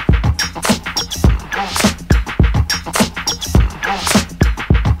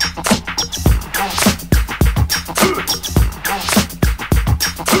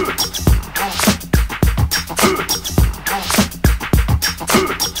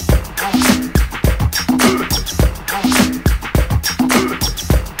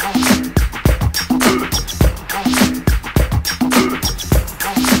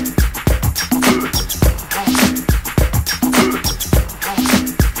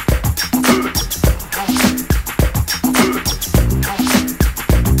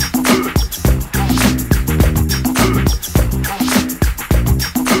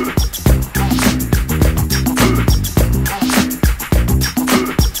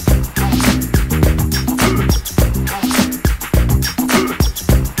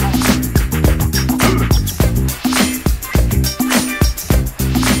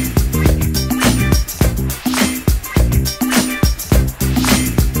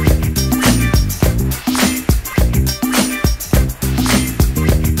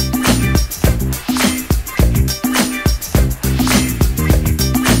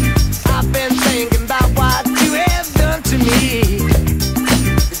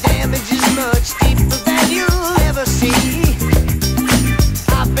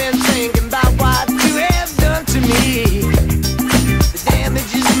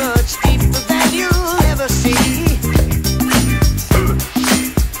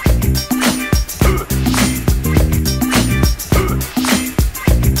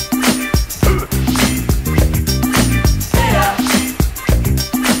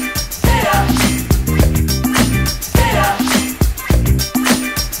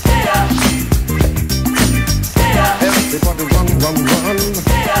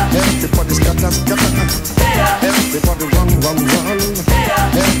 scatter, scatter. Everybody run, run, run.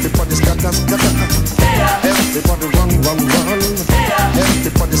 Everybody scatter, scatter. Everybody run, run, run.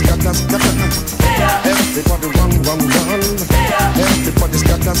 Everybody scatter, scatter. Everybody run, run, run. Everybody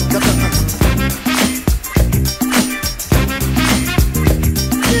scatter, scatter.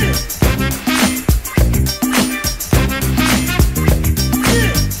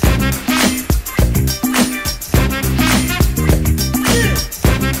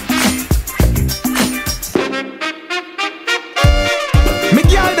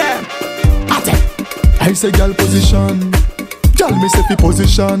 I say girl position, girl me say fi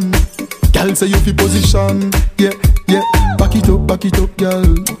position, girl say you fi position, yeah, yeah. Back it up,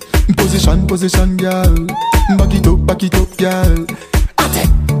 girl. Position, position, girl. Back it up, girl.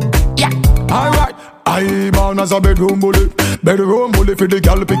 Yeah. Alright. I born as a bedroom bully for the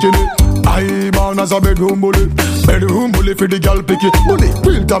girl picking it. I born as a bedroom bully for the girl picking bully.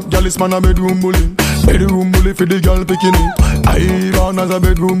 Real top girl is man a bedroom bully for the girl picking it. I born as a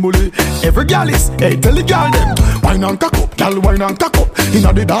bedroom bully. Every girl is, hey, tell the girl them, wine and cock up, girl wine and cock up.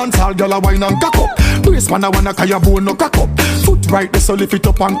 Inna the dance hall, girl a wine and cock up. Brace man a wanna carry bone no cock up. Foot right, the so lift it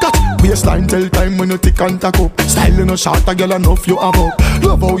up and catch. Waistline tell time when you tick and tack up. Style in a short, a girl enough you have up.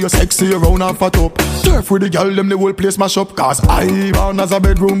 Love how you sexy around and fat up. Turf with the girl, them the whole place mash up. Cause I born as a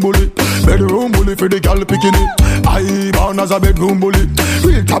bedroom bully for the girl picking it. I born as a bedroom bully.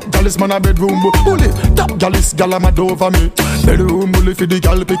 Real top girl is man a bedroom bully. Top girl is girl a mad over me. Bedroom bully for the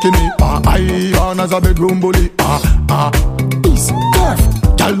girl picking it. I born as a bedroom bully. Peace, turf.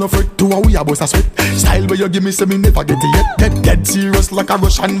 Girl no fret to how we a bust a sweat. Style where you give me say me never get it yet. Dead serious like a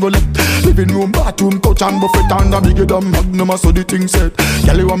Russian roulette. Living room, bathroom, couch and buffet. And a bigger than magnum, so the thing set.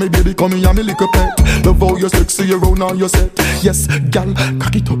 Girl you want me baby, come here and me lick a pet. Love how you sexy around and you set. Yes, girl,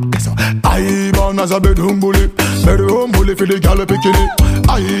 cock it up, yes. I born as a bedroom bully for the girl picking it.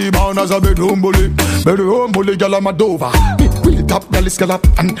 I born as a bedroom bully, girl I'm a dover. Me real top girl is girl up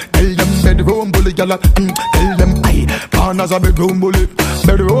and tell them bedroom bully girl up and tell them I born as a bedroom bully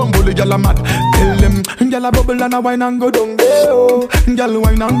girl I'm mad. Tell them girl a bubble and a wine and go down there. Oh, girl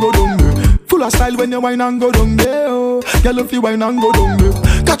wine and go down there. Full of style when you wine and go down there. Oh, girl if you wine and go down there.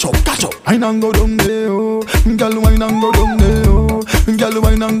 Catch up, wine and go down there. Oh, girl wine and go down there. Oh, girl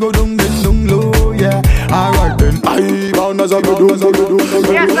wine and go down there, down low. Yeah, alright then. I born as a bedroom.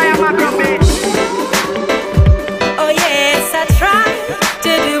 Yes, I am a grumpy. Oh yes, I try to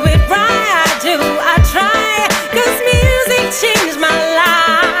do it right. I try, 'cause music changed my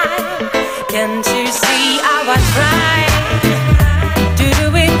life. Can't you see how I try to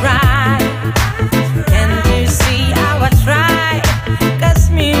do it right? Can't you see how I try? 'Cause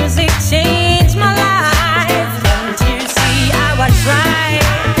music changed my life. Can't you see how I try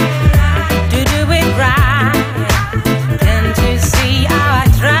to do it right? Can't you see how I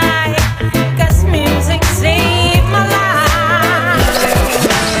try? 'Cause music saved my life.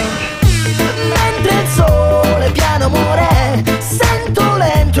 Mentre il sole piano muore, sento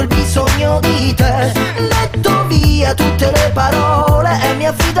lento il bisogno di te. Metto via tutte le parole e mi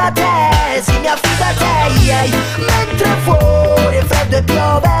affido a te, sì mi affido a te, yeah. Mentre fuori è freddo e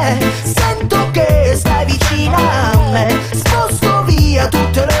piove, sento che stai vicino a me. Sposto via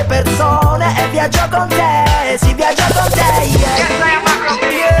tutte le persone e viaggio con te, sì viaggio con te, yeah.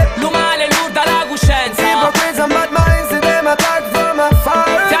 L'umane nuda la coscienza. Hypocrites and bad minds, see them attack from afar.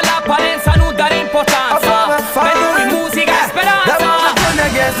 Se all'apparenza nuda l'importanza. Venerdì musica e speranza. They wanna turn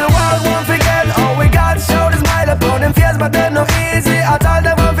against the world, won't forget all we got. Show the smile upon them face, but they're no easy. I told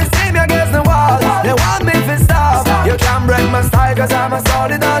them want to see me against the wall. They want me to stop. You can't break my style, 'cause I'm as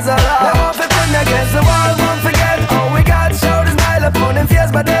solid as a rock. They want to turn against the world, won't forget all we got. Show the smile upon them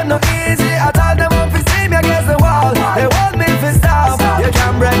face, but they're no easy. I told them want to see me against the wall. They want me to stop. You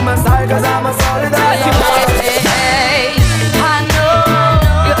can't break my style, 'cause I'm as solid as a rock. I know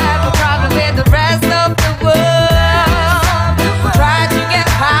you have a problem with the rest of the world. Try to get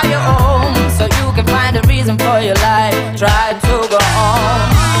by your own so you can find a reason for your life. Try to go on.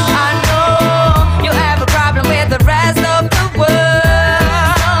 I know you have a problem with the rest of the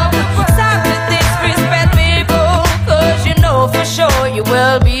world. Stop to disrespect people, 'cause you know for sure you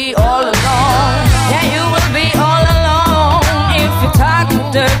will be all alone. Yeah, you will be all alone if you talk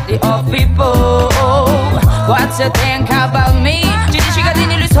dirty of people. What you think about me? Ci dici che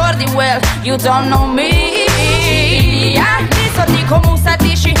tieni i sordi, well, you don't know me. Di soldi come sta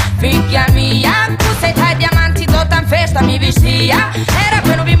dici, figlia mia. Tu sei tra i diamanti, tutta in festa mi vestia. Era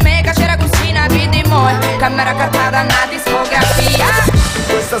quello di me che c'era cucina, vedi moi. Camera cartata, una discografia.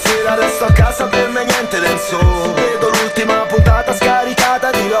 Questa sera resto a casa, per me niente del sole. Vedo l'ultima puntata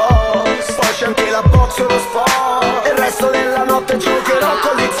scaricata di Lost. Poi c'è anche la box, lo sport. E il resto della notte giocherò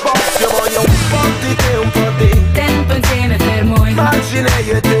con l'Xbox. Io voglio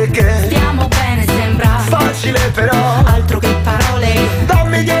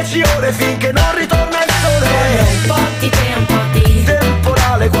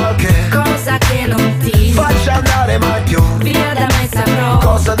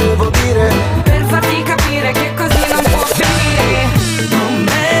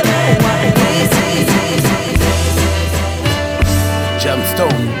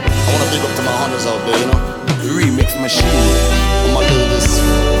I wanna big up to my hunters out there, you know. Remix machine. I'ma do this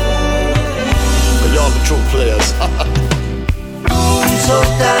for y'all the true players.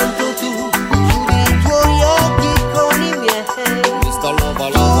 Soltanto tu, chiudi i tuoi occhi con i miei. Mr. Lova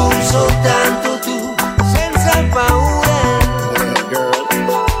Lova. Soltanto tu, senza paura. Girl.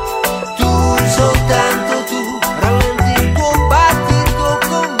 Tu, soltanto tu, rallenti il tuo battito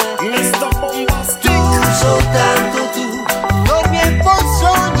con me. Mr. Bombastic. Tu, soltanto tu, dormi e poi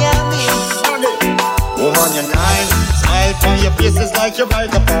sognami. Woman, you're nice. Smile from your face is like you're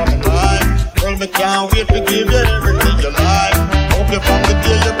right upon the line. Girl, me can't wait to give you everything you like. Hope you from the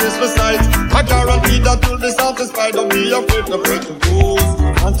day your Christmas night. I guarantee that you'll be satisfied. Don't be afraid to break the rules.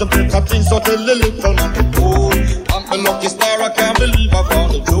 Want to break a thing, so tell the little man to pull. I'm the lucky star, I can't believe I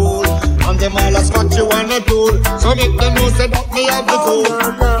found the jewel. And them all a scratch you on the tool. So make them know say that me have the tool.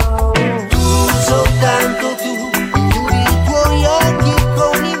 Tu, soltanto tu, chiudi i tuoi occhi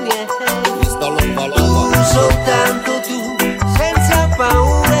con i miei. Mr. Lova Lova. Tu, soltanto tu, senza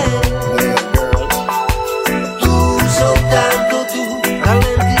paura. Tu, soltanto tu,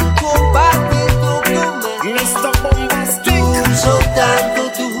 rallenti il tuo battito con me. Mr. Bombastic. Tu, soltanto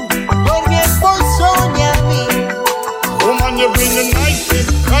tu, dormi e poi sognami. Woman, you bring the niceness,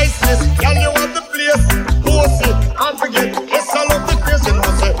 niceness. Girl, you want the place. Pussy, and forget. Yes, I love the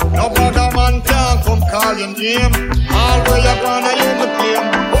craziness. No bother man can't come call your name. All where you gonna you me claim.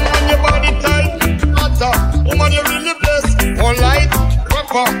 Woman, your body tight, hotter. Woman, you really blessed. Polite,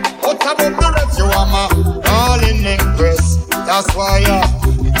 proper. What about the rest? You are my darling empress. That's why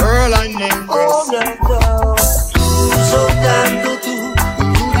girl, I'm impressed. Tu, soltanto tu,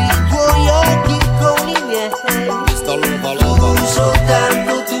 chiudi i tuoi occhi con i miei. Mr. Lova Lova. Tu,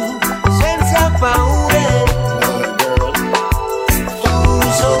 soltanto tu, senza paura. Tu,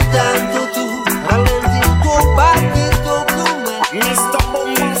 soltanto tu, rallenti il tuo battito con me. Mr.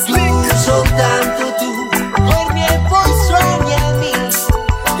 Bombastic. Tu, soltanto tu, dormi e poi sognami.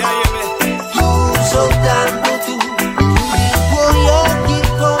 Tu, soltanto tu, chiudi i tuoi occhi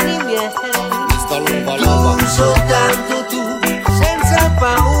con i miei. Mr. Lova Lova. Tu, soltanto tu, senza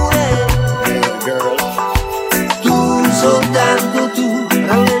paura. Girl. Tu, soltanto tu,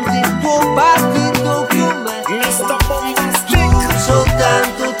 rallenti il tuo battito con me. Mr. Bombastic. Tu,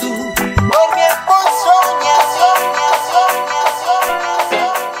 soltanto tu, dormi e poi sogna, sogna, sogna,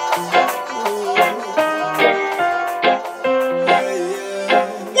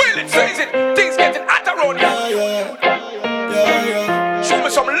 Well, it says it. Things getting hot around here. Show me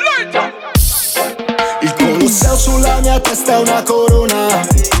some lighter. Il Colosseo sulla mia testa è una corona.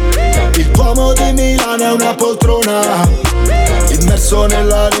 Il Duomo di Milano è una poltrona. Immerso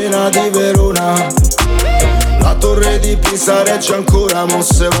nell'arena di Verona. La torre di Pisa regge ancora, mo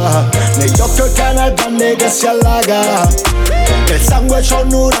se va. Negli occhi ho il canal grande che si allaga. Nel sangue c'ho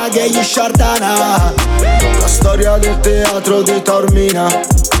un uraghe gli sciardana. La storia del teatro di Taormina,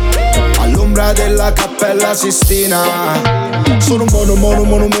 all'ombra della Cappella Sistina. Sono un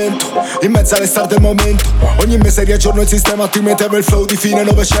monumento, in mezzo alle star del momento. Ogni mese riaggiorno il sistema, altrimenti avevo il flow di fine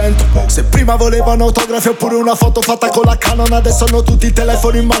Novecento. Se prima volevano autografi oppure una foto fatta con la Canon, adesso hanno tutti il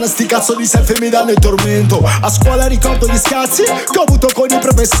telefono in mano, sti cazzo di selfie mi danno il tormento. A scuola ricordo gli scazzi che ho avuto con i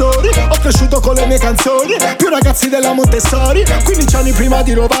professori. Ho cresciuto con le mie canzoni, più ragazzi della Montessori. 15 anni prima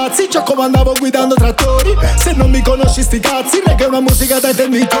di Rovazzi, già comandavo guidando trattori. Se non mi conosci sti cazzi, reggae è una musica dai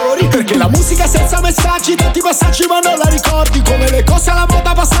tenditori. Perché la musica senza messaggi, tanti passaggi ma non la ricordi. Come le cose alla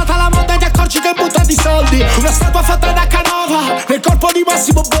moda passata, la moda ti accorgi che butta di soldi. Una statua fatta da Canova, nel corpo di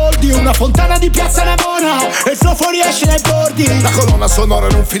Massimo Boldi. Una fontana di Piazza Navona, e il flow fuori esce dai bordi. La colonna sonora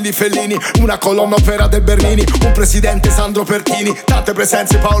in un film di Fellini, una colonna opera del Bernini. Un presidente Sandro Pertini, tante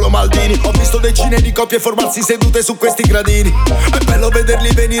presenze Paolo Maldini. Ho visto decine di coppie formarsi sedute su questi gradini. È bello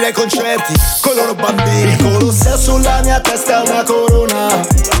vederli venire ai concerti con i loro bambini. Il Colosseo sulla mia testa è una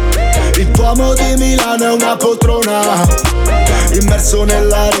corona. Il Duomo di Milano è una poltrona. Immerso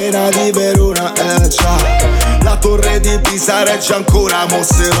nell'arena di Verona, già. La torre di Pisa regge ancora, mo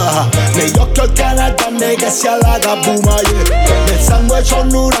se va. Negli occhi ho il canal grande che si allaga, buma, yeah. Nel sangue c'ho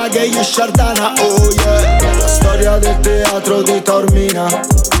un uraghe gli sciardana, oh yeah. La storia del teatro di Taormina,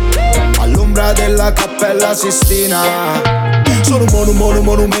 all'ombra della Cappella Sistina. Sono un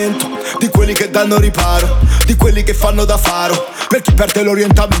monumento di quelli che danno riparo, di quelli che fanno da faro per chi perde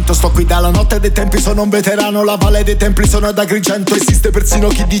l'orientamento. Sto qui dalla notte dei tempi, sono un veterano. La valle dei templi sono ad Agrigento. Esiste persino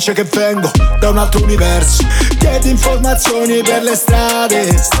chi dice che vengo da un altro universo. Chiedi informazioni per le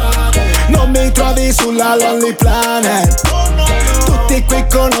strade, non mi trovi sulla Lonely Planet. Tutti qui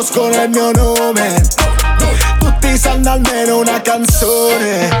conoscono il mio nome. tutti sanno almeno una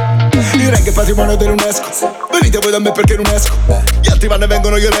canzone. Il reggae è patrimonio dell'UNESCO. Venite voi da me perché non esco. Gli altri vanno e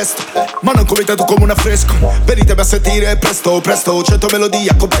vengono, io resto. Ma non come tu come un affresco. Venitemi a sentire presto, presto. 100 melodie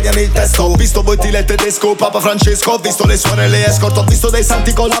accompagnano il testo. Ho visto Boitile il tedesco, Papa Francesco. Ho visto le suore e le escort. Ho visto dei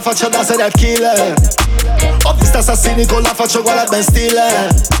santi con la faccia da serial killer. Ho visto assassini con la faccia uguale a Ben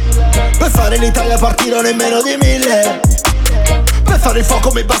Stiller. Per fare l'Italia partirono in meno di 1000. Per fare il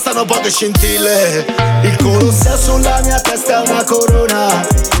fuoco mi bastano poche scintille. Il Colosseo sulla mia testa è una corona.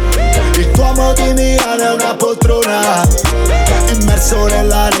 Il tuo amo di Milano è una poltrona. Immerso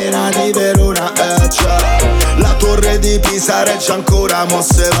nell'arena di Verona, la torre di Pisa regge ancora, mo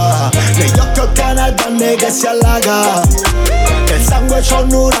se va. Negli occhi ho canal banne che si allaga. Nel sangue c'ho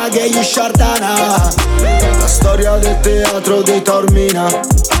un'ura che gli sciardana. La storia del teatro di Taormina.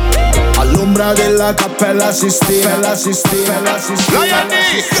 All'ombra della cappella Sistina. Lion D,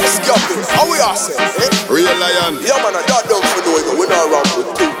 let's go. How we are say? Real lion. Yeah man, I don't know for doing it. We not around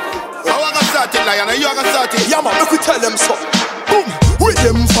with two. How I gonna start it, lion? Are you gonna start it? Yeah man, look we tell them so. Boom. With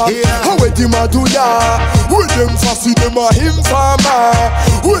them for, how with them a do ya? With them for, see them a him farmer.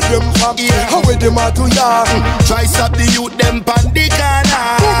 With them for, how with them a do ya? Try stop the youth them pan the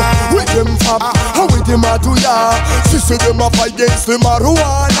corner. With them for, how with them a do ya? See them a fight against the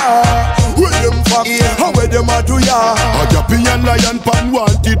marijuana. With them for, how with them a do ya? A Japan lion pan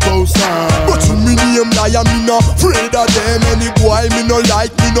wanted poster. But to me name lion, me no afraid of them. Any boy me no like,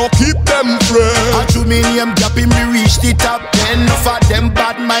 me no keep them friends. And to me name Japan, me reach the top 10. No for them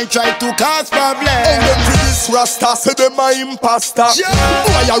bad mind try to cause problems. And them to this rasta say them a imposter.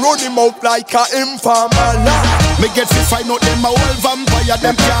 Boy I run him out like a informer. Me get to find out them a whole vampire.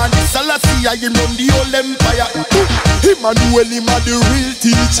 Them can't Salice him run the whole empire. Emmanuel him a the real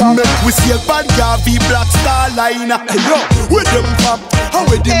teacher. Make we see a bad Garvey Black Star Line. Yo, with them fam, how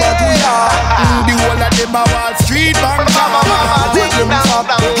with them a do ya? The whole of them a Wall Street banker. With them fam,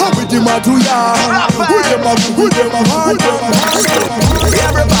 how with them a do ya? With them a, with them a, with them a.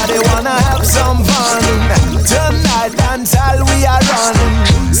 Everybody wanna have some fun. Tonight dance all we are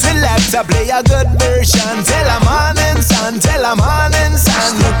running. Select a play a good version. Tell a morning sun, tell a morning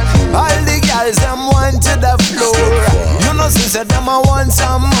sun. All the girls them want to the floor. You know sister them a want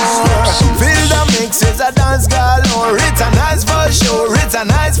some more. Feel the mix is a dance galore. It's a nice for sure, it's a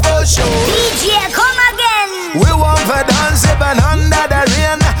nice for sure. DJ come again. We want for dance even under the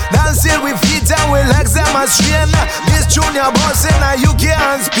rain. Dance till we feet and we legs them a strain. This junior boss in a UK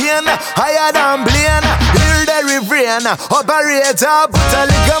and Spain. Higher than plane. Hear the refrain. Operator put a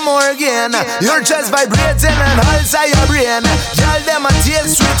little more again. Your chest vibrating and also your brain. Tell them a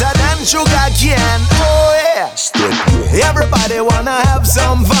taste sweeter than sugar cane. Oh yeah. Everybody wanna have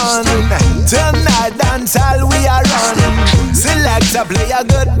some fun. Tonight dance all we are running. Select a play a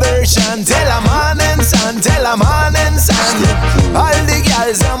good version. Tell a morning sun, tell a morning sun. All the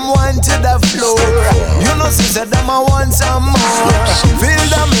girls them want to the floor. You know sister them a want some more. Feel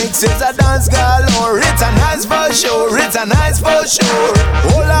the mix is a dance galore. It's a nice for sure, it's a nice for sure.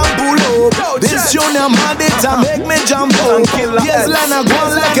 Hold on pull up. This junior man it a make me jump out. Yes line a go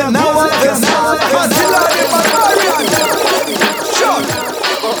like an hour.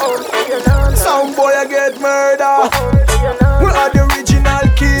 Some boy I get murder. We are the original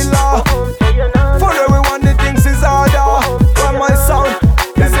killer. For everyone the things is harder. When my sound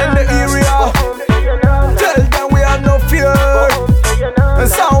is in the area, tell them we have no fear. And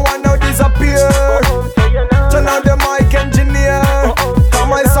someone now disappear. Turn on the mic engineer. Cause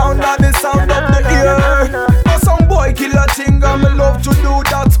my sound are the sound of the ear. But some boy kill a thing and me love to do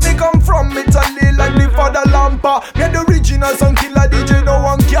that. Me come from Italy like the father Lampa. Get the original sound killer DJ, no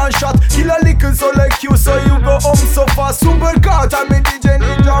one can shot. Kill a little so like you, so you go home so fast. Super cut, I'm a DJ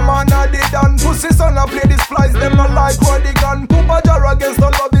ninja man, I did and pussy son, I play these flies, them not like what they gun. Poopa jar against the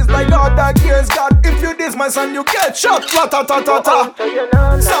love is like God that cares God. If you diss my son, you get shot, ta-ta-ta-ta-ta.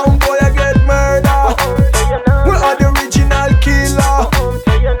 Sound boy, I get murder. We are the original killer.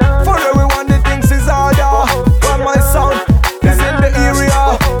 For everyone the things is harder. When my sound is in the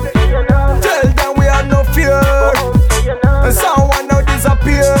area, tell them we have no fear. And someone now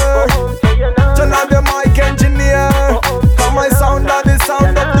disappear. Turn on the mic engineer. Cause my sound are the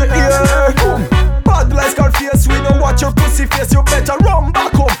sound of the ear. Bad like Scarface, we don't watch your pussy face. You better run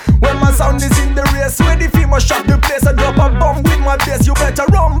back home. When my sound is in the race, when the female shot the place, I drop a bomb with my bass. You better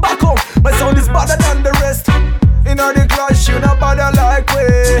run back home. My sound is better than the rest. In all the clash, you not bother like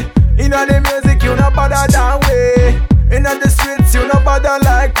way. In all the music, you not bother than way. In all the streets, you not bother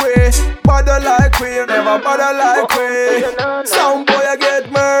like way. Bother like way, you never bother like way. Sound boy, I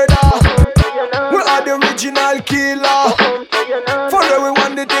get murder. We are the original killer. For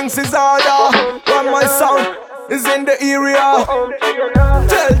everyone, the things is harder. When my sound is in the area.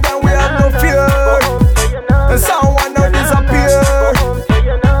 Tell them we have no fear. And someone now disappear.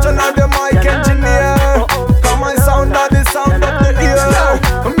 Turn on the mic engineer. Come on, sound of the sound of the ear.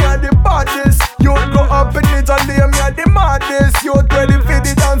 Me are the baddest. You go up in Italy. Me are the maddest. You ready for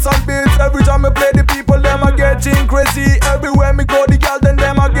the dance and beats. Every time I play the people, them are getting crazy. Everywhere me go, the girl then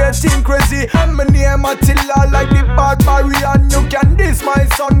them are getting crazy. And my name Attila like the barbarian. You can diss my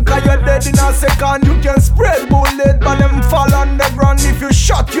son, cause you're dead in a second. You can spread bullet, but them fall on the ground. If you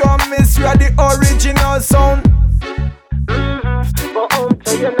shot, you miss. You are the original sound.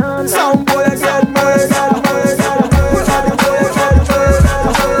 Sound boy, I get murdered.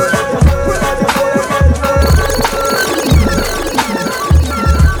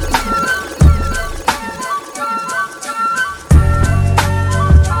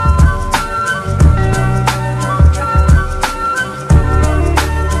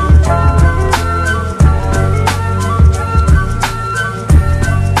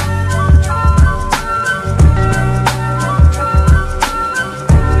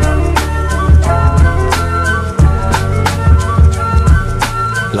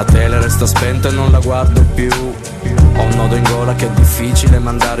 La tele resta spenta e non la guardo più. Ho un nodo in gola che è difficile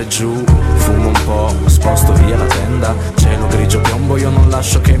mandare giù. Fumo un po', sposto via la tenda. Cielo grigio piombo, io non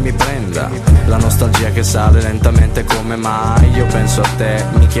lascio che mi prenda. La nostalgia che sale lentamente, come mai? Io penso a te,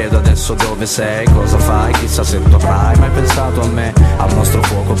 mi chiedo adesso dove sei. Cosa fai? Chissà se tu avrai mai pensato a me. Al nostro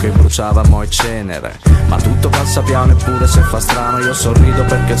fuoco che bruciava mo' e cenere. Ma tutto passa piano eppure se fa strano io sorrido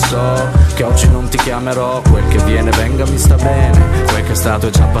perché so che oggi non ti chiamerò. Quel che viene venga mi sta bene. Quel che è stato è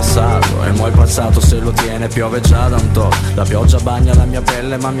già passato e mo' il passato se lo tiene. Piove già da un to', la pioggia bagna la mia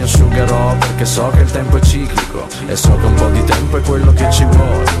pelle ma mi asciugherò. Perché so che il tempo è ciclico e so che un po' di tempo è quello che ci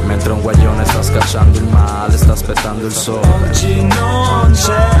vuole. Mentre un guaglione sta scacciando il male, sta aspettando il sole. Oggi non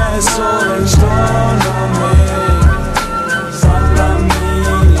c'è sole intorno a me. Salvami,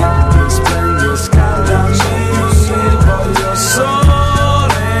 splendi e scaldami. Voglio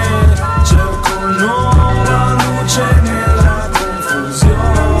sole, cerco nuova luce nella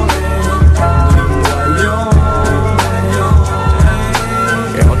confusione.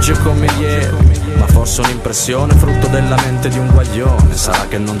 E oggi è come ieri, ma forse un'impressione frutto della mente di un guaglione. Sarà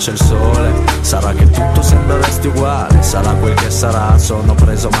che non c'è il sole, sarà che tutto sembra resti uguale. Sarà quel che sarà, sono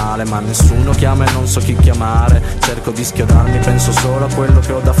preso male ma nessuno chiama e non so chi chiamare. Cerco di schiodarmi, penso solo a quello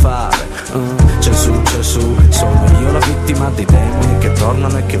che ho da fare. C'è su, sono io la vittima dei demoni che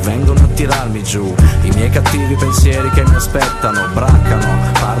tornano e che vengono a tirarmi giù. I miei cattivi pensieri che mi aspettano,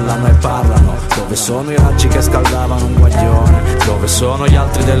 braccano, parlano e parlano. Dove sono i raggi che scaldavano un guaglione? Dove sono gli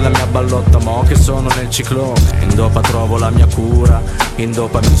altri della mia ballotta mo' che sono nel ciclone? In dopa trovo la mia cura, in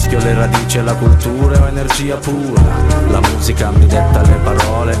dopa mischio le radici e la cultura e ho energia pura. La musica mi detta le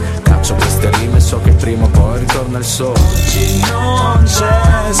parole, caccio queste rime e so che prima o poi ritorna il sole. Oggi non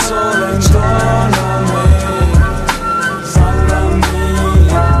c'è sole intorno a me. Salvami,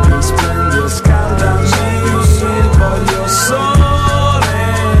 splendi e scaldami. Voglio sole,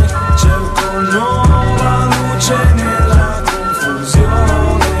 cerco nuova luce nella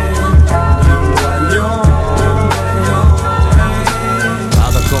confusione.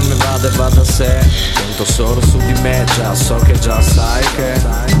 Vada come vada e va da sé, conto solo su di me, già so che già sai che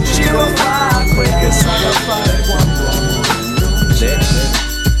ci lo fa quel che sa da fare quando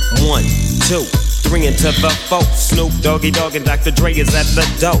One, two, three into the four. Snoop Doggy Dogg and Dr. Dre is at the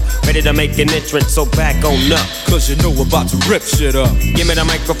door, ready to make an entrance, so back on up, cause you know we're about to rip shit up. Give me the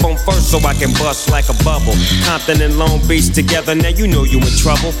microphone first so I can bust like a bubble. Compton and Long Beach together, now you know you in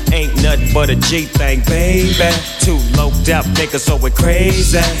trouble. Ain't nothing but a G thing, baby. Too loped up niggas, so we're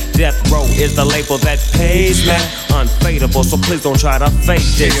crazy. Death Row is the label that pays me. Unfadable, so please don't try to fake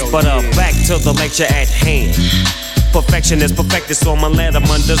this. But back to the lecture at hand. Perfection is perfected, so I'ma let them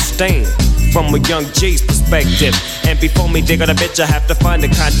understand from a young G's perspective. And before me dig on a bitch, I have to find a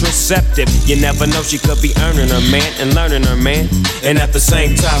contraceptive. You never know, she could be earning her man and learning her man, and at the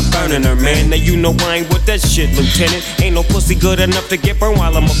same time burning her man. Now you know I ain't with that shit, Lieutenant. Ain't no pussy good enough to get burned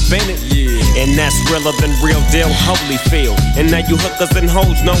while I'm offended. Yeah. And that's realer than real deal, Holyfield. And now you hookers and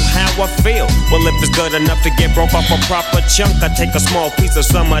hoes know how I feel. Well, if it's good enough to get broke off a proper chunk, I take a small piece of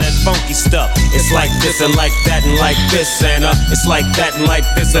some of that funky stuff. It's like this and like that and like this and it's like that and like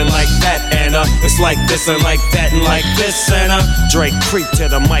this and like that and it's like this and like that and like this and Drake creep to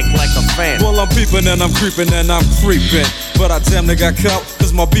the mic like a fan. Well, I'm peeping and I'm creeping and I'm creeping, but I damn near got caught, cause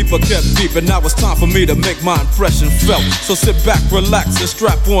as my beeper kept beeping, now it's time for me to make my impression felt. So sit back, relax, and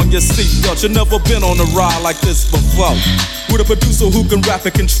strap on your seatbelt. You've never been on a ride like this before, with a producer who can rap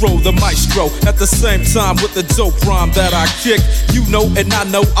and control the maestro. At the same time with the dope rhyme that I kick, you know and I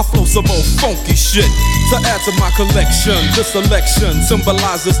know I flow some old funky shit. To add to my collection, this selection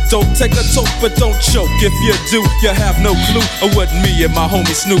symbolizes dope. Take a toke but don't choke. If you do, you have no clue of what me and my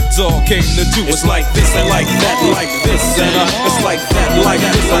homie Snoop Dogg came to do. It's like this and like that, like this and it's like that, like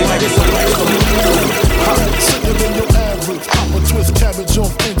this, like this, like this. Sicker than your average, pop a twist cabbage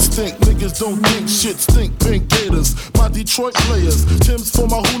off instinct. Niggas don't think shit stink. Pink Gators, my Detroit players. Tim's for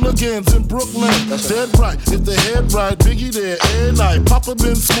my hooligans in Brooklyn. Dead right, if the head right, Biggie there every night. Papa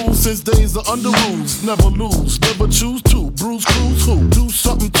been smooth since days of under rules. Never lose, never choose to. Bruise, cruise, who? Do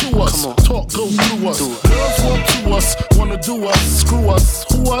something to us. Talk, go through us. Girls want to us, wanna do us. Screw us,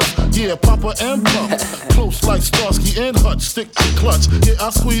 who us? Yeah, Papa and Pump. Close like Starsky and Hutch, stick to clutch. Yeah, I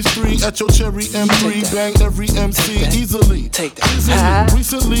squeeze 3 at your cherry M3. Bang every MC easily.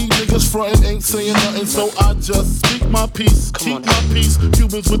 Recently, niggas frontin' ain't saying nothing, so I just speak my peace. Keep my peace.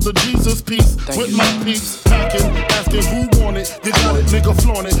 Cubans with the Jesus peace. With my peace. Packing, asking who want it. You got it, nigga,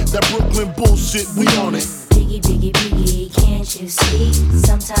 flaunt it. That Brooklyn bullshit, we on it. Biggie, biggie, biggie, can't you see?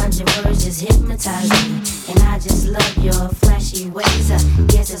 Sometimes your words just hypnotize me, and I just love your flashy ways.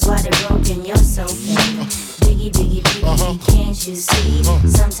 Guess that's why they're broken, you're so fake. Biggie, biggie, biggie, can't you see?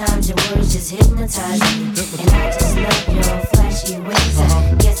 Sometimes your words just hypnotize me, and I just love your flashy ways.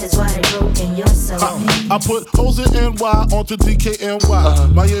 Guess that's why they're broken, you're so fake. I put hoes in NY onto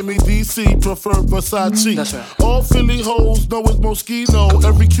DKNY. Miami, DC, prefer Versace. That's right. All Philly hoes know it's Moschino.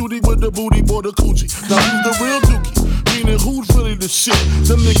 Every cutie with the booty, boy, the coochie. Now who's the real dookie? Meaning who's really the shit?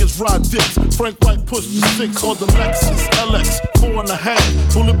 Them niggas ride dicks. Frank White push the 6 or the Lexus LX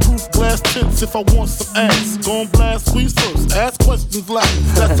 4.5. Bulletproof glass tints if I want some ass. Gon' blast squeeze first, ask questions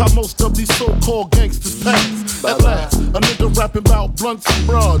last. That's how most of these so-called gangsters pass. At last, a nigga rapping about blunts and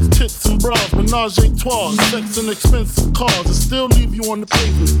broads, tits and bras, menage a trois, sex and expensive cars, and still leave you on the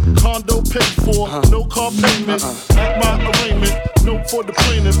pavement. Condo paid for, no car payment. At my arraignment, note for the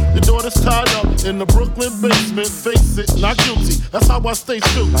plaintiff. Your daughter's tied up in the Brooklyn basement. Face it, not guilty. That's how I stay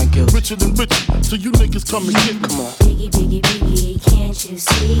still. Richer than richer, so you niggas come and get me. Come on. Biggie, biggie, biggie, can't you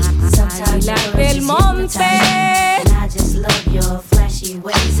see? Sometimes your words just hypnotize me, and I just love your flashy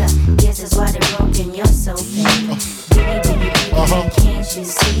ways. Guess that's why they're broken, you're so fake. Biggie, biggie, biggie, can't you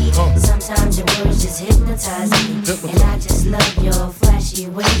see? Sometimes your words just hypnotize me, and I just love your flashy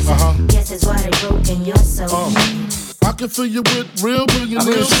ways. Guess that's why they're broken, you're so fake. I can fill you with real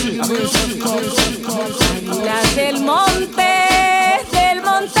millionaire shit. Las del monte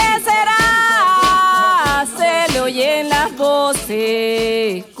será, se le oyen las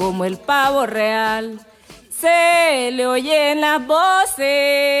voces como el pavo real. Se le oyen las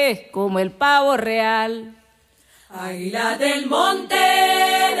voces como el pavo real. Águila del monte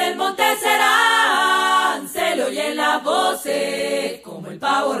serán, se le oyen las voces como el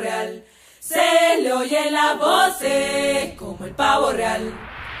pavo real. Se le oyen las voces como el pavo real.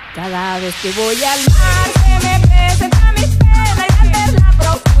 Cada vez que voy al mar se me presenta mi pena y al ver la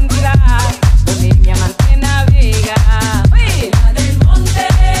profundidad donde mi amante navega. Águila del monte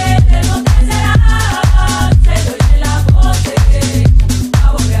será, se le oyen las voces como el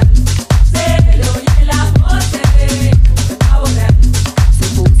pavo real. Se le oyen las voces como el pavo real. Se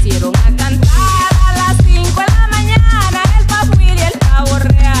pusieron a cantar a las 5 de la mañana el papuil y el pavo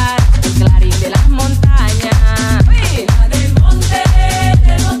real. Clarín de las montañas. Águila del monte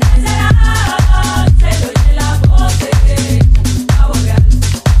será, se le oyen las voces como el pavo real.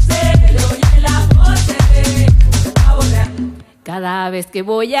 Se le oyen las voces como el pavo real. Cada vez que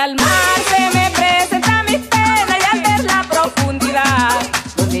voy al mar se me presenta mi pena y al ver la profundidad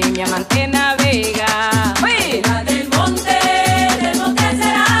donde mi amante navega. Águila del monte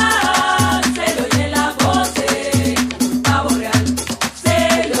será, se le oyen las voces como el pavo real. Se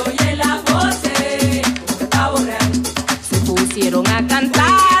le oyen las voces como el pavo real. Se pusieron a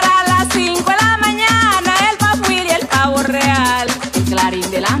cantar a las 5 de la mañana el papuil y el pavo real, el clarín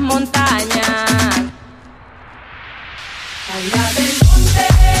de las montañas. Águila del monte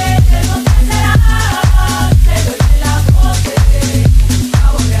será, se le oyen las voces como el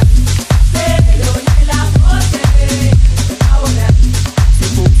pavo real. Se le oyen las voces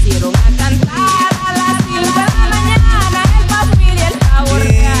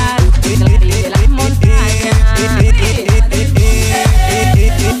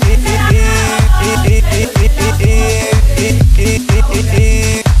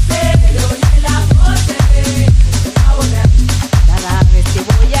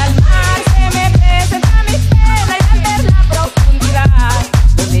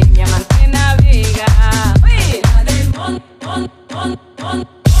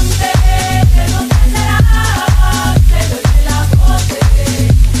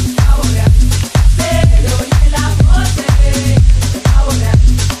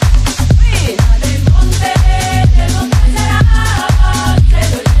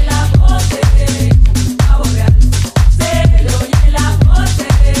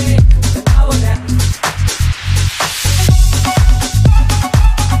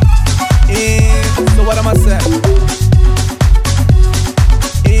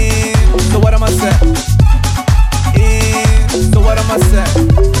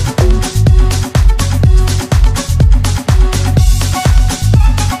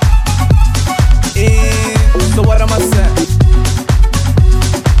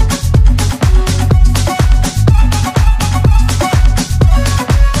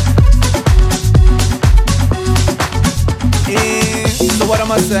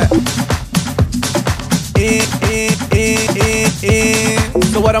say?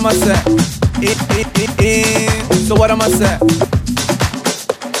 So what am I say? So what am I say?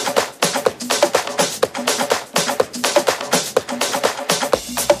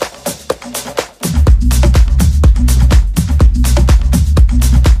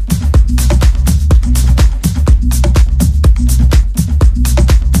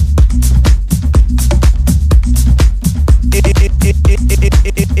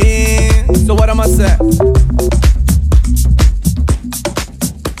 So what am I say?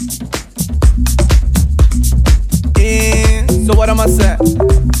 So what am I say?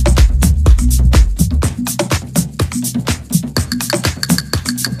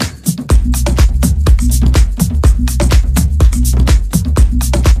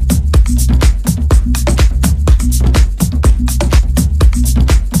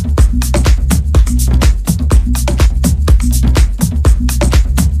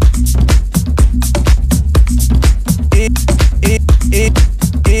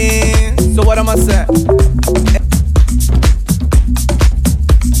 So what am I say?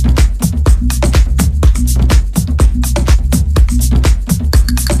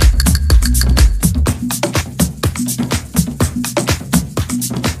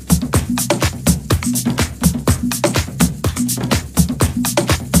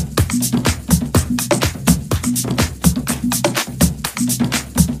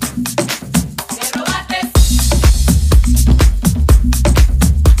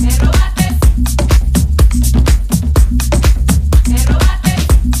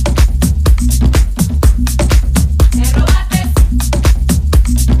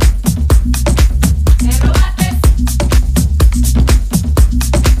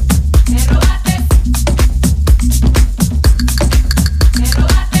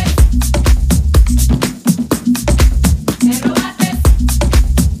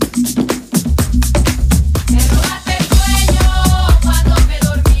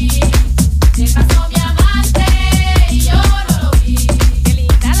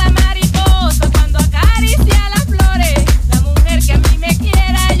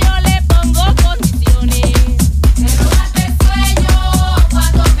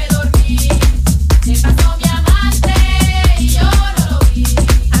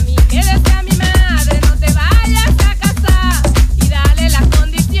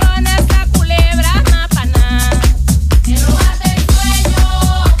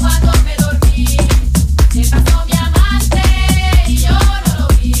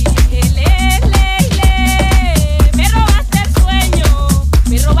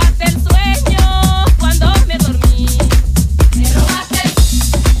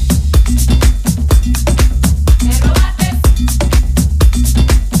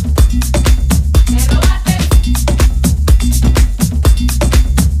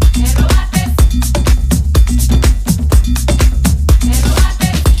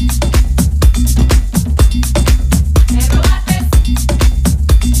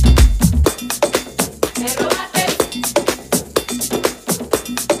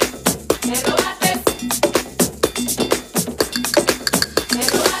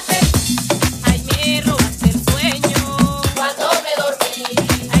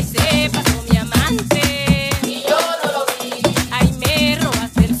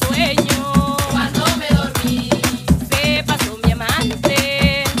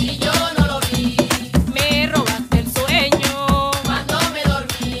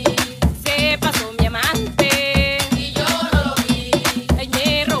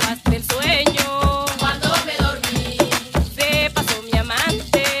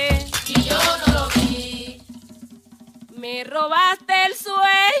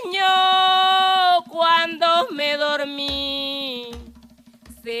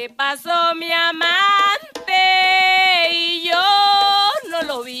 pasó mi amante y yo no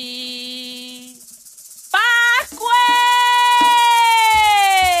lo vi. ¡Pascue!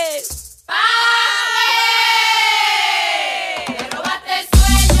 Me robaste el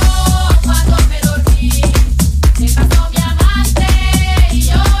sueño cuando me dormí. Se pasó mi amante y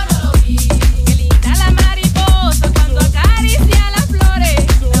yo no lo vi. Qué linda la mariposa cuando acaricia las flores.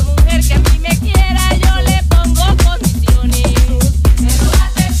 La mujer que a mí me quiera yo le pongo condiciones. Me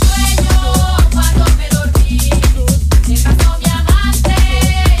robaste el sueño cuando me dormí. Se pasó mi amante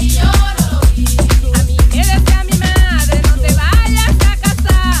y yo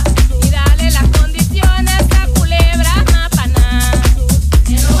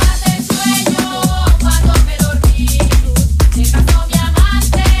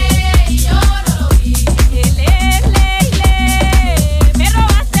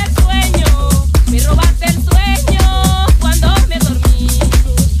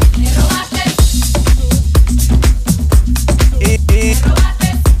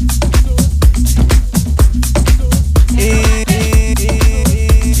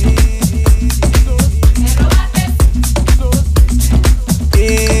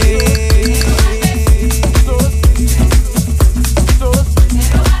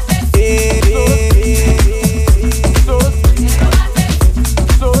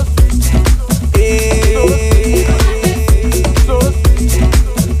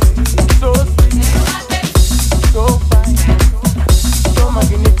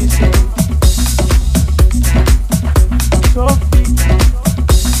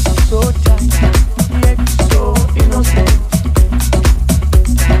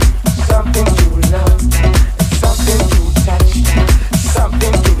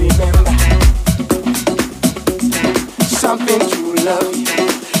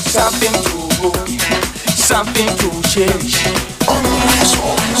something to change.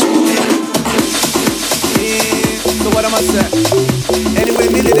 So what am I saying? Anyway,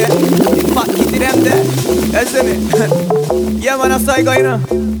 Millie there, the fat kitty them there, isn't it? Yeah man, that's how you go, you know.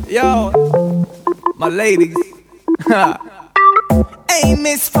 Yo, my ladies. Hey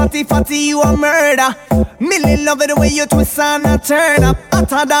Miss Fatty Fatty, you a murder. Millie love it the way you twist and a turn up.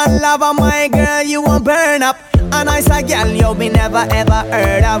 Hotter than lava, my girl, you a burn up. A nice a girl you me never ever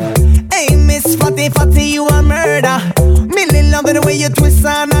heard of. Hey Miss Fatty Fatty, you a murder. Millie love it the way you twist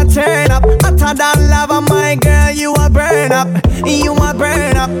and a turn up. Hotter than lava, my girl, you a burn up. You a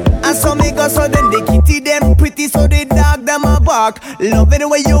burn up. And so me go so then the kitty them pretty, so the dog them a bark. Love it the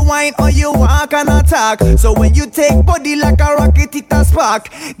way you whine or you walk and attack. So when you take body like a rocket, it a spark.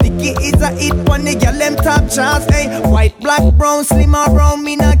 Dicky is a hit when the girl them top chance. Hey, white, black, brown, slim or brown,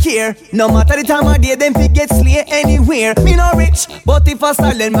 me not care. No matter the time of day, them fi get slay anywhere. Me no rich, but if a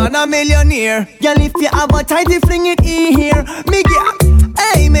silent man a millionaire. Girl, if you have a tighty, fling it in here. Me get.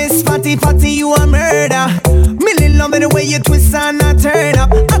 Hey, Miss Fatty Fatty, you a murder. Millie love it the way you twist and a turn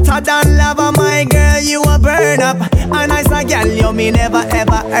up. Hotter than lava, my girl, you a burn up. A nice a girl you me never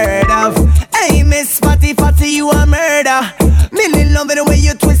ever heard of. Hey, Miss Fatty Fatty, you a murder. Millie love it the way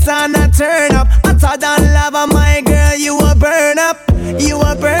you twist and a turn up. Hotter than lava, my girl, you a burn up. You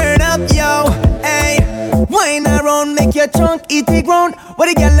a burn up, yo. Hey, wine around, make your trunk eat the ground. What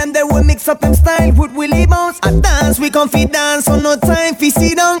the girl and they will mix up them style with Willie Bounce. A dance, we can fit dance, so no time fi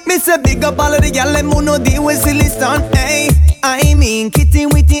sit down. Miss a big up all of the girl and who no deal with silly stunt. Hey, I mean kitty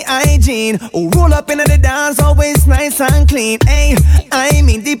with the hygiene. Who roll up into the dance, always nice and clean. Hey, I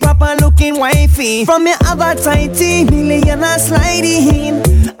mean the proper looking wifey. From your other tighty, million a sliding.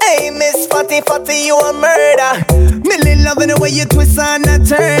 Hey, Miss Fatty Fatty, you a murder. Millie loving the way you twist and a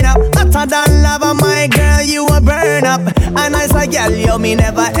turn up. Hotter than lava, my girl, you a burn up. A nice a girl you me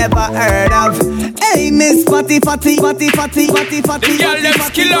never ever heard of. Hey, Miss Fatty Fatty, Fatty Fatty, Fatty Fatty. The girl them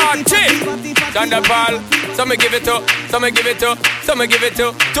skill on chick. Thunderball, some me give it to, some me give it to, some me give it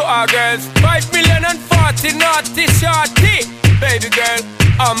to our girls. 5,040,000 naughty shorty. Baby girl,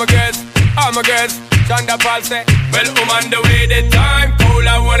 all my girls, all my girls. Thunderball say, well, I'm on the way, the time cold,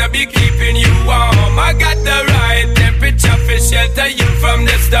 I wanna be keeping you warm. I got the right temperature for shelter you from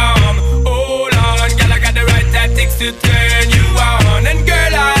the storm. Hold on, girl, I got the right tactics to turn you on. And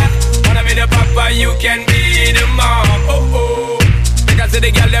girl, I wanna be the papa, you can be the mom. Oh, oh. Because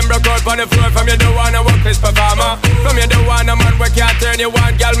the girl them broke out on the floor. From you don't wanna work this performer. From you don't wanna man where can't turn you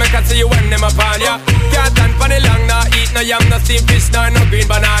on. Girl, make I see you when them upon ya. Can't stand for the long, nah eat no yam, no steamed fish, no green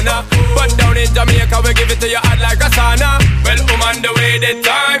banana. But down in Jamaica we give it to you hot like a sauna. Well, I'm on the way, the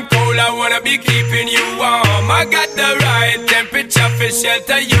time cold, I wanna be keeping you warm. I got the right temperature for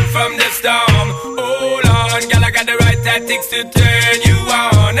shelter you from the storm. Hold on, girl, I got the right tactics to turn you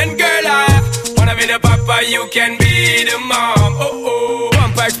on. And girl, I wanna be the papa, you can be the mom. Oh, oh.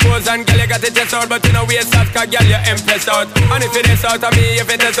 Bumper expose and girl, you got the test out. But you know we out, cause girl, you impressed out. And if it is out of me, if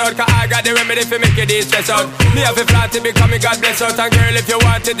it is out, cause I got the remedy for make you de-stress out. Me have a flat to become me God bless out. And girl, if you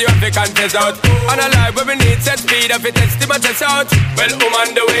want it, you have to confess out. And a life where we need set speed, if it is to my chest out. Well, I'm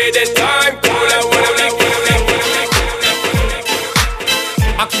on the way, the time cool, I wanna make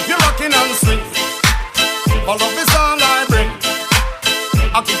I keep you rocking and swing. All of this all I bring.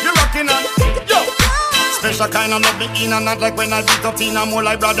 I keep you rocking and yo. Special kind of love me in and not like when I beat up Tina. More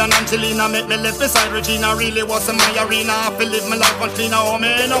like brother and Angelina. Make me live beside Regina. Really wasn't my arena. I feel live my life on cleaner. Oh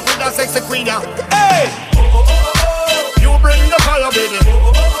man, up with that sexy queen. Hey! You bring the fire, baby.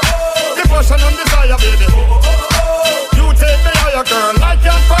 The passion and desire, baby. You take me higher, girl. I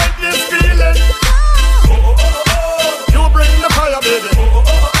can't fight this feeling. You bring the fire, baby.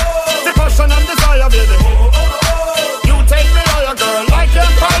 The passion and desire, baby. You take me higher, girl. I can't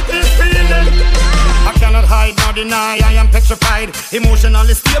fight this feeling. I cannot hide nor deny, I am petrified.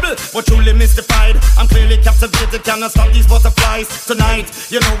 Emotionally stable, but truly mystified. I'm clearly captivated, cannot stop these butterflies. Tonight,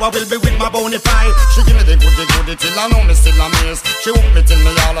 you know I will be with my bonafide. She give me the goodie till I know me still amazed. She hook me till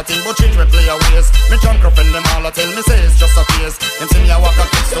me all a thing, but change me play a ways. Me drunk up in them all a tell me say it's just a face. Them see me I walk a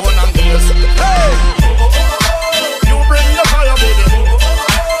kick stone and gaze. Hey! You bring the fire, baby.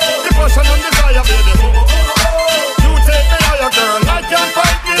 The passion and desire, baby. You take me higher, girl. I can't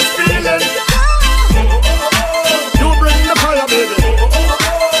fight this feeling. You bring the fire, baby.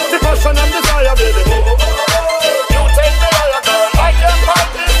 The passion and desire, baby. You take me higher, girl. I can't fight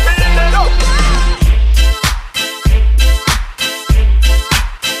this feeling.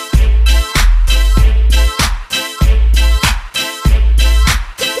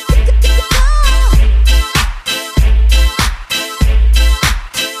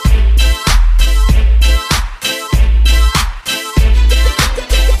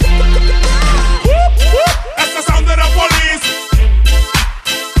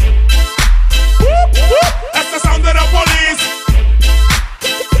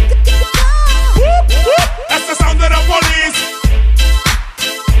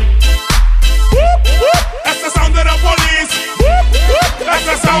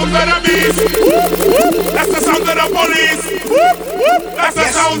 sound of the beast. That's the sound of the police. That's the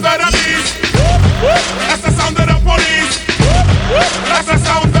sound of the beast. That's the sound of the police. That's the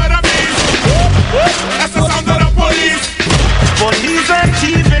sound of the beast. That's the sound of the police. Police and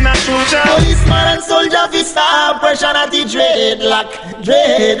chief in a shooter. Policeman and soldier vista. Pressure at the dreadlock.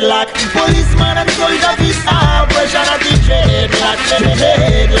 Policeman and soldier vista. Pressure at the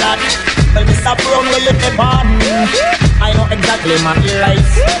dreadlock. Well, Mr. Brown, where you the born? I know exactly my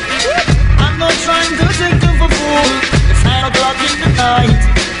life. I'm not trying to take you for fool. It's 9 o'clock in the night.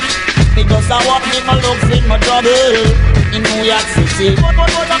 Because I walk in my looks in my trouble in New York City. But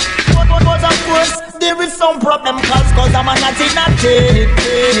of course, there is some problem cause I'm not in a tape.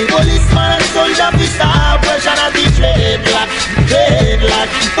 Policeman and soldier vista. Pressure at the dreadlock.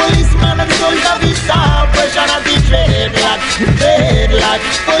 Policeman and soldier vista. Pressure at the dreadlock.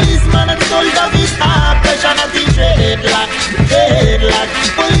 Policeman and soldier vista. Pressure at the dreadlock.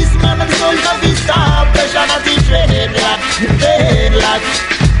 Policeman and soldier vista. Pressure at the dreadlock.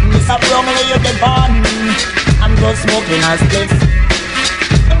 Mr. Brown, where you get born? I'm just smoking a spliff.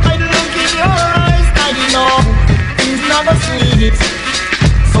 I look in your eyes, I know things never sweet.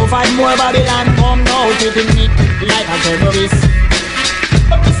 So fight more Babylon, come now, treating me like a terrorist.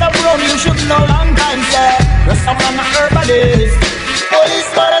 But Mr. Brown, you should know long time, sir. You're someone a herbalist.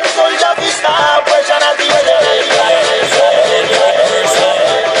 Policeman and soldier vista, pressure at the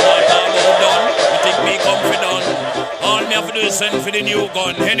send for the new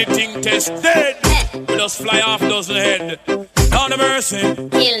gun, anything test dead. We just fly off dozen head. Down the mercy,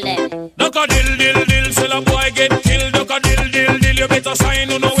 kill them. Duck a dill, sell a boy get killed. Duck a dill, you better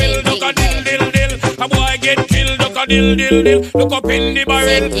sign on the will. Duck a dill, a boy get killed. Duck a dill, look up in the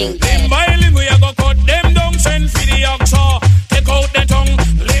barrel. Limb by limb, we a go cut them down, send for the oxa. Take out the tongue.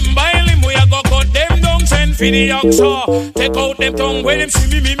 Limb by limb, we a go cut them down, send for the oxa. Take out them tongue. When them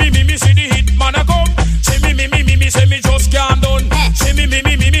see me, see the hit man a come. See me, say me just can't done. See me,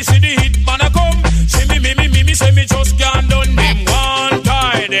 see the hit man a come. See me, say me just can't done. Them one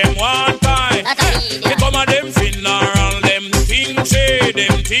tie. They come a them funeral, them things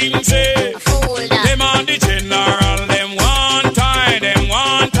say. Them on the general, them one tie. They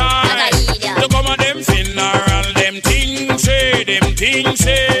come a them funeral, them things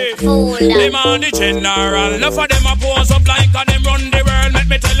say. Them on the general. Enough of them a pose up like a them run the world. Let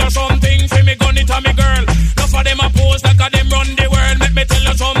me tell you something, for me gun it a me girl. Enough of them a pose like a them run the world. Let me tell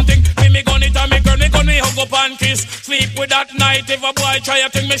you something, for me gun it a me girl. Me gun me hug up and kiss, sleep with that night. If a boy try a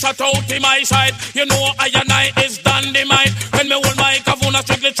thing, me shut out in my side. You know I and I is dynamite. When me hold my microphone, I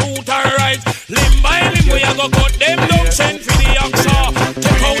strictly truth and right. Limb by limb, we a go cut them down, send for the oxa.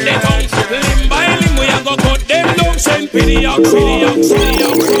 Check out the tongue. Limb by limb, we a go cut them down, send for the oxa.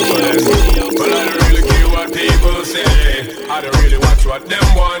 Well, I don't really care what people say. I don't really watch what them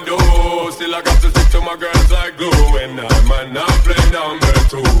want do. Still I got to stick to my girls like glue. And I might not play number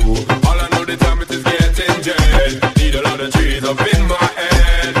 2. All I know the time it is getting jet. Need a lot of trees up in my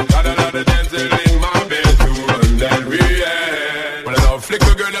head. Got a lot of dancing in my bed to run that real. Well, I don't flick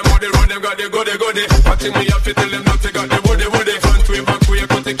a girl, them body run, them got the goody. Watching me up, tell them not to got the woody. Front way, back way,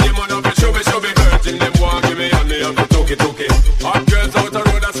 cut the game on up and show me. Virgin, them want give me and me up to took it. Hot girls out the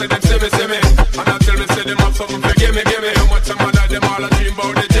road, I say them see me. And I tell me, say them have something for give me. How much I'm mad at them all, I dream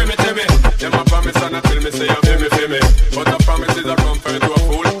about the Jimmy. Them a promise and I tell me, say you feel me. But the promises are compared to a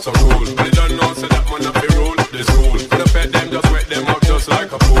fool, so cool. But they don't know, say that man up the rule, this cool. When I fed them, just wet them up just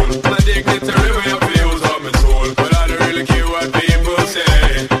like a fool. And I dignitary way up the use of my tool. But I don't really care what people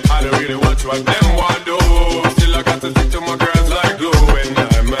say. I don't really watch what them want do. Still I got to stick to my girls like glue. And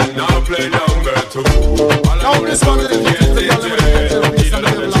I might now play number 2. All I know is what they get to jet. Need a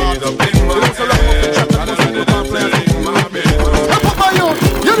lot of cheese up in my head. I don't know that I'm playing my bed. I know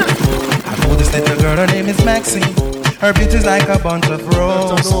this little girl, her name is Maxine. Her beauty's like a bunch of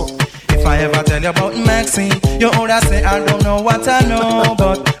roses. If I ever tell you about Maxine, you would say I don't know what I know.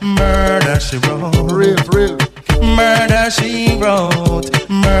 But murder she wrote. Real. Murder she wrote.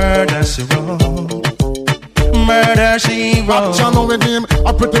 Action with him,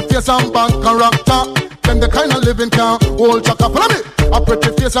 a pretty face and bad character. Them the kind of living can hold chaka. Follow me. A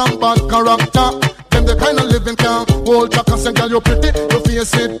pretty face and bad character. Them the kind of living can hold chaka. Say girl you pretty, your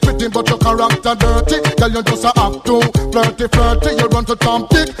face it pretty, but your character dirty. Girl you just a act too flirty. You run to Tom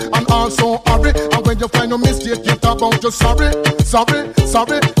Dick and also hurry. And when you find a mistake, you talk about you sorry.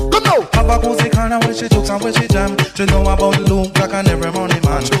 Come now. Have a cozy kind of when she jokes and when she jam. She know about Luke like an every money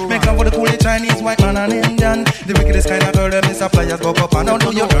man. Make up for the coolie Chinese, white man and Indian. The wickedest kind of girl them is a flyers go up and down.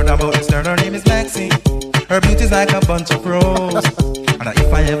 Know you heard about this girl, her name is Maxine. Her beauty's like a bunch of roses. And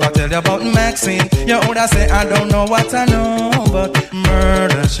if I ever tell you about Maxine, you would say I don't know what I know, but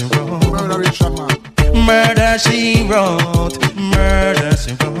murder she wrote. Murder she wrote. Murder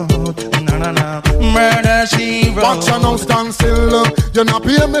she wrote. Na na na. Murder she wrote. Watch you now stand still. You not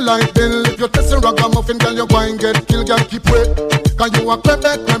pay me like bill. If you test a ragamuffin, girl, you go and get killed. Girl, keep wait. Cause you a crembe.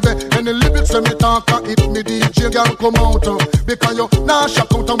 And the lyrics when me talk, it me DJ, girl, come out. Because you nah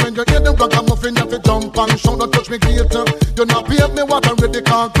shock out. And when you hear the ragamuffin, you have to jump and shout. Don't touch me gate. You not pay me what I ready.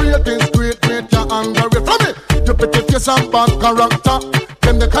 Cause great is great. You're angry from me. You pretty face and bad character.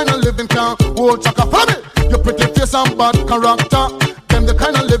 Them the kind of living can hold chaka from me. You pretty face and bad character. Them the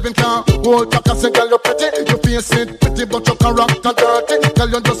kind of living can hold chaka. Say girl you pretty, you face it pretty, but your character dirty. Girl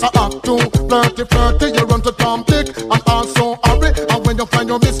you just a act too flirty. You run to Tom Dick and also hurry. And when you find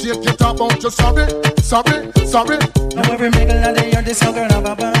your mistake, you talk about you sorry. Now every middle of the year, this young girl have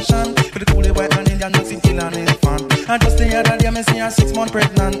a passion for the coolie white man Indian mix it kill and it's fun. And just the other day, me see her 6 months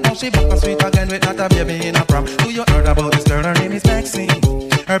pregnant. Now she back a sweet again with not a baby in a prom. Do you heard about this girl? Her name is Maxine.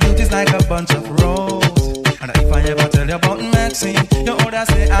 Her beauty's like a bunch of roses. And if I ever tell you about Maxine, you would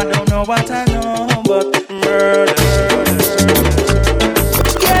say I don't know what I know, but murder.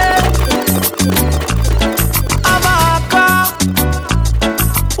 Yeah, Amaka,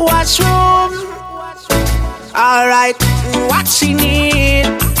 washroom. Alright, what she need? I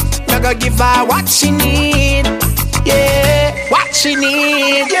gotta give her what she need. Yeah, what she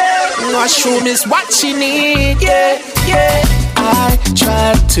need. Yeah, washroom is what she need. Yeah. I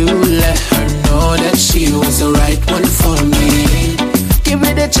tried to let her know that she was the right one for me. Give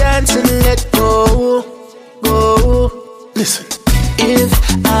me the chance and let go. Listen. If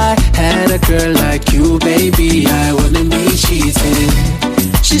I had a girl like you, baby, I wouldn't be cheating.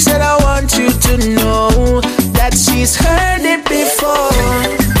 She said I want you to know that she's heard it before.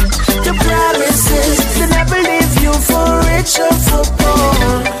 The promises, they never leave you for rich or for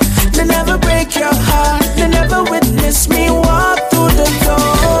poor. They never break your heart, they never witness me walk through the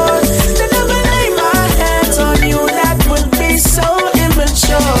door. They never lay my hands on you, that would be so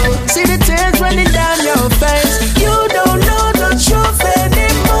immature. See the tears running down your face, you don't know the truth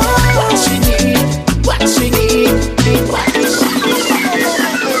anymore. What she need.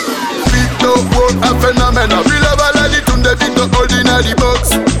 Vito buon a fenomena, vila baladi tunde Vito ordinary box.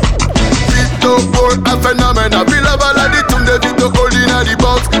 Vito buon a fenomena, vila baladi tunde Vito ordinary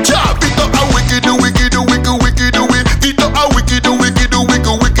box. Cha Vito a wicked do. Vito a wicked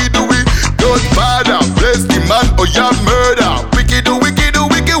do. Don't bother, bless the man or your murder. Wicked do with the war.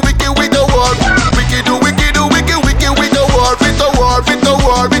 Wicked do with the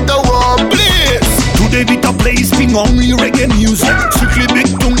war. Please. Today Vito plays spin only reggae music. Strictly big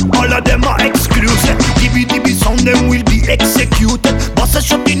tune, all of them are exclusive. DB sound them will be executed. Boss a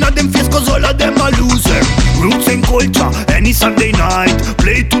shot in them face cause all of them are loser. Roots and culture, any Sunday night.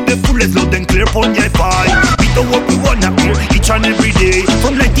 Play to the fullest, load and clear on your fight. Vito what we wanna hear each and every day.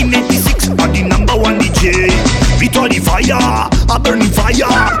 From 1986, are the #1 DJ. Vito the fire, a burning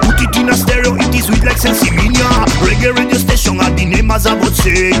fire. Put it in a stereo, it is sweet like Sensimilia. Reggae radio station, are the name as I would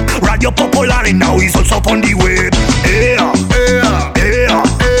say. Radio Popolare now is also on the web. Yeah.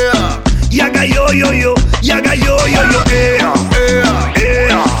 Yaga yo, yaga yo, yeah.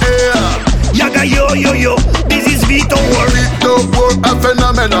 Yaga yo, this is Vito War. Vito War, a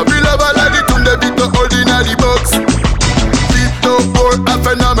phenomena. Vila baladi tunde Vito ordinary box. Vito War, a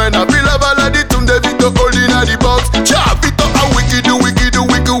phenomena. Vila baladi tunde Vito ordinary box. Cha Vito a wicked do. Vito a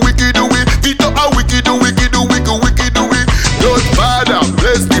wicked do. Don't bother,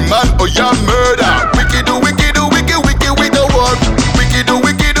 bless the man or your murder. Wicked do with the war. Wicked do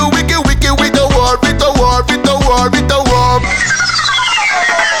with the war.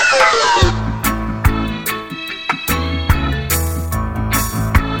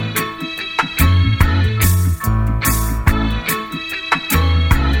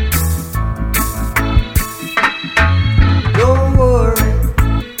 Don't worry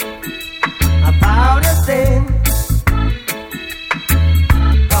about a thing,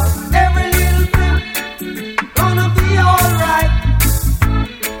 'cause every little thing gonna be alright.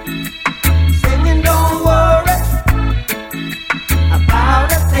 Singing, don't worry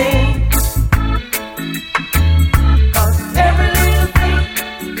about a thing, 'cause every little thing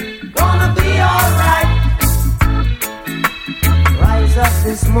gonna be alright. Rise up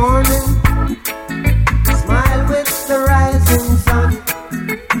this morning, smile with the rising sun.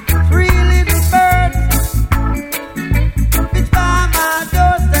 3 little birds pitch by my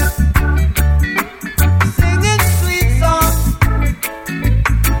doorstep, singing sweet songs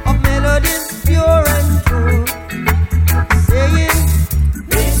of melodies pure and true, saying,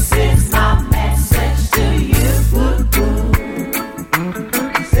 this is my message to you.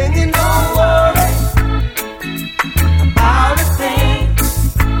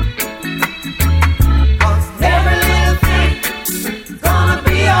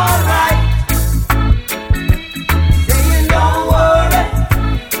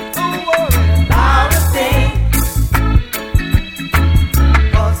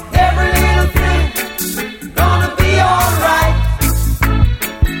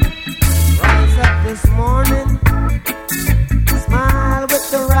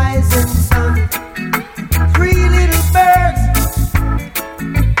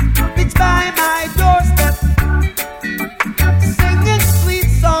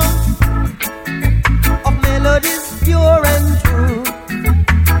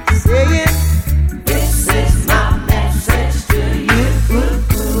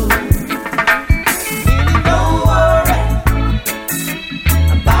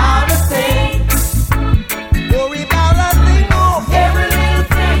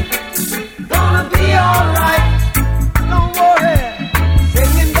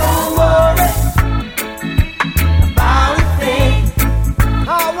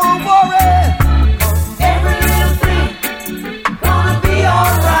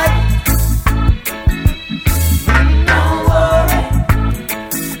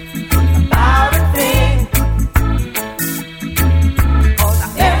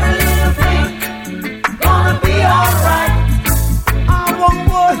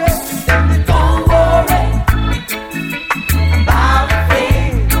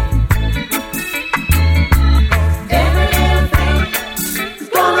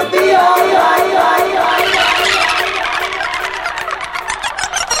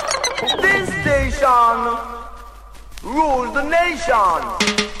 nation rules the nation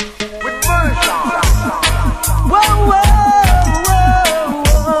with version. Whoa, whoa, whoa,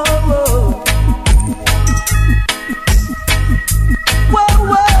 whoa, whoa,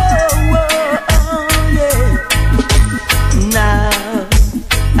 whoa, whoa, yeah. Now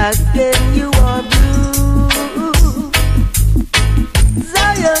again you are blue.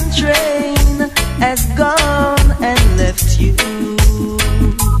 Zion train has gone and left you.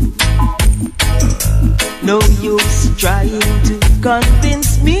 No use trying to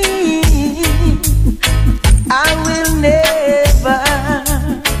convince me. I will never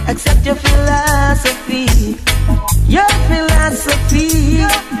accept your philosophy. Your philosophy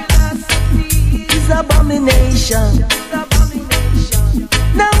is abomination.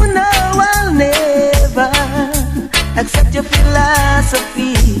 No, no, I'll never accept your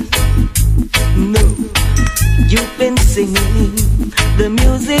philosophy. No, you've been singing the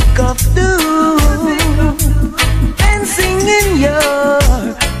music of doom and singing your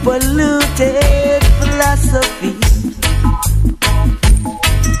polluted philosophy.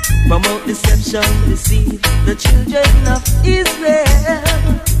 Promote deception, deceive the children of Israel.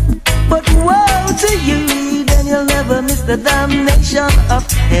 But woe to you, then you'll never miss the damnation of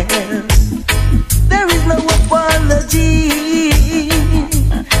hell. There is no apology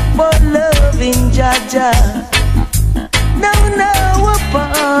for loving Jaja. No, no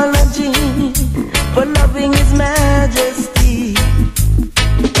apology for loving His Majesty.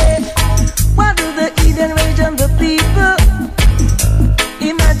 Why do the Eden rage on the people?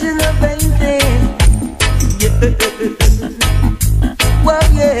 Imagine a vain thing. Well,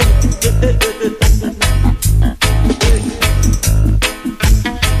 yeah.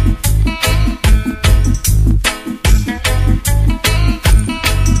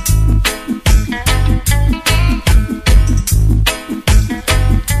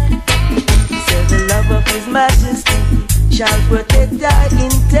 Say the love of His Majesty shall protect thy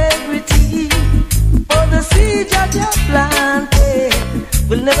integrity. For the seed that you planted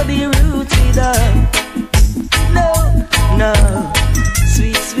will never be rooted up. No, no.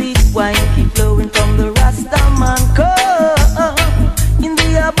 Sweet, sweet wine keep flowing from the Rastaman cup. In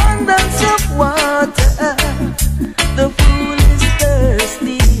the abundance of water, the fool is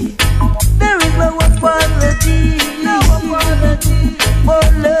thirsty. There is no apology for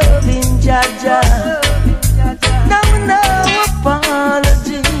loving Jaja. No, no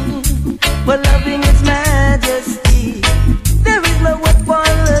apology for loving His Majesty. There is no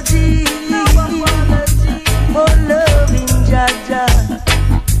apology for loving Jaja.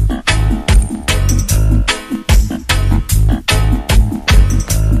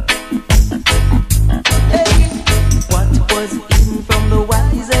 Hey, what was hidden from the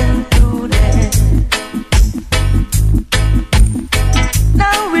wise and prudent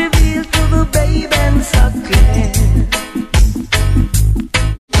now revealed to the babe and suckling.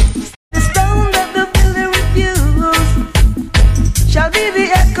 The stone that the builder refused shall be the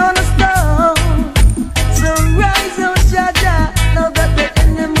head cornerstone. So rise, O Jaja, now that the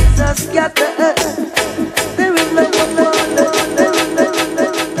enemies are scattered. There is no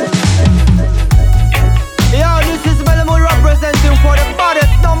Yo, this is Belamo representing for the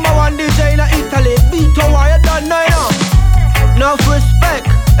baddest #1 DJ in Italy, Vitowar. You done know. Enough respect,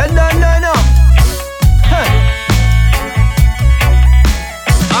 you done know. Huh.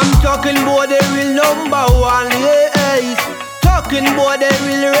 I'm talking about the real #1, yeah. Talking about the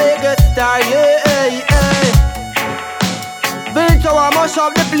real reggae star, yeah. Vitowar must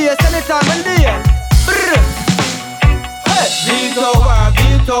have the place anytime and day. Brr. Hey.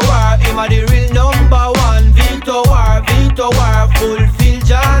 Vitowar, him a the real #1. Vitowar, fulfill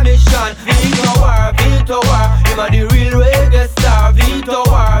your mission. Vitowar, him a the real reggae star.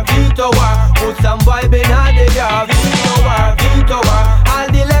 Vitowar, put some vibe in the yard. Vitowar, all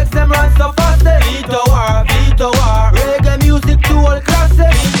the legs them run so fast. Vitowar, reggae music to all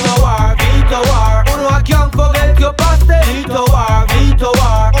classes. Vitowar, uno I can't forget your past.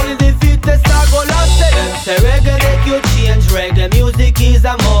 Vitowar, only the fittest are go last. Them say reggae make you change, reggae music is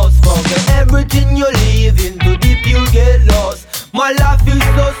a must. Forget everything you live in, too deep you get lost. My life is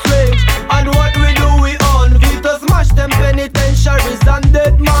so strange, and what we do we own. Vito smash them penitentiaries and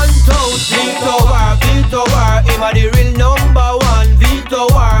dead man toes. Vitowar, him a the real #1.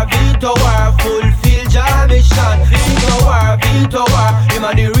 Vitowar, fulfill your mission. Vitowar, him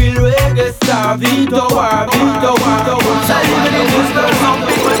a the real reggae star. Vitowar. Some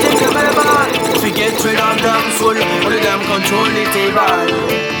people think they're better. We get rid of them soul, but them control the table.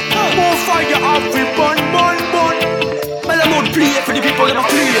 More fire up, we bun. Well, I'm not play for the people that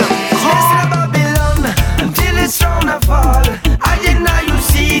play. Yes, in Babylon, until it's round and fall. I did now you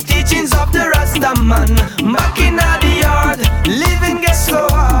see teachings of the Rasta man.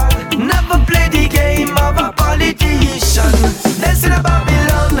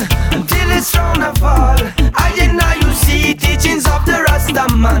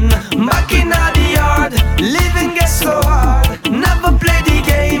 back in the yard. Living gets so hard. Never play the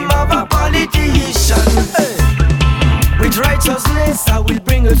game of a politician. With righteousness I will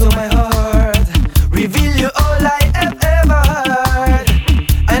bring you to my heart. Reveal you all I have ever heard.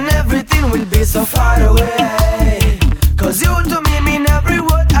 And everything will be so far away. Cause you to me mean every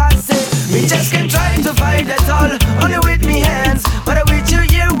word I say. Me just can't try to fight at all, only with me hands. But with you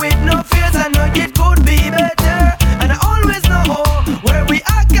here with no fears, I know it could be better. And I always know where we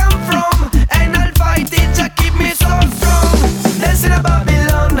are come from. And I'll fight it to keep me so strong. Dancing in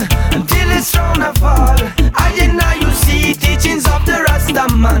Babylon until it's thrown a fall. I and now you see teachings of the Rasta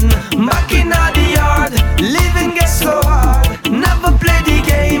man. Back in the yard, living gets so hard. Never play the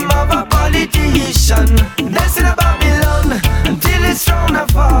game of a politician. Dancing in Babylon until it's thrown a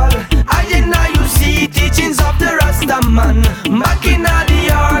fall. I and now you see teachings of the Rasta man. Back in the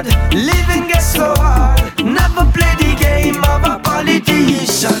yard, living gets so hard. Never play the game of a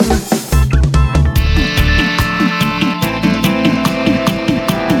politician.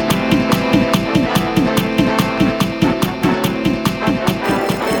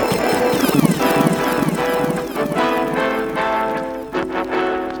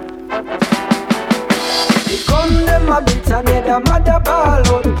 A bit and made a mother ball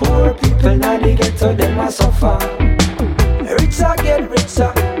out. Poor people now they get to them a suffer. Richer get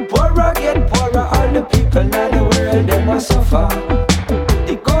richer, poorer get poorer. All the people now the world them a suffer.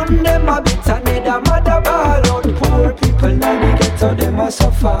 The gun them a bit and made a mother ball out. Poor people now they get to them a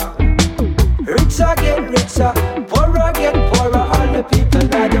suffer. Richer get richer, poorer get poorer. All the people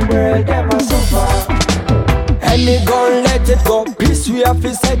now the world them a suffer. Any gun, let it go. Peace, we have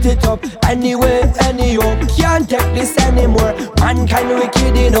to set it up. Anyway, anyhow, can't take this anymore. Mankind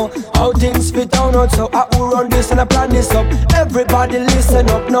wicked, you know. How things fit down out. So I will run this and I plan this up. Everybody listen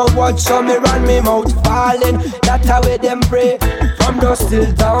up. Now watch how me run me mouth falling. That's how we them pray. From dusk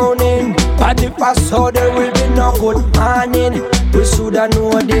till dawning. But if I saw there will be no good morning. We shoulda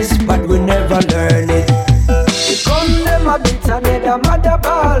know this, but we never learn it. The gun them a bit and made a mother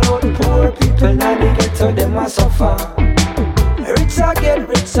ball out. Poor people now they get to them a suffer. Richer get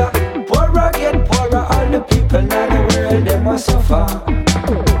richer, poorer get poorer. All the people now the world them a suffer.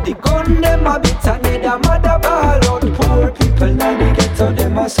 The gun them a bit and made a mother ball out. Poor people now they get to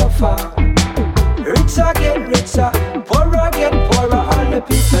them a suffer. Richer get richer, poorer get poorer. All the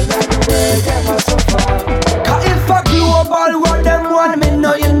people now the world them a suffer. Cause if a global war them want me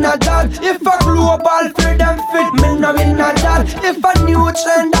know you not that. If a global fear them fit me know you not that. If a new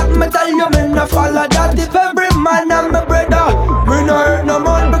trend that me tell you me no follow that. If every man and my brother me no hurt no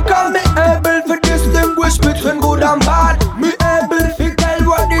man. Because me able to distinguish between good and bad. Me able to tell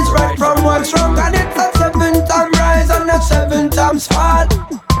what is right from what's wrong. And it's a 7 times rise and a 7 times fall.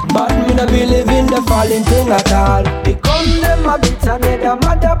 But me no believe in the falling thing at all. Become them a bit and made a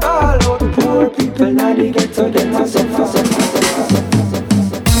mother ball out. Poor people now they get to them a suffer.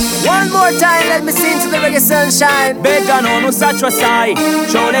 One more time, let me sing to the reggae sunshine. Vegano non saccio assai,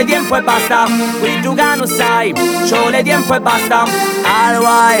 c'ho le tempo e basta. Qui giocano sai, c'ho le tempo e basta. All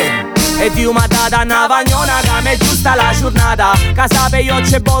right. E ti ho matata una vagnona che mi è giusta la giornata. Che sape io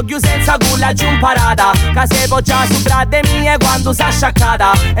c'è voglio senza culla giù imparata. Che se poggia su brade mie quando s'ha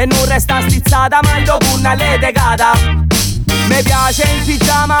sciaccata. E non resta stizzata mai dopo una letegata. Mi piace in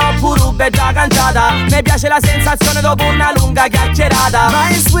pigiama oppure già canciata. Mi piace la sensazione dopo una lunga chiacchierata.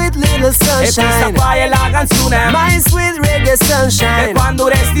 My sweet little sunshine. E questa qua è la canzone. My sweet reggae sunshine. E quando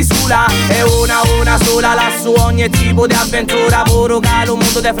resti sola è una sola. Lassù ogni tipo di avventura. Puro calo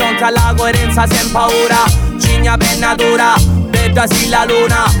mondo di fronte alla coerenza senza paura. Cigna penna dura, bella sì la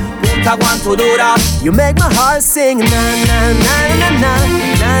luna. Punta quanto dura. You make my heart sing na na na na na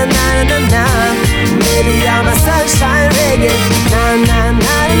na na na na. Maybe I'm a sunshine reggae. Na na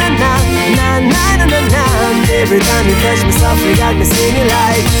na na na na na na na na. Every time you touch me softly, got me singing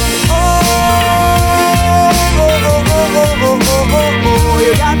like oh oh oh oh oh oh oh oh oh.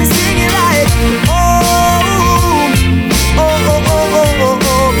 You got me singing like oh oh oh oh oh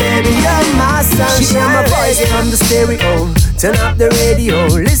oh. Baby, you're my sunshine. She hear my voice on the stereo. Turn up the radio,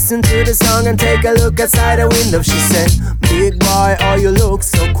 listen to the song and take a look outside the window. She said, big boy, oh you look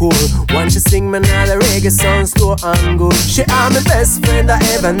so cool. Won't you sing me another reggae song slow and good? She am my best friend I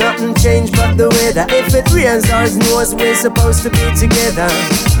ever, nothing changed but the weather. If it rains or snows, we're supposed to be together.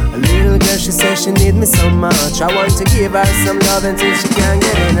 A little girl, she says she need me so much. I want to give her some love until she can't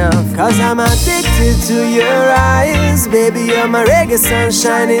get enough. Cause I'm addicted to your eyes. Baby, you're my reggae sun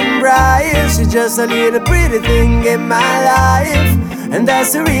shining bright. She's just a little pretty thing in my life, and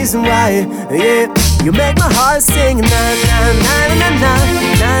that's the reason why, yeah. You make my heart sing na na na na na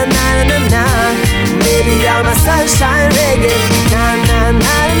na na na na. Baby, you're my sunshine reggae. Na na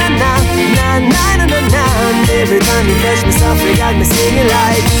na na na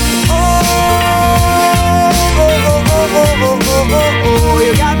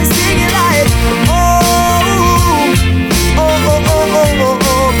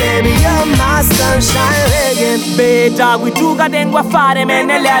già qui tu che tengo a fare me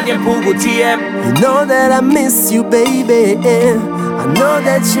nelle ali un poco tie. You know that I miss you, baby. I know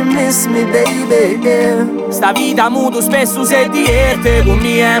that you miss me, baby. Sta vita muto spesso se dierte con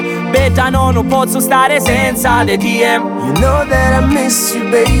mie. Betta no, non posso stare senza te tie. You know that I miss you,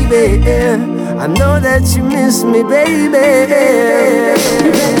 baby. I know that you miss me, baby.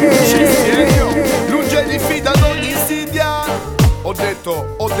 Lunge di fida ad ogni insidia. Ho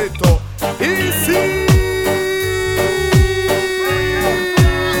detto insidia.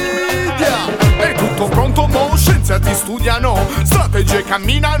 È tutto pronto, mo' scienziati studiano, strategie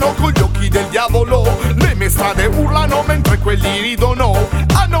camminano con gli occhi del diavolo. Le mie strade urlano mentre quelli ridono.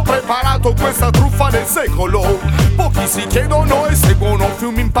 Hanno preparato questa truffa del secolo. Pochi si chiedono e seguono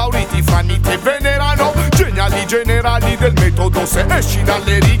fiumi impauriti fra niti e venerano. Geniali generali del metodo, se esci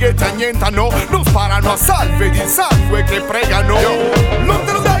dalle righe ti annientano. Non sparano a salve di sangue che pregano. Non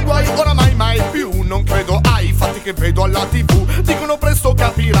te lo dai guai, oramai mai più. Non credo ai fatti che vedo alla TV. Dicono presto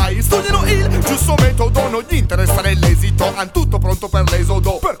capirai, studiano il giusto metodo. Non gli interessa l'esito, han tutto pronto per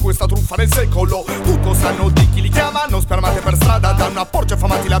l'esodo. Per questa truffa del secolo tutto sanno di chi li chiamano. Spermate per strada, da una porcia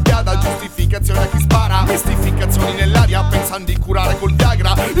affamati la biada. Giustificazioni a chi spara, mistificazioni nell'aria. Pensano di curare col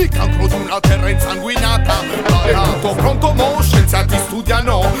Viagra il cancro di una terra insanguinata. È tutto pronto, mo' scienziati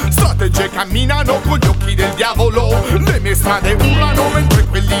studiano, strategie camminano con gli occhi del diavolo. Le mie strade urlano mentre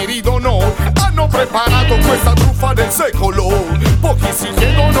quelli ridono. Hanno preparato questa truffa del secolo. Pochi si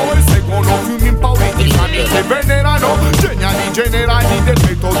chiedono e seguono fiumi impauriti. Fanni che venerano, geniali generali del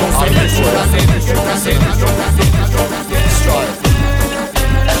metodo. Se esci da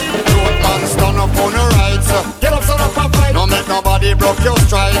stand up on the right. Get up, stand up and fight. No make nobody broke your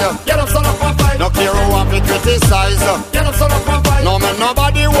stride. Get up, stand up and fight. No care who want to criticize. Get up, stand up and fight. No make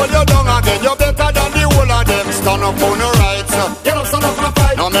nobody hold you down again. You're better than the whole of them. Stand up on the right. Get up, stand up and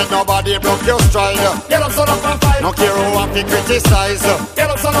fight. No make nobody broke your stride. Get up, stand up and fight. No care who want to criticize. Get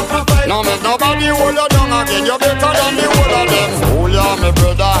up, stand up and fight. No make nobody hold you down again. You're better than the whole of them. Oh yeah, my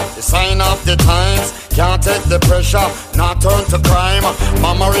brother, the sign of the times. Can't take the pressure, not turn to crime.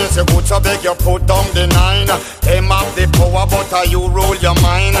 Mama raise your good, so beg you put down the 9. Them have the power, but you rule your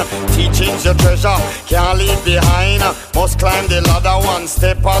mind. Teaching's your treasure, can't leave behind. Must climb the ladder one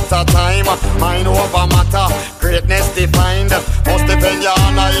step at a time. Mind over matter, greatness defined. Must depend your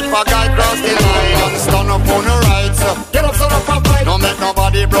honor if a guy cross the line. Stand up on the right. Get up, stand up and fight. No make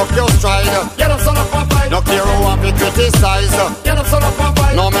nobody broke your stride. Get up, stand up and fight. No care who want to criticize. Get up, stand up and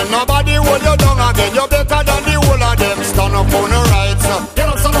fight. No make nobody hold you down again. You're better than the whole of them. Stand up on the right. Get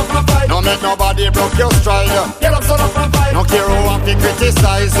up, stand up and fight. No make nobody broke your stride. Get up, stand up and fight. No care who want to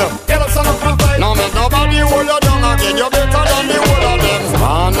criticize. Get up, stand up and fight. No make nobody hold you down again. You're better than the whole of them.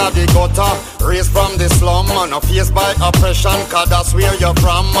 Man of the gutter, raised from the slum. No faced by oppression, cause that's where you're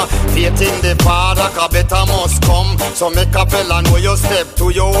from. Faith in the Father, cause better must come. So make a fella know you step to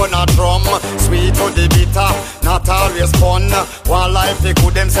your own a drum. Sweet to the bitter, not always fun. One life they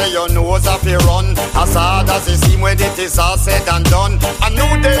could them say your nose off you run. As hard as it seems when it is all said and done. A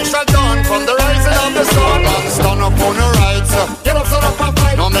new day shall dawn from the rising of the sun. And stand up on the right. Get up, stand up and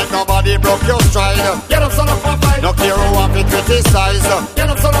fight. No make nobody broke your stride. Get up, stand up and fight. No care who want to criticize. Get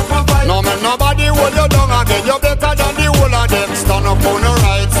up, stand up and fight. No make nobody hold you down again. You're better than the whole of them. Stand up on the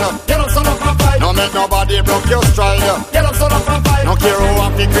right. Get up, stand up and fight. No make nobody broke your stride. Get up, stand up and fight. No care who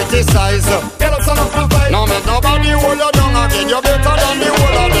want to criticize. Get up, stand up and fight. No make nobody hold you down again. You're better than the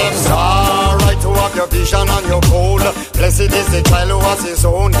whole of them. It's alright to have your vision and your goal. Blessed is the child who has his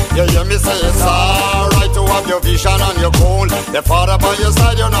own. You hear me say it's alright to have your vision and your goal. The Father by your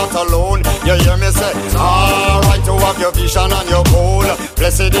side, you're not alone. You hear me say it's alright to have your vision and your goal.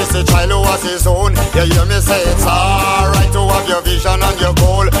 Blessed is the child who has his own. You hear me say it's alright to have your vision and your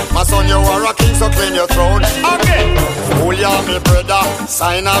goal. My son, you are a king, so claim your throne. Again, oh yeah, me brother,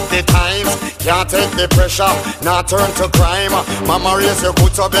 sign up the times. Can't take the pressure, not turn to crime. Mama raise your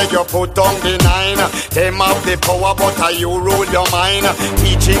good, so beg you put down the 9. Them have the power, but you rule your mind.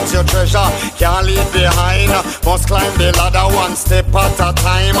 Teaching's your treasure, can't leave behind. Must climb the ladder one step at a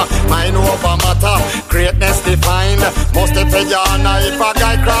time. Mind over matter, greatness defined. Must defend your honor if a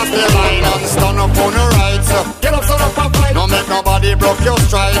guy cross the line. And stand up on the right. Get up, stand up and fight. No make nobody broke your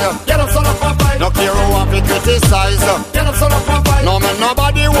stride. Get up, stand up and fight. No care who want to criticize. Get up, stand up and fight. No make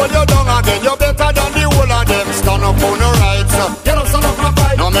nobody hold you down again. You're better than the whole of them. Stand up on the right. Get up, stand up and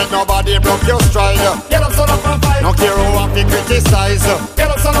fight. No make nobody broke your stride. Get up, stand up and fight. No care who want to criticize. Get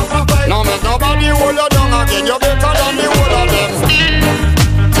up, stand up and fight. No make nobody hold you down again. You're better than the whole of them.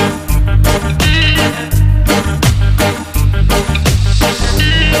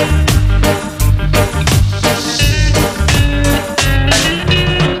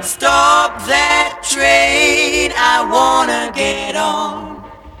 Stop that train train, I wanna get on.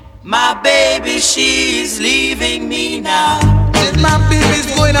 My baby, she's leaving me now. Since my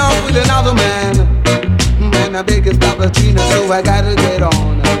baby's going out with another man, and I beg you stop the Tina, so I gotta get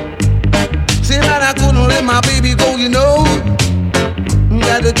on. See that I couldn't let my baby go, you know.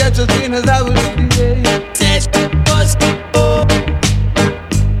 Gotta get your Tina's out with the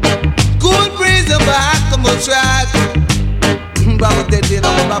good breeze and back on the track. Baba dead it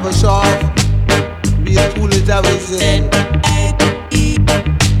on Baba Shaw. Be as cool as I was saying.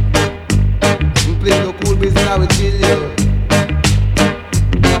 Play no cool business, I will chill you.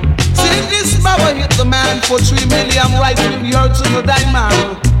 See this Baba hit the man for 3 million right from the earth to the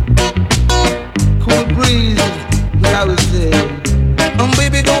diamond. Cool breeze, I will say.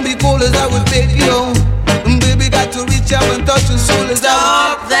 Baby gon' be cool as I would beg you. Baby got to reach out and touch your soul as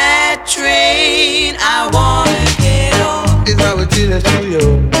Stop that train, I wanna get on. Is I would tell it to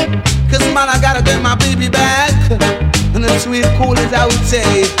you. Cause man, I gotta get my baby back. And it's sweet cool as I would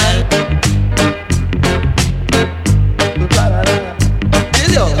say. Tell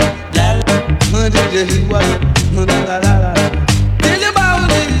you. Tell you what. Tell you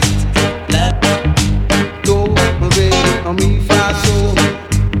about it. Do, baby, on me fast so.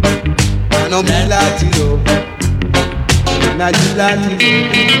 And on me latino. Not you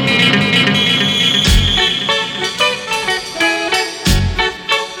latino.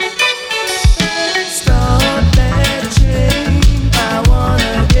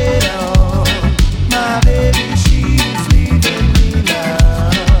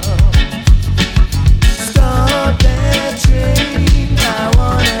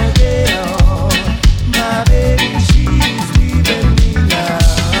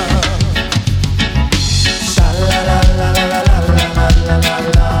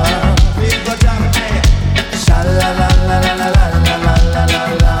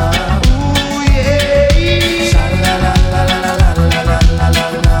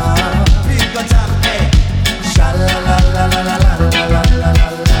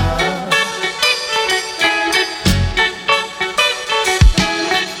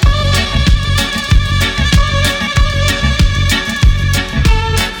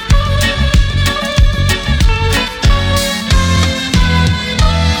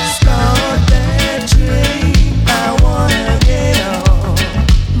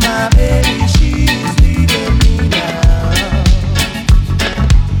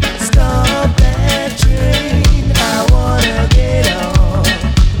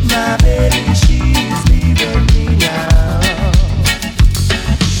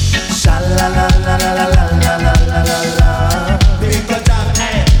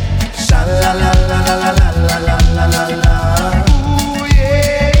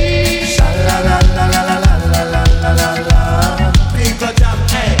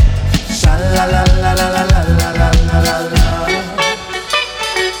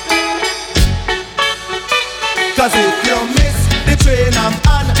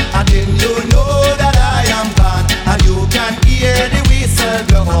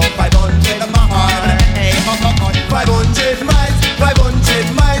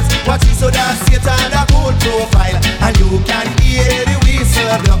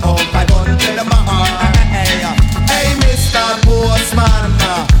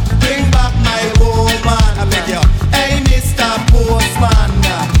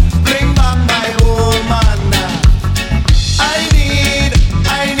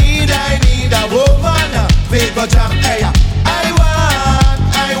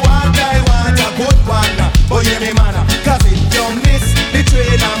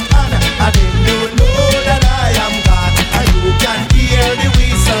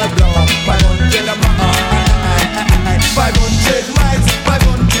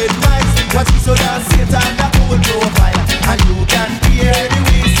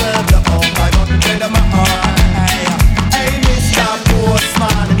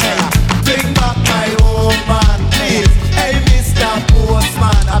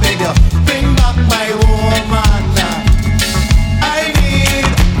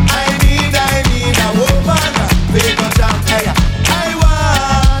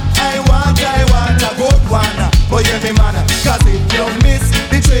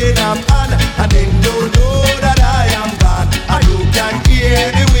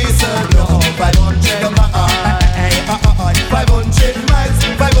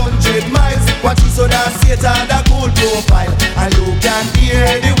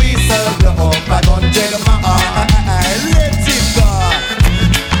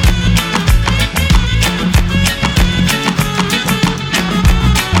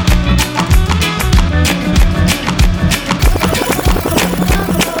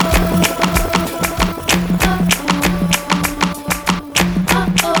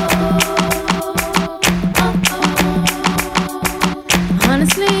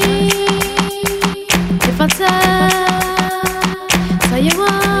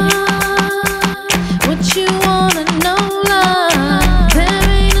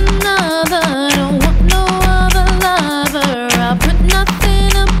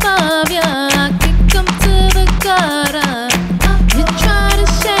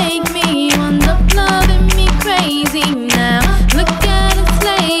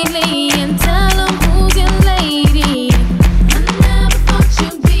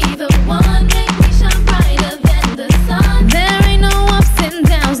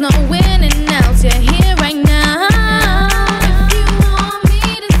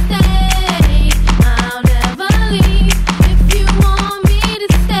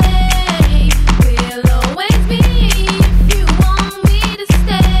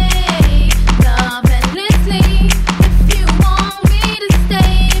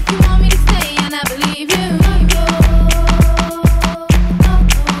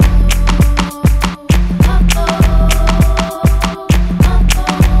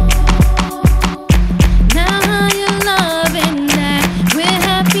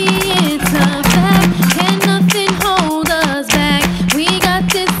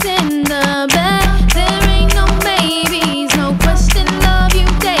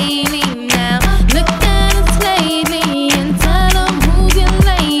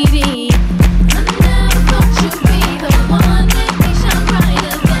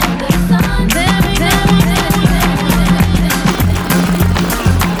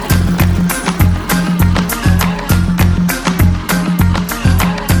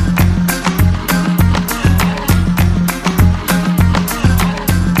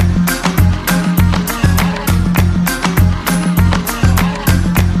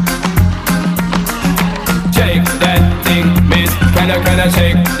 can I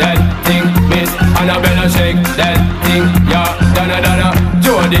shake that thing, Miss Annabella, shake that thing, yeah. Donna,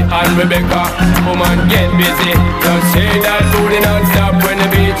 Jody and Rebecca, woman get busy. Just shake that booty non-stop when the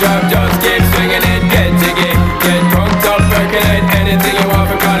beat drop. Just keep swinging it, get jiggy, get drunk up, percolate anything you want.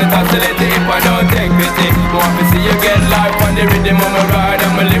 Call it oscillating if I don't take pity. Want to see you get life on the rhythm of my ride,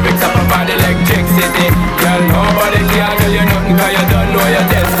 and my lyrics up about electricity. Girl, nobody can do you nothing, cause you don't know your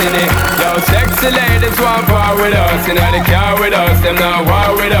destiny. Yo, sexy ladies want war with us, inna the car with us, them not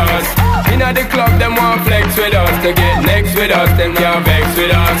war with us. Inna the club, them want flex with us, to get next with us, them can't vex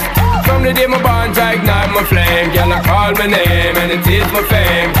with us. From the day my bond, I ignite my flame. Girl, I call my name and it is my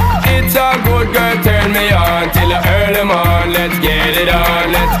fame. It's all good, girl, turn me on till I earn them on. Let's get it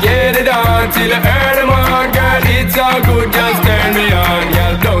on, let's get it on till I earn them on. Girl, it's all good, just turn me on.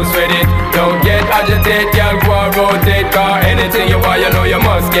 Girl, don't sweat it, don't get agitated. Girl, go and rotate, cause anything you want, you know you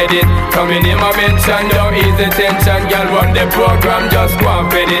must get it. Coming in my mention, don't ease the tension. Girl, run the program, just go and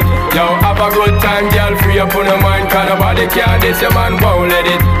fit it. Yo, have a good time, girl, free up on your mind. Cause nobody care, this your man won't let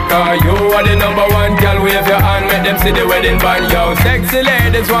it. Cause you are the number one, girl, wave your hand, make them see the wedding band. Yo, sexy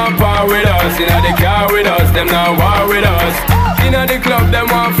ladies want power with us, inna the car with us, them not war with us. Inna the club, them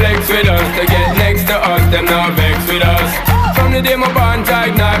want flex with us, to get next to us, them not vex with us. From the day my bond, I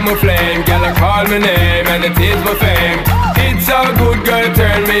ignite my flame. Girl, I call my name and it is my fame. It's all good, girl,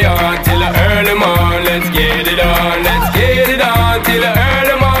 turn me on till I earn them on. Let's get it on, let's get it on till I earn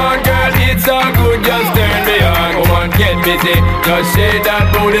them on. Girl, it's all good, just turn me on. Come on, get busy, just shake that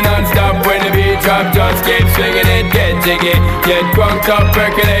booty non-stop. When the beat drop, just keep swinging it, get jiggy, get drunk up,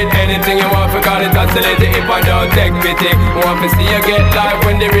 percolate anything you want. For call it oscillating if I don't take pity. Want to see you get live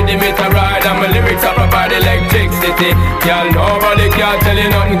when the rhythm it a ride, and my lyrics up about electricity. Girl, nobody can tell you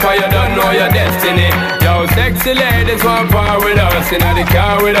nothing, cause you don't know your destiny. Yo, sexy ladies want power with us, inna the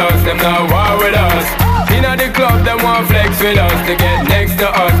car with us, them not war with us. Inna the club, them want flex with us, to get next to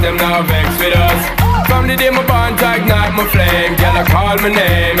us, them not vex with us. From the day my bond, I ignite my flame. Girl, I call my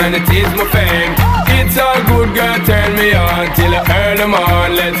name and it is my fame. It's all good, girl, turn me on till I earn them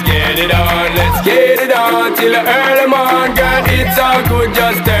on. Let's get it on, let's get it on till I earn them on. Girl, it's all good,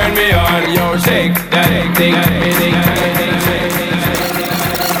 just turn me on. Yo, shake that thing,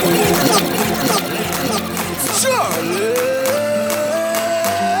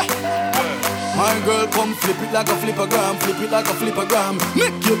 Girl, come flip it like a flippergram, flip it like a flippergram.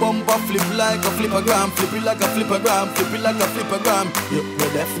 Make your bumper flip like a flippergram, flip it like a flippergram, flip it like a flippergram.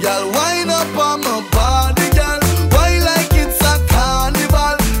 You're deaf, girl. Wind up on my body, girl. Why like it's a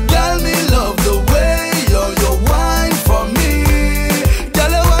carnival? Girl, me love the way you wine for me.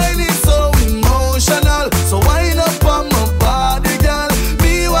 Girl, your wine is so emotional. So wind up on my body, girl.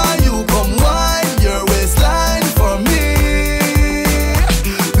 Me while you come wine your waistline for me.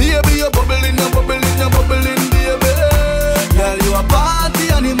 Baby, you're bubbling, you're bubbling, you're bubbling, baby. Girl, you a party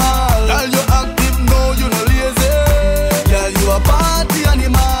animal. Girl, you active, no, you no lazy. Girl, you a party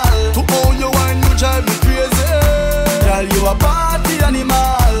animal. To own your wine, you drive me crazy. Girl, you a party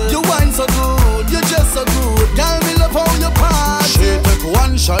animal. You wine so good, you just so good. Girl, me love how you party. She take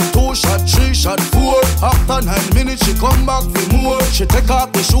 1 shot, 2 shot, 3 shot, 4. After 9 minutes, she come back for more. She take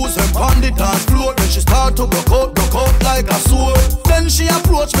off the shoes and pound it dance floor. Then she start to broke out like a sword. Then she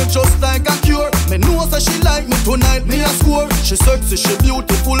approach me just like a cure. Me know that she like me tonight, me a score. She sexy, she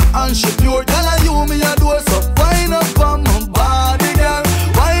beautiful and she pure. Tell her you me adore, so wind up on my body, girl.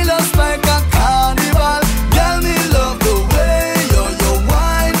 Wind us like a carnival. Girl, me love the way you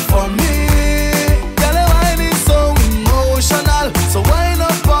wine for me. Girl, your wine is so emotional. So wind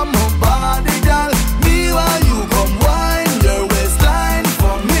up on my body, girl. Me while you come wine your waistline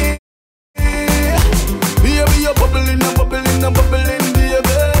for me. Baby, you're bubbling, you're bubbling, you're bubbling,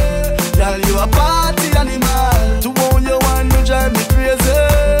 baby. Girl, you a party animal. To own your wine, you drive me crazy.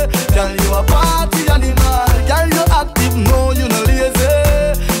 Girl, you a party animal. Girl, you active, no, you no lazy.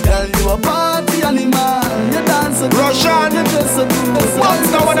 Girl, you a party animal. You dance so good, Russian. You dress so good. What's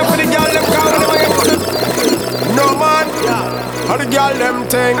the one for the girl them come when they get no man, how the girl them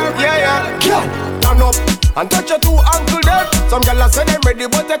thing, yeah. Turn up and touch your 2 ankle them. Some girl say them ready,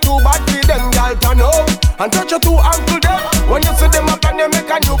 but they too bad for them. Girl, turn up and touch your 2 ankle them. When you see them up and you make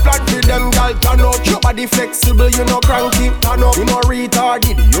a new plan for them. Girl, turn up, your body flexible, you know cranky. Turn up, you know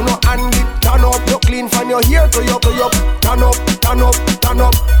retarded, you know handy. Turn up, you clean from your hair to your Turn up, turn up, turn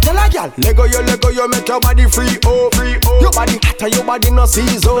up. Tell a girl, Lego you make your body free, oh. Your body hotter, your body no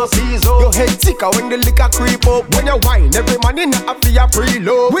season. Your head sicker when the liquor creep up. When you wine, every man in the after your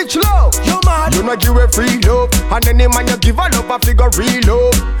pre-love. Which love? You mad? You know give a free love. And any man you give a love, a figure real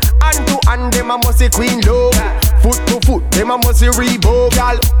love. Hand to hand, them a must say queen love. Foot to foot, them a must say Reebok.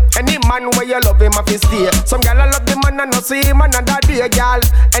 Girl, Any man where you love him, I fi stay. Some gal I love the man and not see him another day, gal.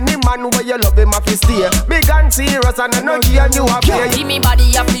 Any man where you love him, I fi stay. Big and serious and I know you and you a play. Give me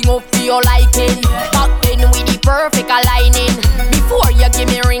body a fling up for your liking. Back then with the perfect aligning. Before you give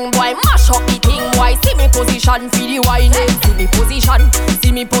me ring, boy, mash up the thing, boy. See me position for the whining. See me position,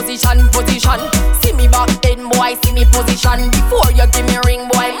 see me position, position. See me back then, boy, see me position. Before you give me ring,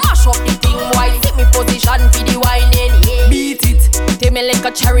 boy, mash up the thing, boy. See me position for the whining. Yeah. Beat it, take me like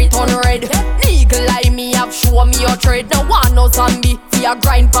a cherry turn red. Eagle eye me have show me your trade. No one no zombie, fi a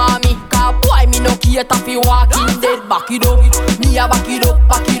grind for me. Cause boy me no cater fi walking dead. Back it up, me a back it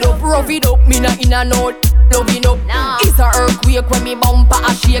up, rough it up. Me no in a note, loving up. It's a earthquake when me bumper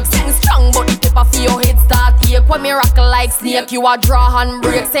a shake. Sing strong but the tip of your head start ache. When me rock like snake, you a draw hand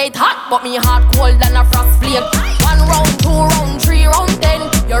break. Say it hot but me heart cold than a frost flake. 1 round, 2 round, 3 round, 10.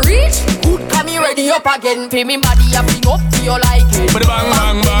 You reach, good, come me ready up again. Pay me body a fling up to your liking. Bang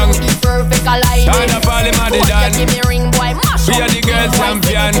bang bang. The perfect aligning. Turn up all the money done. Give me ring, boy, mash up. We are the girl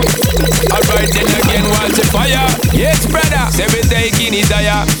champion. Alright then again, watch the fire. Yes brother, say we taking it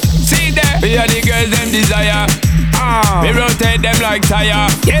higher. See there, we are the girls them desire. We rotate them like tire.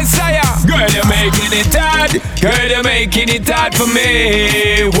 Yes sire. Girl you're making it hard. Girl you're making it hard for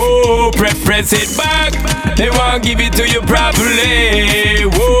me. Whoa, press it back. They won't give it to you properly.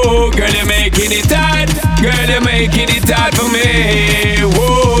 Whoa, girl you're making it hard. Girl you're making it hard for me.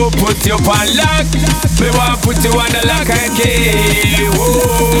 Whoa, put you on lock. Me want put you on the lock and key.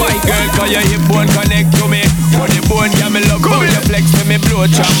 Whoa, my girl, cause your hip bone connect to me. When the bone can me love, how you flex to me blow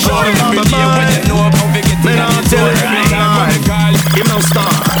chop. Every day when you know how we get in the door. Every time when you call, you know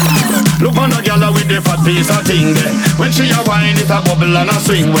start. Look on a gal with the fat piece of thing there. When she a wine, it a bubble and a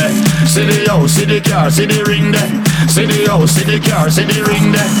swing way. See the house, see the car, see the ring there. See the house, see the car, see the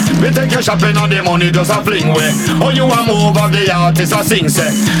ring there. We take your shopping on the money just a fling way. Oh you a move of the artist a sing say.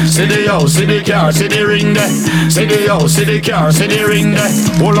 See the house, see the car, see the ring there. See the house, see the car, see the ring there.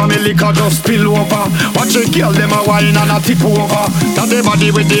 All of me liquor just spill over. Watch the girl them a wine and a tip over. That the body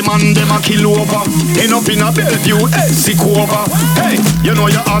with the man them a kill over. End up in a Bellevue, sick over. Hey, you know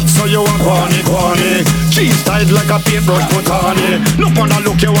you hot so you a corny. Cheese tied like a paintbrush put on it. Look on a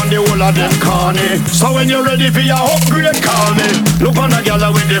look you on the whole of them corny. So when you're ready for your upgrade call me. Look on a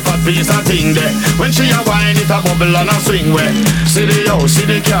girl with the fat piece of thing there. When she a wine it a bubble and a swing way. See the house, see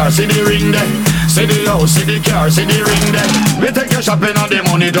the car, see the ring there. See the house, see the car, see the ring there. We take your shopping on the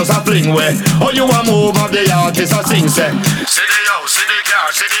money just a fling way. Oh you a move of the artist a sing say. See the house, see the car,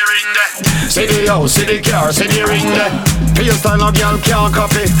 see the ring there. See the house, see the car, see the ring there. Your style of girl can't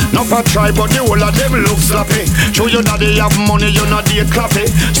copy. No for try but the whole of them look sloppy. Show your daddy have money you not date clappy.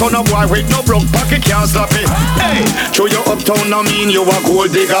 So no boy with no broke pocket can't stop it. Hey, show your uptown I mean you a gold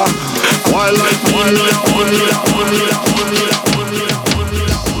digger. While like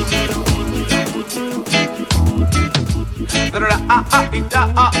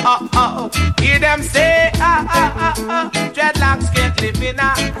hear them say dreadlocks can't live in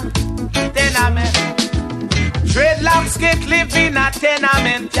a tenement. Dreadlocks can't live in a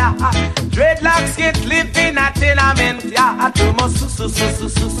tenement, yeah. Dreadlocks can't live in a tenement, yeah. Too much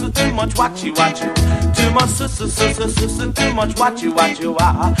too much watch you. Too much too much watch you.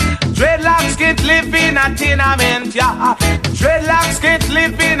 Dreadlocks can't live in a tenement, yeah. Dreadlocks can't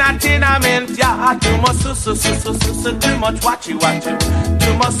live in a tenement, yeah. Too much watch you.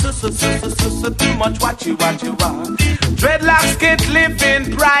 Too much watch you. Dreadlocks can't live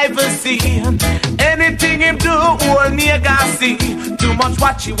in privacy. Anything him do, all nigga see. Too much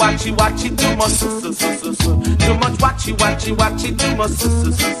watchy. Too much watchy. Too much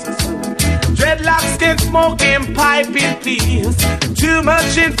Dreadlocks can't smoke and pipe in peace. Too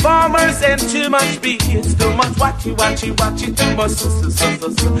much informers and too much beats. Too much watchy. Too much Too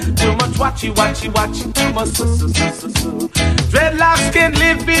much watchy. Too much Dreadlocks can't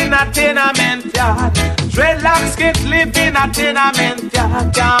live in a tenement yard. Dreadlocks can't live in a tenement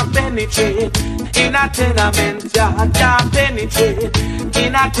yard. Can't penetrate in a tenement yard. Can't penetrate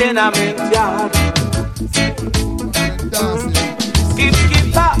in a tenement yard. Skip,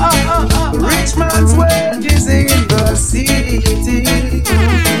 Rich man's wages in the city.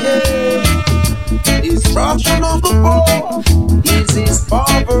 Yeah. Destruction of the poor is his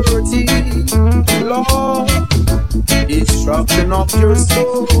poverty. Lord, destruction of your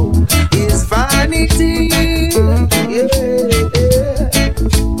soul is vanity.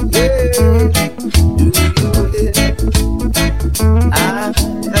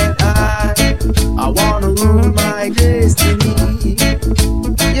 I wanna rule my destiny.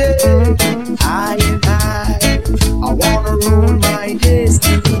 Yeah, I wanna rule my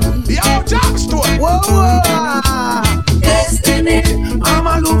destiny. Yo, Jack Stewart. Whoa, destiny.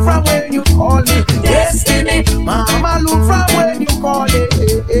 I'ma look from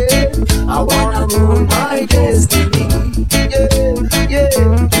wanna rule my destiny. Yeah,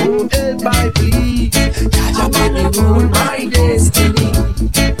 don't help my plea. Jaja, let me rule my destiny.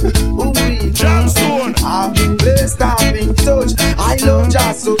 Johnstone, I've been blessed, I've been touched. I love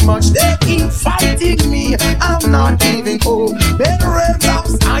Jah so much, they keep fighting me. I'm not giving hope. Better realms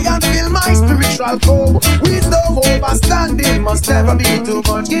of science fill my spiritual core. Wisdom overstanding must never be too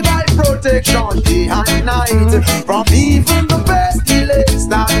much. Give I protection day and night from even the pestilence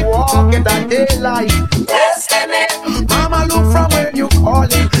that walk in the daylight. Destiny, Mama look from when you call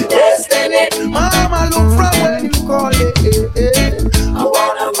it. Destiny, Mama look from when you call it. I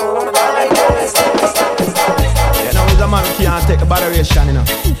wanna rule my destiny. You know, the man can't take a botheration, you know.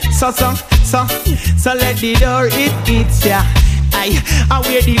 So let the door it hits ya. I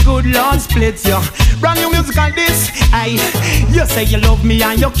wear the good Lord splits ya. Brand new music on this. You say you love me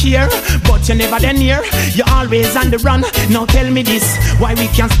and you care, but you never then near. You always on the run. Now tell me this, why we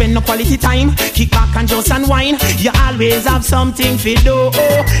can't spend no quality time? Kick back and just unwind. You always have something to do.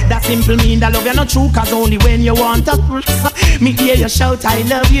 That simple mean that love you not true, cause only when you want to me hear you shout I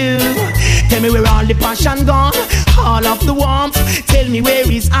love you. Tell me where all the passion gone, all of the warmth. Tell me where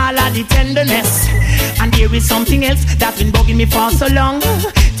is all of the tenderness. And there is something else that's been bugging me for so long.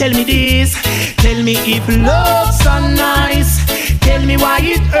 Tell me this, tell me if love's so nice. Tell me why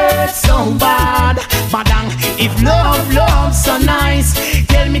it hurts so bad. Badang, if love's so nice.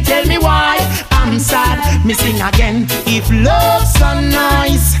 Tell me why I'm sad. Me sing again, if love's so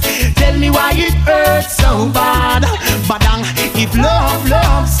nice. Tell me why it hurts so bad. Badang, if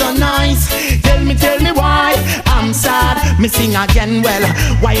love's so nice. Tell me why I'm sad. Me sing again, well,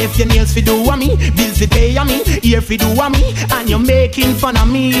 why if your nails fi do a me, bills fi pay a me, ear fi do a me, and you're making fun of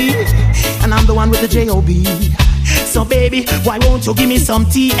me, and I'm the one with the J.O.B. So baby, why won't you give me some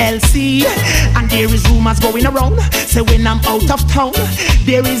TLC? And there is rumors going around, say when I'm out of town,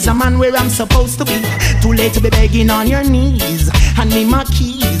 there is a man where I'm supposed to be. Too late to be begging on your knees. Hand me my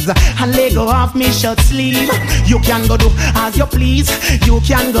keys and let go off me shirt sleeve. You can go do as you please. You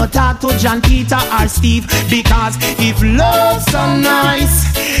can go talk to John, Peter or Steve. Because if love's so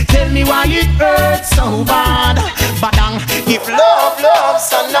nice, tell me why it hurts so bad. Badang, if love's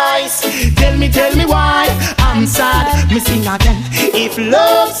so nice, tell me why I'm sad. Me sing again, if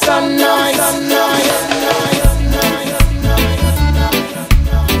love's so nice, so nice.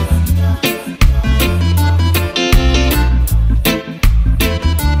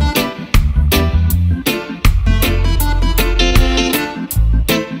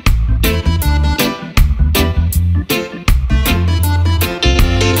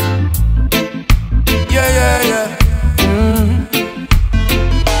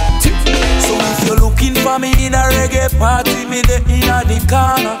 Me in a reggae party, me there in the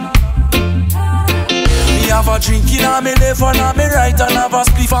corner. Me have a drink in a me left and a me right, and have a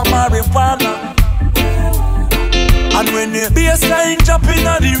spliff of marijuana. And when the bassline drop in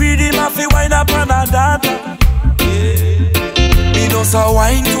a the rhythm, I feel wind up on a data. Me just a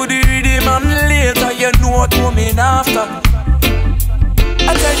wine to the rhythm, and later you know what coming after.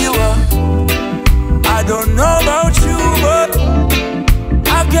 I tell you what, I don't know about you, but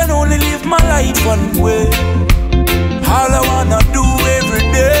I can only live my life one way. All I wanna do every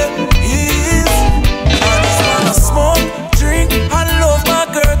day is I just wanna smoke, drink, and love my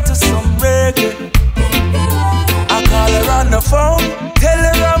girl to some reggae. I call her on the phone, tell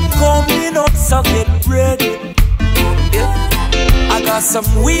her I'm coming up, so get ready. Yeah. I got some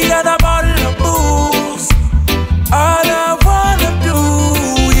weed and a bottle of booze. All I wanna do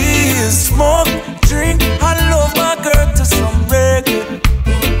is smoke, drink, and love my girl to some reggae.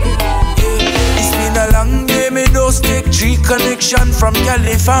 A long day, me just take 3 connection from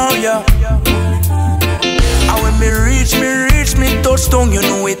California. And when me reach me touchdown, you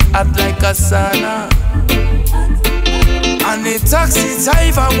know it hot like a sauna. And the taxi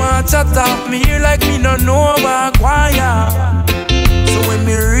driver want to talk me here like me no know about choir. So when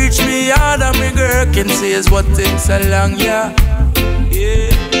me reach me yard, and me girl can say is what takes so long, yeah.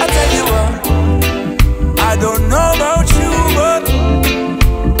 I tell you what, I don't know about you, but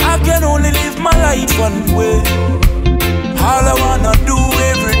I can only live my life one way. All I wanna do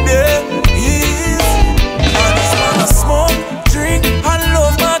every day is I just wanna smoke, drink, and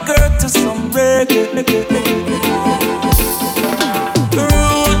love my girl to some reggae.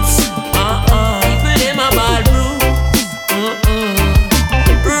 Roots, people in my bad roots,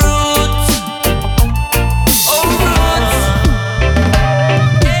 roots, oh roots.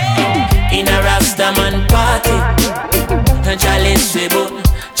 In a Rastaman party, a chalice we both.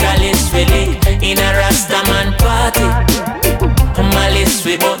 Chalice Philly in a Rastaman party. Malice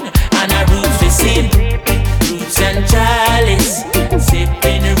we bun and a roots we sip. Roots and chalice,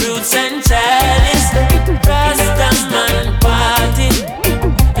 sipping roots and chalice.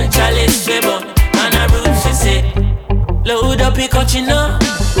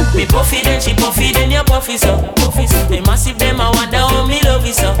 Me puffy then she puffy then you puffy so. Me massive them I wonder how me love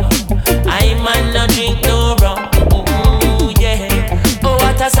you so. I man no drink no rum. Ooh, yeah. Oh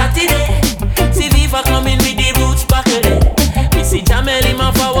what a Saturday. See Viva coming with the roots buckle. Me see Jamel him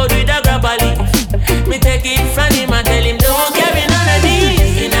a forward with a grab a leaf. Me take it from him and tell him don't carry none of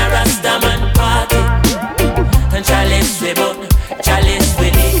these. In a Rastaman party. And chalice we bun, chalice we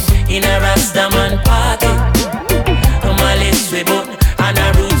lit. In a Rastaman party. And malice we bun, and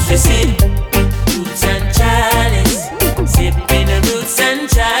a roots we sit. Roots and chalice. Sipping the roots and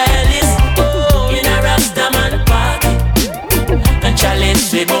chalice. Oh, in a Rastaman party. And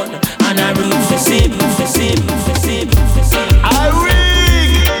chalice we bun, and a roots we sit. Roots we sit, roots we sit, roots we sit. I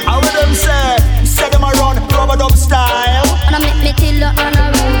rig, how would them say them a run, rubber dub style. And I make me till you on a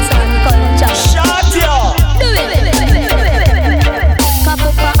roots and culture. Shut ya. Do it.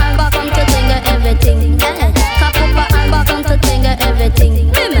 Kapupa and back on to think of everything. Kapupa and back on to think of everything.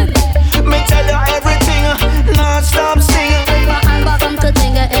 Me tell you everything, non stop singing. Kapupa and back on to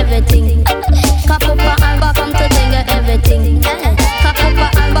think of everything. Kapupa and back on to think of everything. Kapupa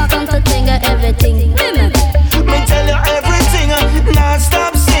and back on to think of everything. Me tell you everything, non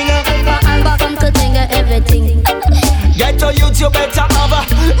stop singing. Kapupa and back on to think of everything. Get to youth, you better have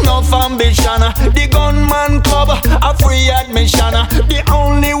enough ambition. The gunman club, a free admission. The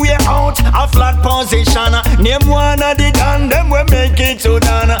only way out, a flat position. Name one of the gun, them we make it to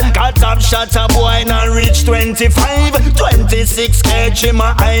done. Got up shot a boy and reach 25. 26 catch him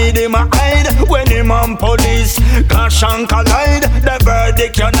a hide. When him on police, clash and collide. The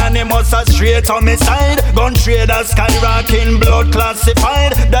verdict unanimous, a straight homicide. Gun trader skyrocketing, blood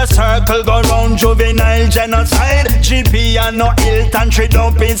classified. The circle go round, juvenile genocide. GP and no Hilton, trade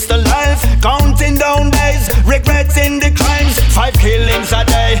up insta life. Counting down days, regretting the crimes. 5 killings a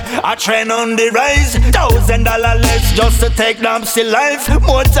day, a trend on the rise. $1,000 less just to take them still life.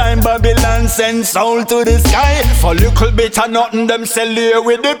 More time Babylon send soul to the sky. For little bit of nothing them sell here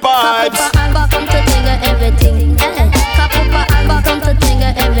with the pipes. Kapupa and back on to think of everything. Kapupa and back on to think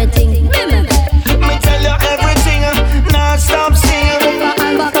of everything. Me tell you everything, now stop singing. Kapupa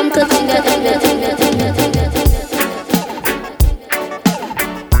and back on to think of everything.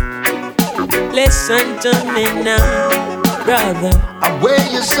 Listen to me now, brother. Away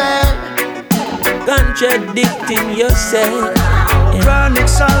you say, contradicting yourself. Chronic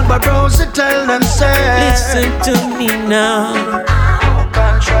Salvador, tell them say. Listen to me now.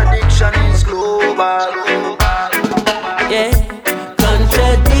 Contradiction is global. Yeah,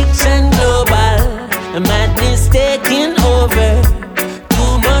 contradiction global. Madness taking over.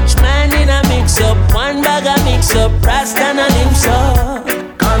 Too much man in a mix up. One bag a mix up. Rasta and a lips up.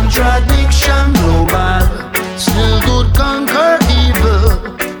 Contradiction global. Still good conquer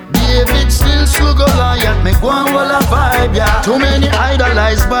evil. David still slow Goliath. Make one wall a vibe, yeah. Too many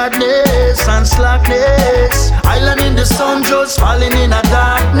idolize badness and slackness. Island in the sun just falling in a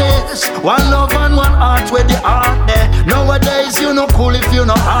darkness. One love and one heart where the heart there. Nowadays you no cool if you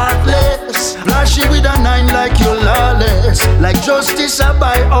no heartless. Flashy with a 9 like you lawless. Like justice I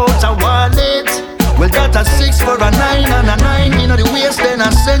buy out a wallet. Well that a 6 for a 9 and a 9. You know the waste then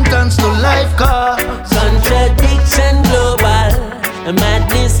a sentence to life car. Contradiction global.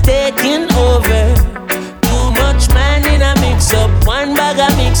 Madness taking over. Too much man in a mix up. One bag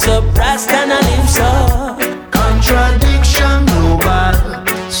a mix up. Rasta and a lips up. Contradiction global.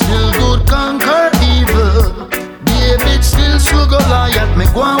 Still good conquer evil. David still slow Goliath.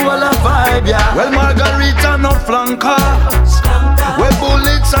 Make one wall a vibe, yeah. Well Margarita no flankers. Where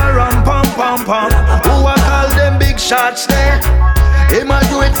bullets are run pam pam pam. Who I call them big shots there? He might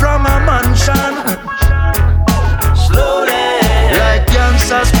do it from a mansion. Slowly. Like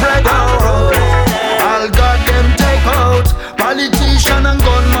cancer spread out. All got them take out. Politician and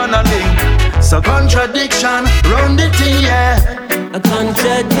gunman a link. So contradiction round the thing, yeah. A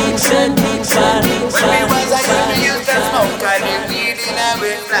contradiction. When we was a youth, used to smoke and the weed in a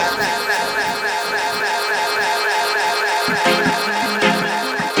bit.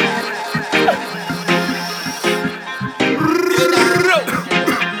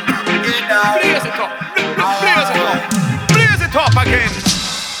 Blaze it up again.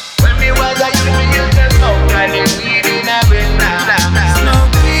 When we was a youth, we used to smoke and the weed in a bit.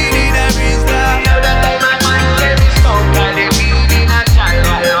 Smoke weed in a bit. Now that time my mind said we smoke and the weed in a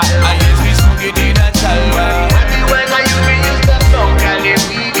chalwa. I guess we smoke it in a chalwa. When we was a youth, we used to smoke and the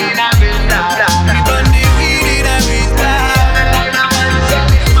weed in a bit.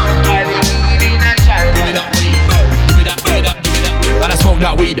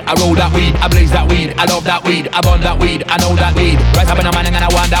 that weed, I blaze that weed, I love that weed, I burn that weed, I know that weed. Rise up in the morning and I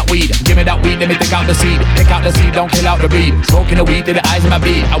want that weed. Give me that weed, let me take out the seed. Take out the seed, don't kill out the breed. Smoking the weed till the eyes in my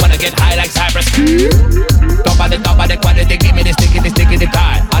bead. I wanna get high like Cypress. Top of the quality, give me the sticky, the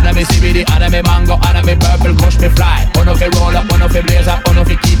tie. Under me CBD, under me mango, under me purple, push me fly. One of it roll up, one of it blaze up, one of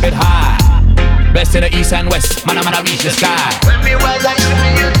it keep it high. Best in the east and west, man, I reach the sky. When me was a youth,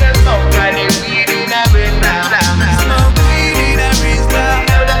 me used to smoke and the weed in a resta. Smoke weed in a resta.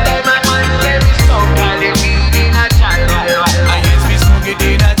 Now that time my man let me smoke and the weed in a chalwa. I used to smoke it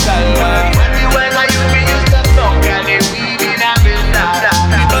in a chalwa. When me was a youth, me used to smoke and the weed in a resta.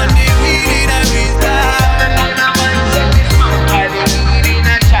 Me burn the weed in a resta. Now that time my man let me smoke and the weed in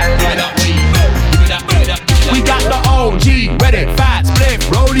a chalwa. We got the OG, ready, fat, split,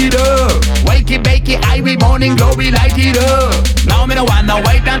 roll it up. Wake it, bake it, Irie morning glory, light it up. Now me no wanna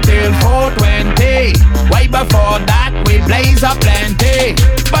wait until 4:20. Way before that, we blaze up plenty.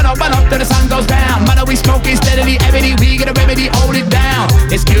 Burn up till the sun goes down. Man, we smoke it steadily, every we get a remedy, hold it down.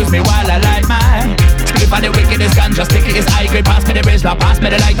 Excuse me while I light mine. If I'm the wickedest ganja, sticky is high grade. Pass me the Rizla, pass me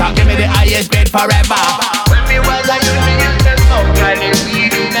the lighter, give me the highest grade forever. When me was a youth, me used to smoke and the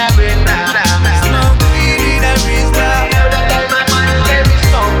weed in a resta. Smoke weed in a resta. Now that time my man let me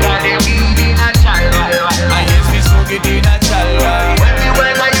smoke and the weed in a chalwa. I used to smoke it in a chalwa. When me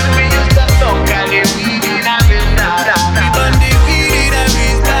was a youth, me used to smoke and the weed in a resta. Me burn the weed in a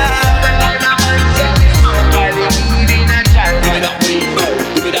resta. Now that time my man let me smoke and the weed in a chalwa. Give me that weed,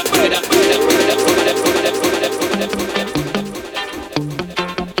 give me that, give me that, give me that, give me that.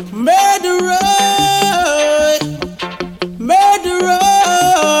 Murderer,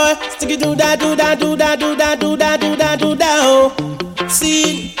 sticky do da do da do da do da do da do da do da.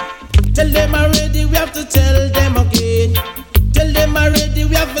 See, tell them already, we have to tell them again. Tell them already,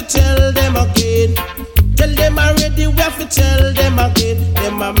 we have to tell them again. Tell them already, we have to tell them again.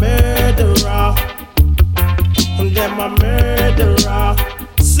 Them a murderer, them a murderer.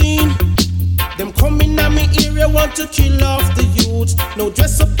 See, them coming at me area, want to kill off the youth. No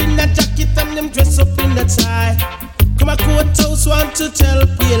dress up in that jacket and them dress up in the tie. Come a courthouse, want to tell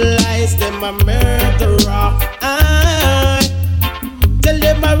pale lies. Them a murderer. Tell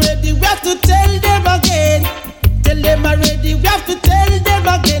them already, we have to tell them again. Tell them already, we have to tell them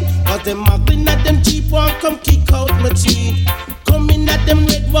again. Cause them muggling at them cheap one, come kick out my teeth. Coming at them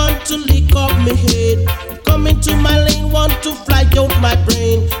red, want to lick up my head. Coming to my lane, want to fly out my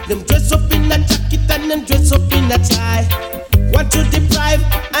brain. Them dress up in a jacket and them dress up in a tie. Want to deprive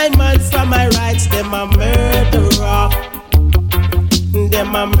I man from my rights. Them a murderer.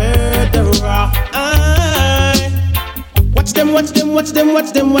 Them a murderer. Watch them, watch them, watch them,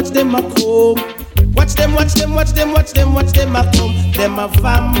 watch them, watch them a come. Watch them, watch them, watch them, watch them, watch them a come. Them a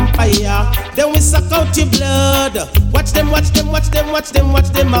vampire. Then we suck out your blood. Watch them, watch them, watch them, watch them, watch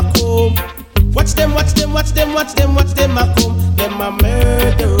them a come. Watch them, watch them, watch them, watch them, watch them a come. Them a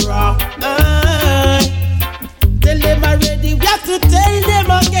murderer. Tell them already, we have to tell them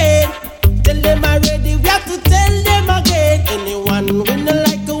again. Tell them already, we have to tell them again. Anyone we no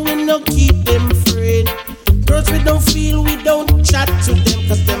like, we no keep them free. Girls we don't feel, we don't chat to them,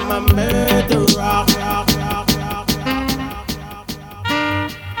 cause them a murderer.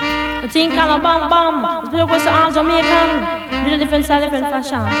 I think I'm a bam bam. Look what's all Jamaican. Little different style, different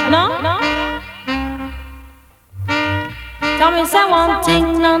fashion. No? Tell me say one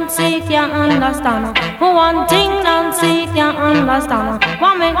thing Nancy can't understand. One thing Nancy can't understand.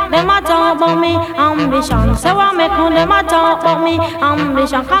 What make them a talk about me ambition? Say what make them a talk about me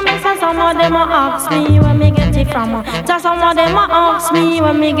ambition? Come and say some of them a ask me where me get it from. Say some of them a ask me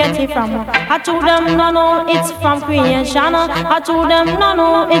where me get it from. I told them no, it's from creation. I told them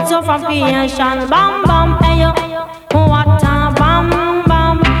no, it's from creation. Bam bam, hey yo, what a bam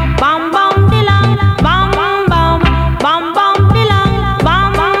bam, bam bam dilang, bam bam, bam bam.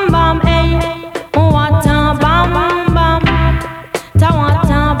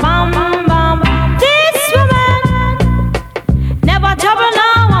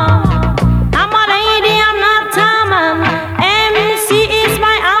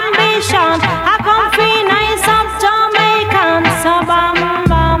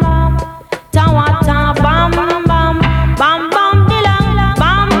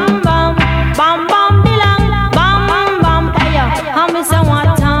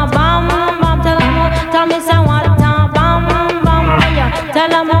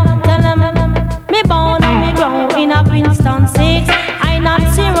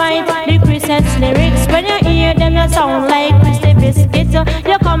 Lyrics, when you hear them, you sound like Christy Biscuit.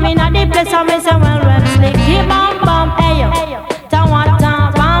 You come in at the place and me say, well, rap slick. Yeah, bam, bam, hey, yo.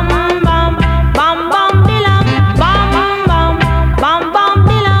 Ta-wa-ta, bam, bam, bam, bam, dilang. Bam, bam, bam, bam,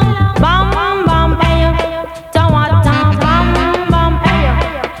 dilang.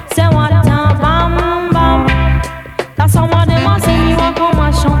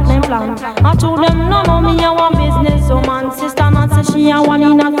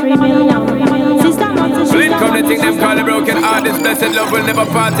 said love will never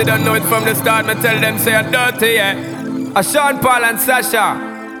part, they don't know it from the start. Me tell them say I'm dirty, yeah. A Sean Paul and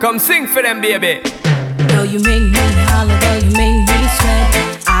Sasha, come sing for them, baby. Though you make me holler, though you make me sweat,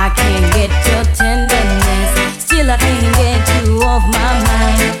 I can't get your tenderness. Still I can't get you off my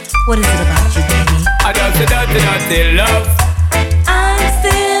mind. What is it about you, baby? I don't say dirty, dirty love. I'm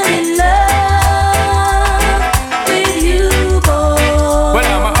still in love with you, boy. Well,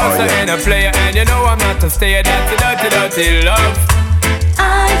 I'm a hustler and a player, and you know I'm not a stayer. That's a dirty, dirty love.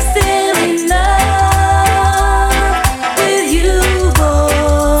 I'm still in love with you,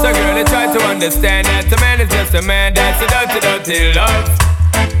 boy. So girl, I try to understand that a man is just a man. That's a dirty, dirty love.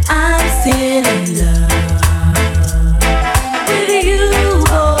 I'm still in love with you,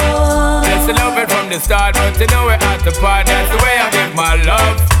 boy. Let's love it from the start, but you know we're at the part. That's the way I give my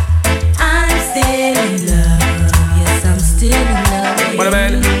love. I'm still in love. Yes, I'm still in love with what a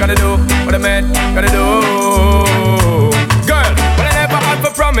man gotta do, what a man gotta do. Girl, when I never have a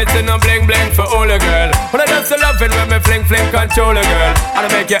promise and I'm bling bling for all a girl. When I just love it when me fling fling control a girl. And I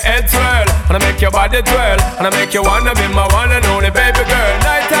make your head swirl, and I make your body twirl, and I make you wanna be my one and only baby girl.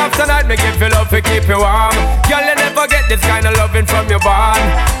 Night after night, me give you love to keep you warm. Girl, you never get this kind of loving from your bond.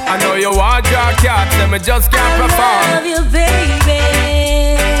 I know you want your cats, and me just can't perform. I love you, baby.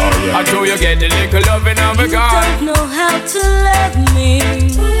 I know you get the little loving of a God. You don't know how to love me.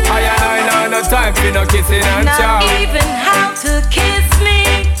 I know no time for no kissing and chow. Not even how to kiss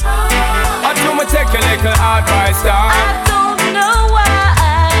me. I do me take a little advice down. I don't know why.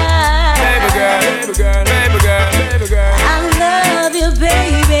 Baby girl, baby girl, baby girl, baby girl. I love you,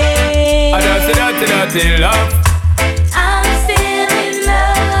 baby. I just a dirty, dirty love. I'm still in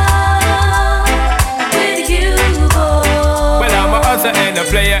love with you, boy. Well, I'm a hustler and a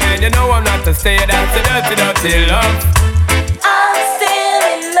player, and you know I'm not a stayer. That's a dirty, dirty love. I'm still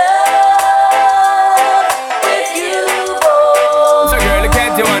in love with you, boy. So girl,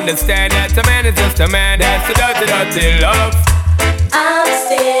 can't you understand that a man is just a man? That's a dirty, dirty love. I'm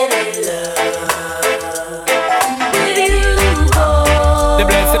still in love with you, boy. The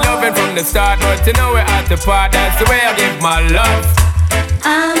blessed loving from the start, but you know we're at the part. That's the way I give my love.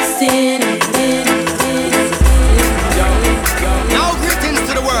 I'm still in Now greetings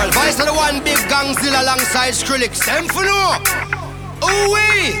to the world. Voice of the one big gangzilla alongside Skrillex. Them for no.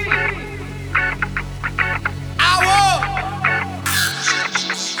 Ooh-wee.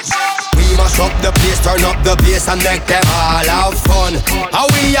 Mash up the place, turn up the bass and make them all have fun. How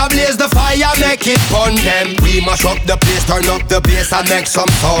we ablaze the fire, make it fun them. We mash up the place, turn up the bass and make some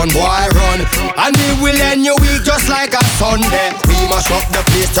sound, boy run. And we will end your week just like a Sunday. We mash up the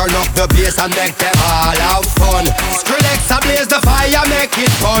place, turn up the bass and make them all have fun. Skrillex ablaze the fire, make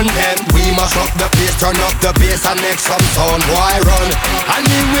it fun them. We mash up the place, turn up the bass and make some sound, boy run. And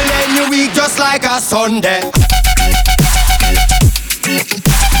we will end your week just like a Sunday.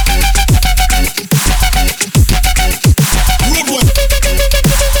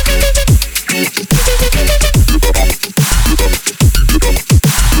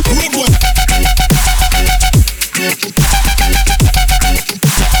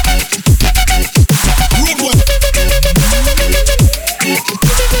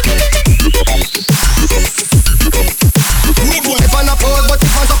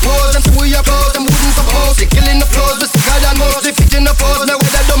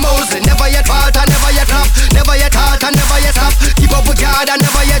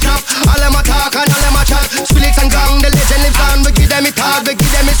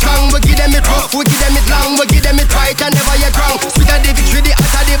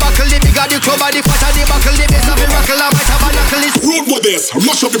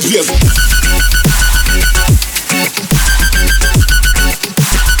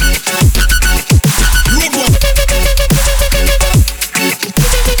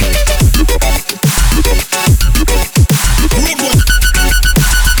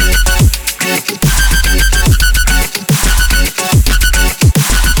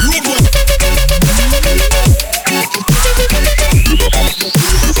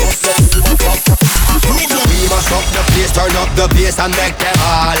 Mash up the place. And make them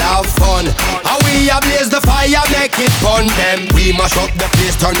all have fun. How we ablaze the fire, make it fun them. We mash up the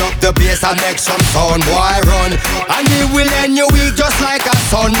place, turn up the bass and make some sound, boy run. And we will end your week just like a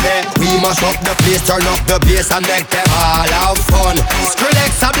Sunday. We mash up the place, turn up the bass and make them all have fun.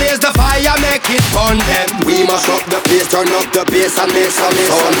 Skrillex ablaze the fire, make it fun them. We mash up the place, turn up the bass and make some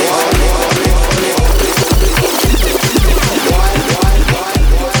sound,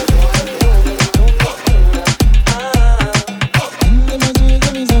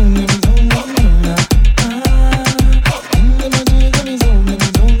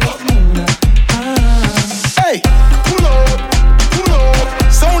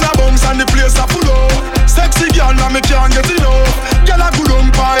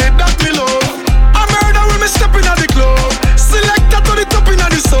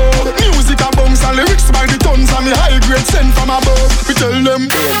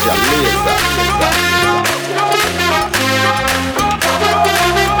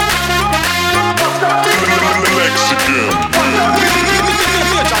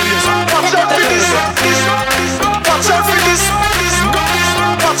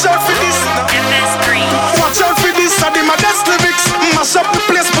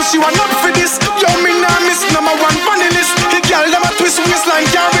 she want not for this. Yo, me nah miss number one funny list. The girl them a twist waistline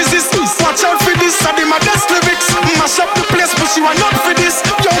can't resist. Watch out for this, I did my best lyrics. Mash up the place, but she want not for this.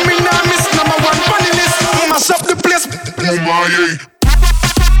 Yo, me nah miss number one funny list. Mash up the place. Oh my.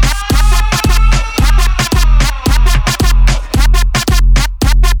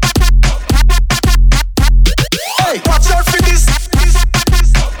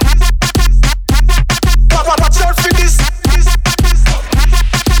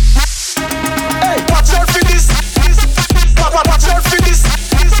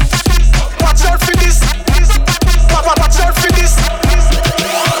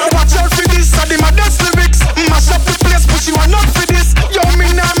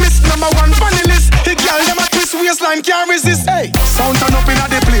 Can't resist. Hey, sound turn up inna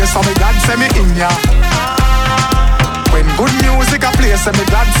the place, so me glad say me in ya. When good music a play, so me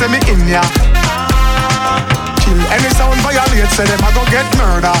glad say me in ya. Kill any sound violate, say them a go get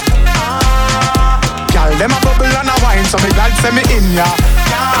murder. Girl, them a bubble and a wine, so me glad say me in ya.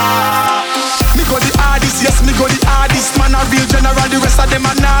 Me go the hardest, yes, me go the hardest. Man a real general, the rest of them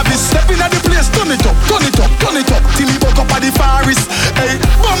a novice. Step inna the place, turn it up, turn it up, turn it up, till me woke up at the forest. Hey,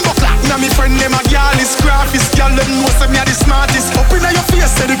 bumbo clap, now me friend them a girl is graphist. Girl them know say me a the smartest. Up inna your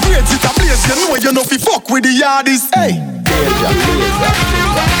face, say the grades it a place. You know fi fuck with the hardest. Hey,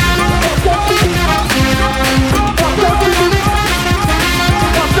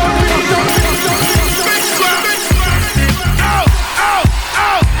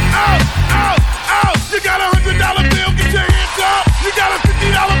 You got $100 bill, get your hands up. You got a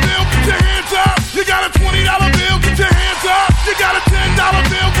 $50 bill, get your hands up. You got a $20 bill, get your hands up. You got a $10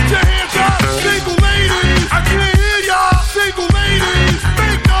 bill, get your hands up. Single ladies, I can't hear y'all. Single ladies,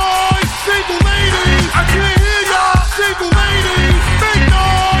 make noise. Single ladies, I can't hear y'all. Single ladies, make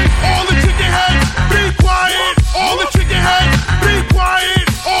noise. All the chicken heads, be quiet. All the chicken heads, be quiet.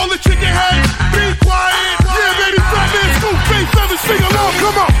 All the chicken heads, be quiet. Yeah, baby, stop it. Scoop, face, seven, sing along,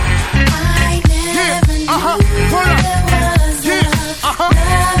 come on.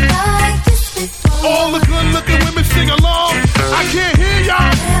 All the good looking women sing along. I can't hear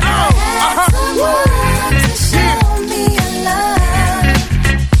y'all. To show me a love.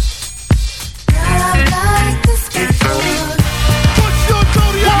 Love like this before. What's your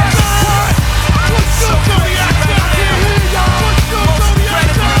zodiac sign? What's your zodiac sign? I can't hear y'all. What's your zodiac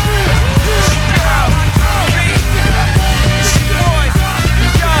sign?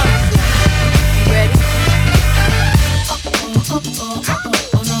 Ready?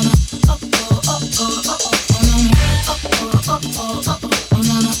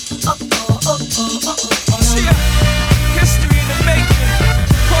 History in the making.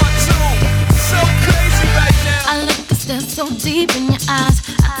 Part 2. So crazy right now. I look and stare so deep in your eyes.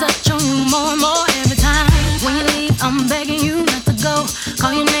 I touch on you more and more every time. When you leave, I'm begging you not to go.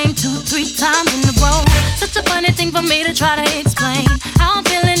 Call your name 2-3 times in a row. Such a funny thing for me to try to explain. How I'm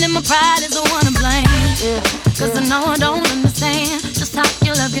feeling and my pride is the one to blame. Cause I know I don't understand just how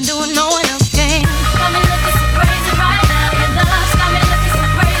your love can do it, no one else can. Got me looking so crazy right now. Your love got me looking so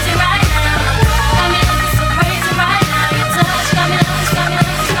crazy right now. Got me looking so crazy right now. Your touch got me looking right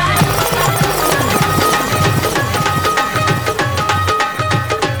now.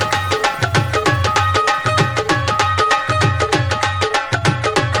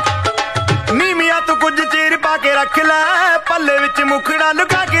 रख ले पल्ले विच मुखड़ा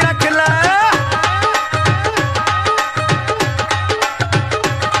लुका के रख ले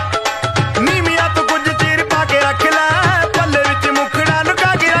नीमिया तो कुछ चीर पा के रख ले पल्ले विच मुखड़ा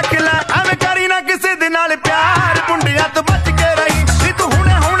लुका के रख ले एवें करी ना किसे दे नाल प्यार पुंडिया तो बच के रही नी तू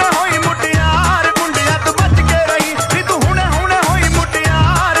हुणे हुणे होई मुटियार पुंडिया तो बच के रही नी तू हुणे हुणे होई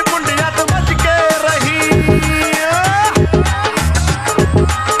मुटियार पुंडिया तो बच के रही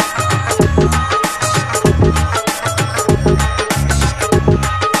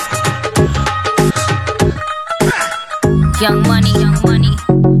Young money, young money,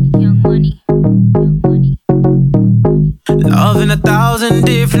 young money, young money. Love in 1,000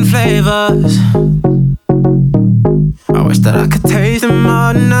 different flavors. I wish that I could taste them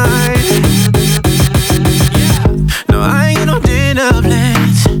all night. No, I ain't got no dinner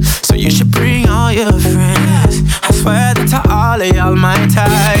plans, so you should bring all your friends. I swear that to all of y'all my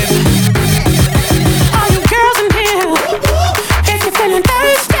type. All you girls in here, if you're feeling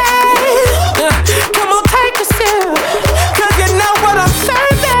thirsty, come on, take a sip.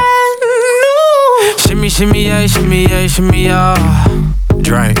 Shimmy, shimmy, yeah, shimmy, yeah, shimmy, yeah.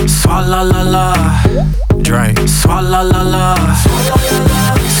 Drink, swalla la la. Drink, swalla la la.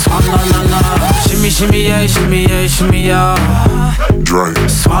 Swalla la la. Shimmy, shimmy, yeah, shimmy, yeah, shimmy, yeah. Drink,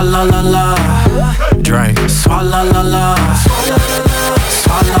 swalla la la. Drink, swalla la la.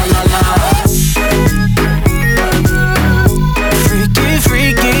 Swalla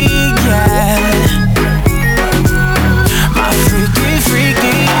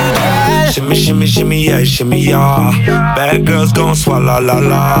yeah, shimmy, yeah. Bad girls gon' swallow, la,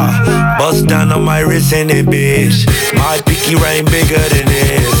 la. Bust down on my wrist in it, bitch. My pinky ring bigger than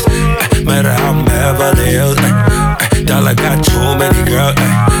this. Matter how I'm Beverly Hills. Dollar got too many girls.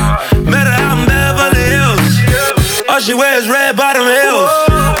 Matter how I'm Beverly Hills. All she wears red bottom heels.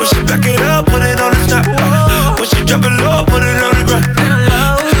 When she back it up, put it on the top. When she drop it low, put it on the ground.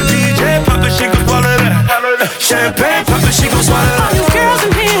 DJ pop it, she gon' swallow that. Champagne pop it, she gon' swallow that. All you girls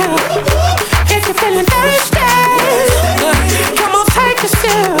in here, if you're feeling thirsty, come on, take a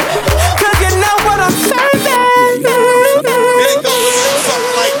sip, 'cause you know what I'm serving. It goes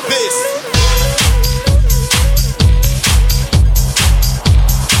something like this.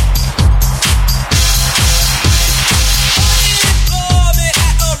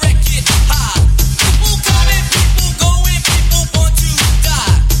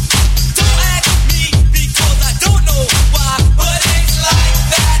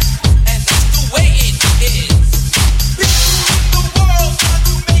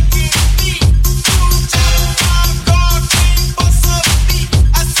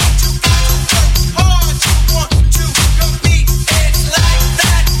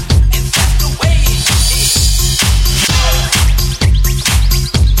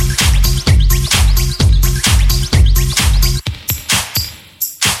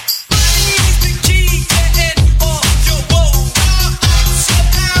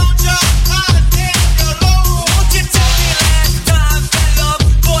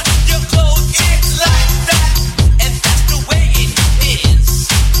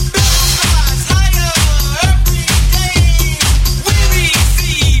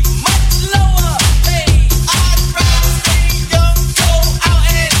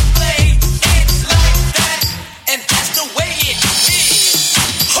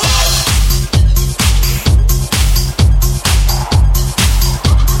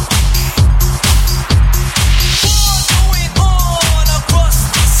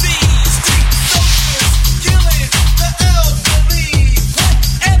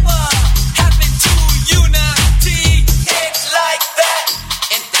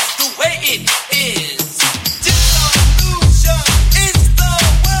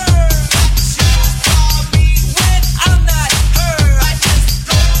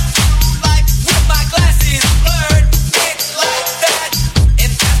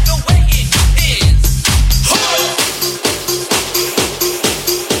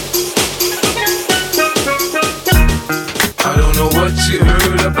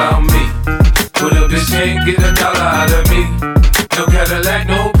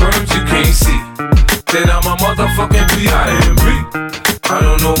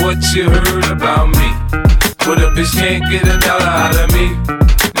 You heard about me. But a bitch can't get a dollar out of me.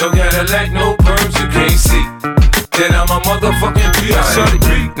 No Cadillac, no perms you can't see. Then I'm a motherfucking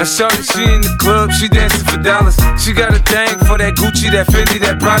P.I.M.P. Now shorty, she in the club, she dancing for dollars. She got a thing for that Gucci, that Fendi,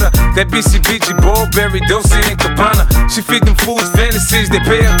 that Prada, that BCBG, Burberry, Dolce and Gabbana. She feed them fools fantasies, they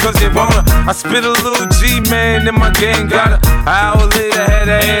pay her 'cause they want her. I spit a little G, man, and my gang got her. An hour later, had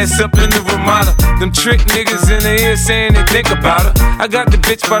her ass up in the Ramada. Them trick niggas in the ear saying they think about her. I got the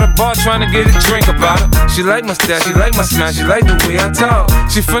bitch by the bar trying to get a drink about her. She like my style, she like my smile, she like the way I talk.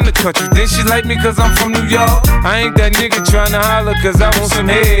 She from the country, then she like me 'cause I'm from New York. I ain't that nigga tryna holler 'cause I want some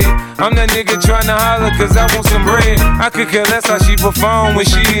head. I'm that nigga tryna holler 'cause I want some bread. I could care less how she perform when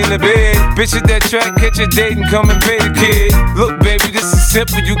she in the bed. Bitch at that track, catch a date and come and pay the kid. Look baby, this is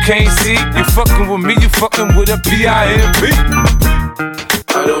simple, you can't see. You fucking with me, you fucking with a P.I.M.P.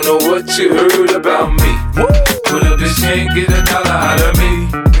 I don't know what you heard about me. But a bitch can't get a dollar out of me.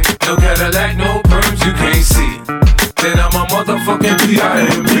 No Cadillac, no perms you can't see. Then I'm a motherfucking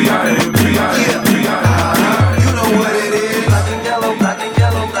P.I.M.P. You know what it is. Black and yellow, black and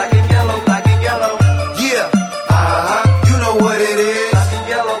yellow, black and yellow, black and yellow. Yeah. You know what it is. Black and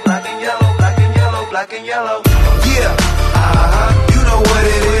yellow, black and yellow, black and yellow, black and yellow. Yeah. You know what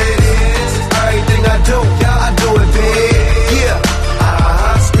it is. Everything I do, I do it big. Yeah.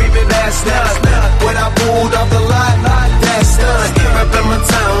 Screaming that's done. When I pulled off the lot, that's done. Rep in my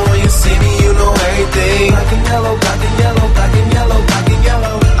town, when you see me, you know everything. Black and yellow, black and yellow, black and yellow, black and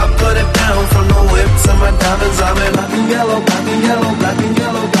yellow. I put it down from the whip to my diamonds. I'm in black and yellow, black and yellow, black and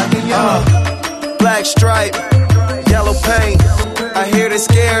yellow, black and yellow. Black stripe, yellow paint. I hear they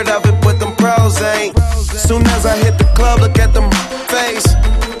scared of it, but them pros ain't. Soon as I hit the club, look at them face.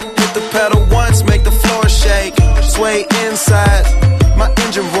 Hit the pedal once, make the floor shake. Sway inside, my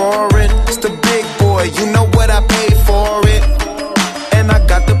engine roaring. It's the big boy, you know what I paid for it. And I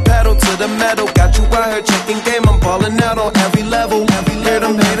got the pedal to the metal. Got you out here checking game, I'm ballin' out on every level. Hear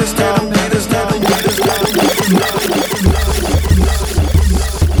them haters down, haters down, haters down.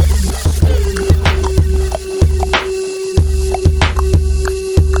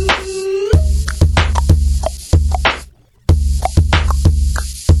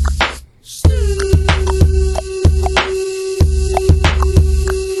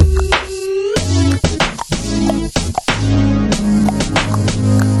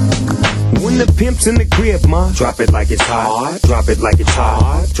 the pimp's in the crib, ma, drop it like it's hot. Drop it like it's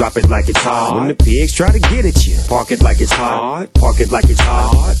hot. Drop it like it's hot. When the pigs try to get at you, park it like it's hot. Park it like it's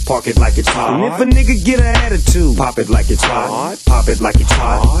hot. Park it like it's hot. And if a nigga get an attitude, pop it like it's hot. Pop it like it's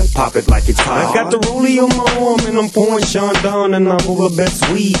hot. Pop it like it's hot. I got the rollie on my arm and I'm pouring Sean down and I'm over best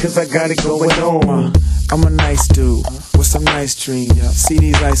weed cause I got it going on. I'm a nice dude with some nice dreams. See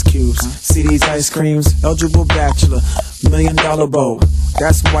these ice cubes, see these ice creams. Eligible bachelor, $1 million bow.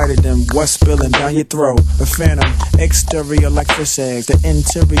 That's whiter than what's spilling down your throat. A phantom, exterior like fish eggs, the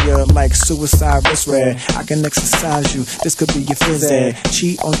interior like suicide wrist red. I can exercise you, this could be your phys ed.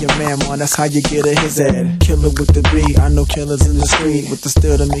 Cheat on your man, man, that's how you get a his ed. Killer with the B, I know killers in the street with the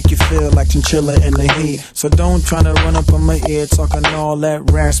steel to make you feel like chinchilla in the heat. So don't tryna run up on my ear talking all that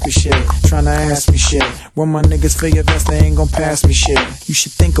raspy shit, tryna ask me shit. When my niggas feel your vest, they ain't gon' pass me shit. You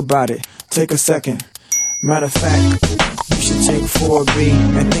should think about it, take a second. Matter of fact, you should take 4B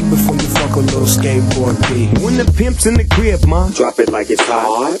and think before you fuck a little skateboard B. When the pimp's in the crib, ma, drop it like it's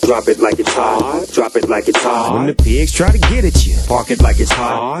hot. Drop it like it's hot. Drop it like it's hot. When the pigs try to get at you, park it like it's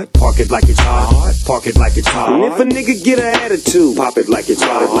hot. Park it like it's hot. Park it like it's hot. And if a nigga get an attitude, pop it like it's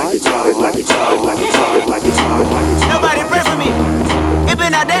hot. Like it's hot. Like it's hot. Like it's hot. Like it's hot. Nobody pray for me. It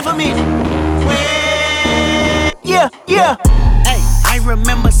been a day for me. Yeah, yeah. Hey, I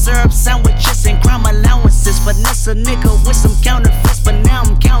remember syrup sandwiches and crime allowances. Finesse a nigga with some counterfeits, but now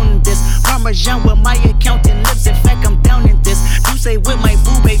I'm counting this. Parmesan with my accountant lips. In fact, I'm down in this. You say with my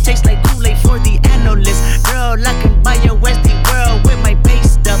boo babe tastes like Kool-Aid for the analyst. Girl, I can buy your Westie world with my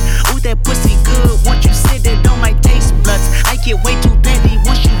base stuff. Ooh, that pussy good. Once you sit it on my taste buds, I get way too petty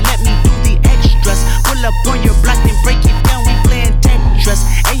once you let me do the extras. Pull up on your block and break it down. We playing Tetris.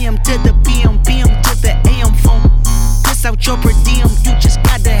 AM to the PM, PM to the AM phone. Out your per diem, you just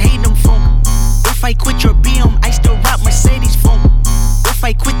gotta hate them funk. If I quit your BM, I still rock Mercedes funk. If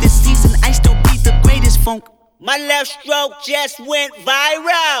I quit this season, I still be the greatest funk. My left stroke just went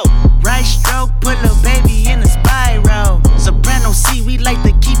viral. Right stroke put a baby in a spiral. Soprano C, we like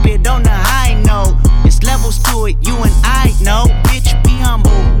to keep it on the high note. It's levels to it, you and I know. Bitch, be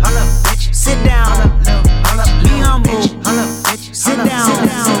humble. Holla, bitch. Sit down. Holla, be humble. Holla, bitch. Sit down. Sit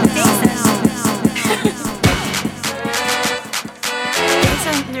down.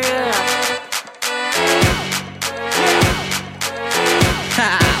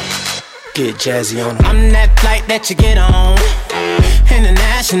 Get jazzy on. I'm that flight that you get on,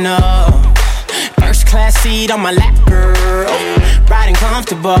 international. First class seat on my lap, girl, riding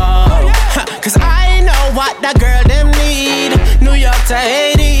comfortable. Cause I know what that girl them need. New York to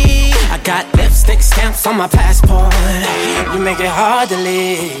Haiti. I got lipstick stamps on my passport. You make it hard to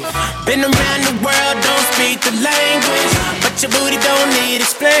leave. Been around the world, don't speak the language, but your booty don't need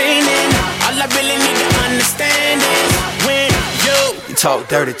explaining. All I really need to understand is when you talk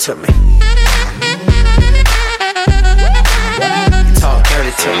dirty to me. You talk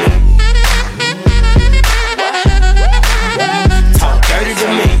dirty to me. Talk dirty to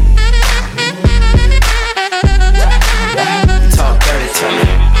me. Talk dirty to me.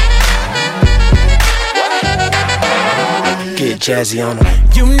 Get jazzy on them.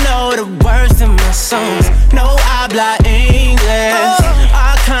 You know the words in my songs. No habla English.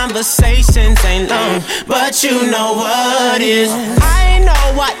 Our conversations ain't long, but you know what is. I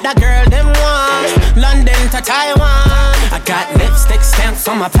know what that girl them want. London to Taiwan. I got lipstick stamps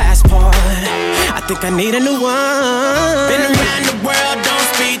on my passport. I think I need a new one. Been around the world, don't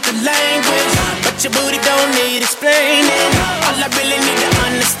speak the language, but your booty don't need explaining. All I really need to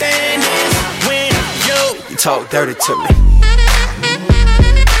understand is when you talk dirty to me.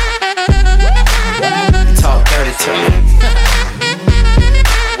 Talk dirty to me.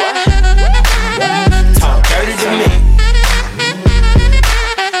 Talk dirty to me.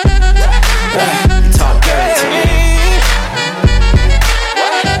 Talk dirty to me.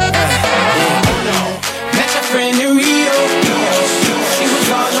 Met your friend in Rio. She was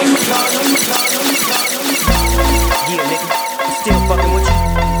all on me. Yeah, nigga, I'm still fucking with you.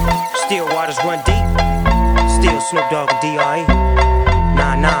 Still waters run deep. Still Snoop Dogg and D.R.E.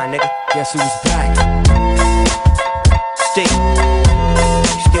 Nah, nigga. Guess who's back?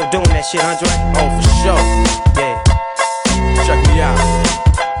 Still doing that shit, Andre? Oh, for sure. Yeah. Check me out.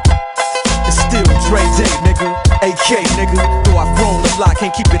 It's still Dre Day, nigga. AK, nigga. Though I've grown a lot,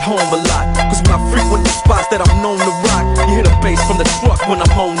 can't keep it home a lot. Cause when I frequent the spots that I'm known to rock, you hear the bass from the truck when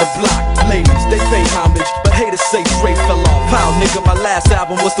I'm on the block. Ladies, they pay homage, but haters say Dre fell off. How, nigga, my last album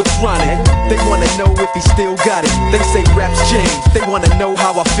album was the chronic. They wanna know if he still got it. They say raps change, they wanna know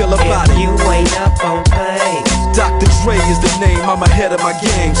how I feel about it. You ain't up on things. Dr. Dre is the name, I'm ahead of my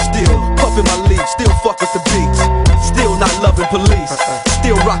game. Still puffin' my leaf, still fuck with the beats. Still not loving police.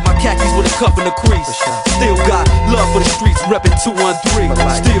 Still rock my khakis with a cuff in the crease. Still got love for the streets, reppin' 213.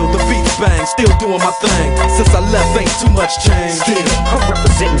 Still the beats bang, still doing my thing. Since I left, ain't too much change. Still, I'm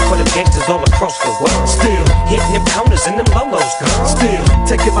representing for the gangsters all across the world. Still hitting them counters and them lolos, girl. Still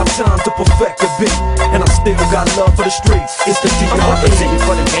taking my time to perfect the beat, and I still got love for the streets. It's the D.R.E. I'm representing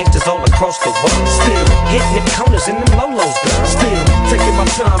for the gangsters all across the world. Still hitting them counters and them lolos, girl. Still taking my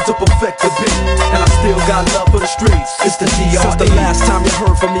time to perfect the beat, and I still got love for the streets. It's the D.R.E. Since the last time you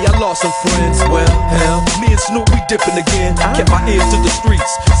heard from me, I lost some friends. Well, hell, me and Snoop, we dipping again. Kept my ears to the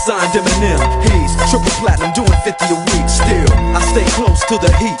streets, signed Eminem, Hayes, triple platinum, doing 50 a week. Still, I stay close to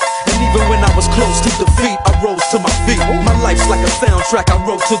the heat, and even when I was close to defeat, I rose to my feet. My life's like a soundtrack, I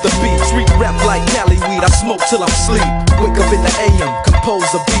wrote to the beat. Street rap like Cali weed, I smoke till I'm sleep. Wake up in the AM, compose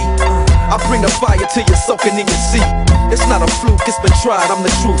a beat. I bring the fire till you're soaking in your seat. It's not a fluke, it's been tried, I'm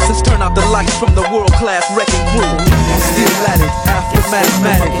the truth. Since turn out the lights from the world-class wrecking crew. Still at it, after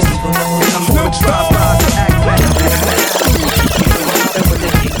mathematics. And I hope it drive-by to act back.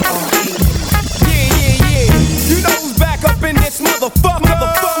 Yeah. You know who's back up in this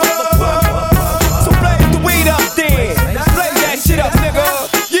motherfucker. So blaze the weed up then. Blaze that shit up,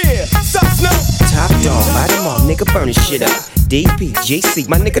 nigga. Yeah, suck Snoop. Top dog, bite them all, nigga, burn this shit up. DP, GC,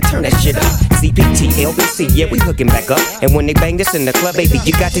 my nigga, turn that shit up. CPT, LBC, yeah, we hooking back up. And when they bang this in the club, baby,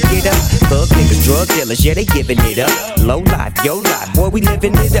 you got to get up. Thug niggas, drug dealers, yeah, they giving it up. Low life, yo life, boy, we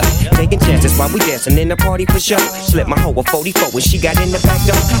living it up. Taking chances while we dancing in the party for sure. Slip my hoe a 44 when she got in the back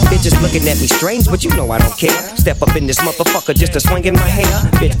door. Bitches looking at me strange, but you know I don't care. Step up in this motherfucker just to swing in my hair.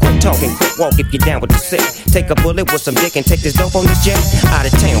 Bitch, quit talking, quit walk if you're down with the sick. Take a bullet with some dick and take this dope on this jet. Out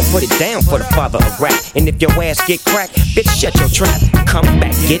of town, put it down for the father of rap. And if your ass get cracked, bitch, shut your trap. Come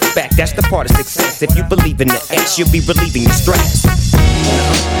back, get back, that's the part of success. If you believe in the X, you'll be relieving your stress.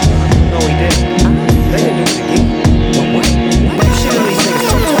 No, he didn't. They didn't do it again. What? Shit on these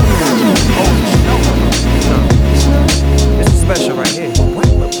niggas. No. This is special right here.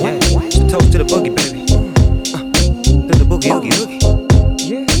 What? It's a toast to the boogie, baby. To the boogie, oogie.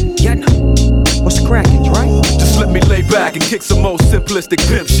 Yeah, no. What's crackin', right? Just let me lay back and kick some more simplistic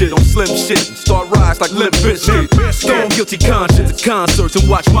pimp shit on slim shit and start rise like Limp Bizkit. Stone guilty conscience at concerts and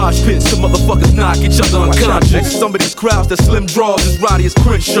watch mosh pits. Some motherfuckers knock each other unconscious. Some of these crowds that slim draws as rowdy as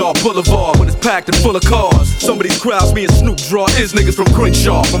Crenshaw Boulevard when it's packed and full of cars. Some of these crowds me and Snoop draw is niggas from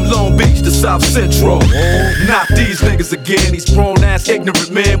Crenshaw, from Long Beach to South Central. Not these niggas again, these grown ass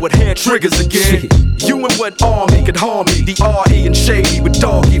ignorant men with hair triggers again. You and what army could harm me? The R.E. and Shady with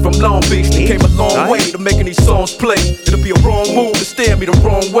Doggy from Long Beach. They came a long way to making these songs play. It'll be a wrong move to stare me the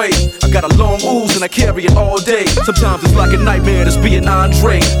wrong way. I got a long ooze and I carry it all day. Sometimes it's like a nightmare that's being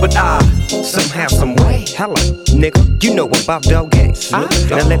Andre, but I somehow, some way. Hello, nigga, you know about dog games. Now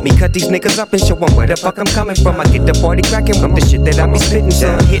let me cut these niggas up and show them where the fuck I'm coming from. I get the party cracking from the shit that I be spitting,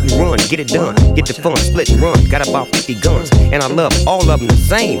 son. Hit and run, get it done, get the fun, split and run. Got about 50 guns, and I love all of them the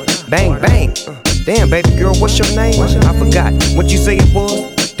same. Bang, bang. Damn, baby girl, what's your name? I forgot what you say it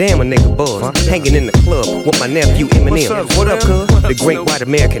was. Damn, a nigga buzz. Hanging in the club with my nephew Eminem. What up, cuz? The great white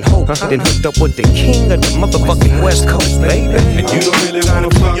American hope. Then hooked up with the king of the motherfucking West Coast, baby. And you don't really wanna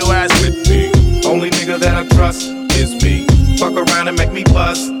fuck your ass with me. Only nigga that I trust is me. Fuck around and make me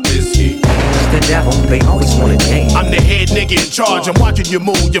bust is he. The devil, they always want a game. I'm the head nigga in charge. I'm watching you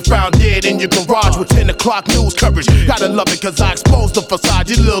move. You're found dead in your garage with 10 o'clock news coverage. Gotta love it cause I exposed the facade.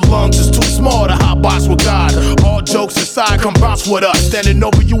 Your little lungs is too small to hot box with God. All jokes aside, come bounce with us. Standing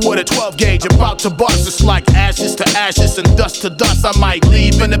over you with a 12 gauge, about to bust. It's like ashes to ashes and dust to dust. I might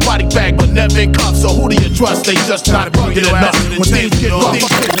leave in a body bag, but never in cuffs. So who do you trust? They just not good enough. When things get rough,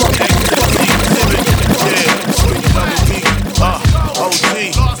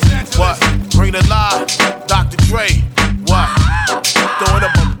 OG, what? Bring the lie, Dr. Dre, what? Throwing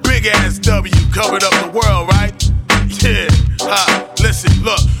up a big ass W, covered up the world, right? Yeah, listen,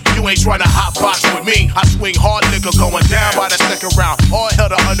 look, you ain't trying to hot box with me. I swing hard liquor going down by the second round. All hell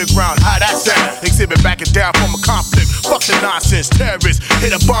to underground, how that sound? Exhibit backing down from a conflict. Fuck the nonsense, terrorists,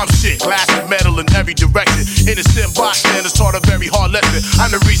 hit a bomb shit. Glass and metal in every direction. Innocent bystanders taught a very hard lesson.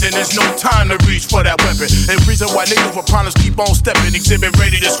 I'm the reason there's no time to reach for that weapon. And reason why niggas with problems keep on stepping. Exhibit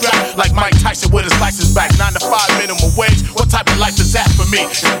ready to scrap like Mike Tyson with his license back. 9 to 5 minimum wage. What type of life is that for me?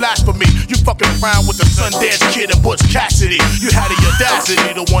 It's blasphemy. You fucking around with the Sundance Kid and Butch Cassidy. You had the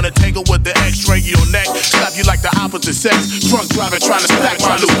audacity to wanna tangle with the X-ray your neck. Slap you like the opposite sex. Drunk driving trying to stack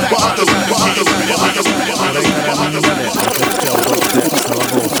my loot.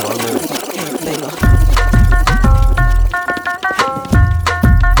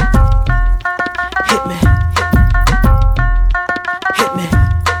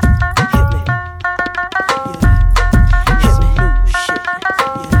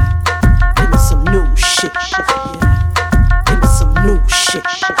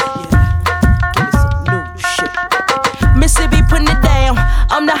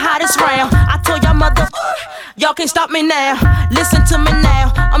 Y'all can't stop me now. Listen to me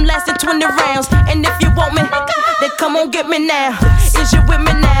now. I'm lasting 20 rounds. And if you want me, then come on get me now. Is you with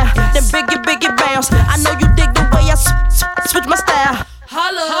me now? Then biggie bounce. I know you dig the way I switch my style.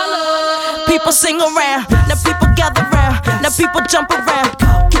 Holla, holla. People sing around. Now people gather round. Now people jump around.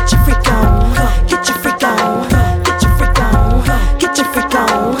 Get your freak on. Get your freak on. Get your freak on. Get your freak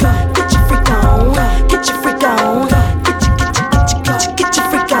on. Get your freak on. Get your freak on. Get your freak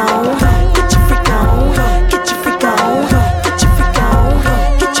on.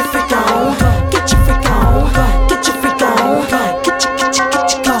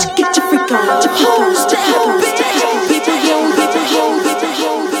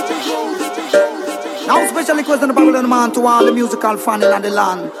 Request on the Babylon man to all the musical fan in the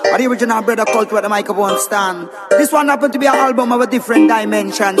land. Or the original brother cult where the microphone stand. This one happened to be an album of a different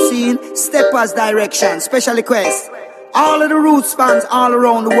dimension. Scene, steppers direction, special request. All of the roots fans all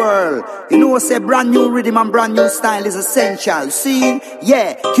around the world. You know, say brand new rhythm and brand new style is essential. See,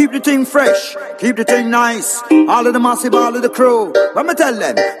 yeah, keep the thing fresh, keep the thing nice. All of the massive, all of the crew. When me tell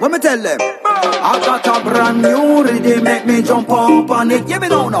them, I got a brand new rhythm, make me jump up on it. Yeah, me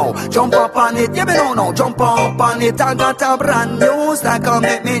don't know, jump up on it. Yeah, me don't know, jump up on it. I got a brand new style,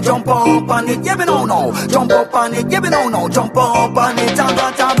 make me jump up on it. Yeah, me don't know, jump up on it. Yeah, me don't know, jump up on it. I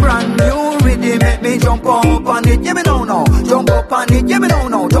got a brand new rhythm, make me jump up on it. Yeah, me don't know, jump up on it. Yeah, me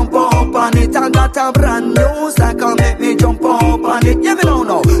don't know, jump up on it. I got a brand new style, make me jump up on it. Yeah, me don't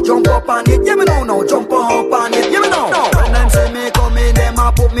know, jump up on it. Yeah, me don't know, jump up on it. Yeah, me don't know. When them say me come in, them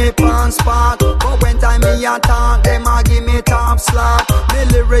a put me pants back. But when time me attack, them a give me top slack. Me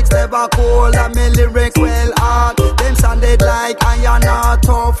lyrics never cold and me lyrics well hard. Them sounded like iron or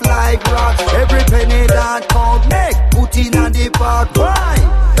tough like rock. Every penny that count make put in a the pot. Why?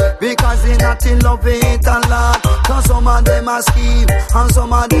 Because they not in love it a lot. Cause some of them a scheme, and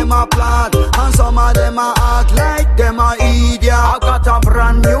some of them a plot, and some of them a act like them a idiot. I got a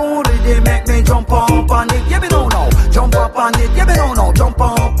brand new rhythm, make me jump up on it. Yeah, me don't know, jump up on it. Yeah, me don't know, jump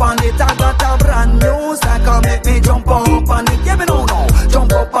up on it. I got a brand new style, make me jump up on it. Yeah, me don't know,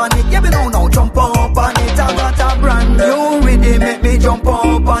 jump up on it. Yeah, me don't know, jump up on it. I got a brand new rhythm, make me jump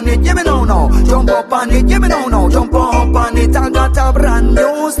up on it. Yeah, me don't know, jump up on it. Yeah, me don't know, jump up on it. I got a brand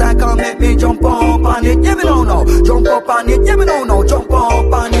new style, make me jump up on it. Yeah, me don't know, jump up on it. Yeah, me don't know, jump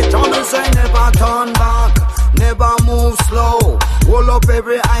up on it. Don't say never turn back, never move slow. Hold up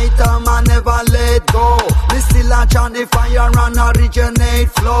every item and never let go. We still a chant the fire and originate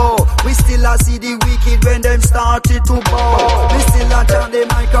flow. We still a see the wicked when them started to bow. We still a chant the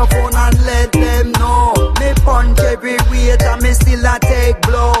microphone and let them know. Me punch every weight and me still a take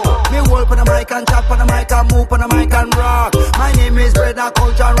blow. Me hold on the mic and chop on the mic and move on the mic and rock. My name is Brother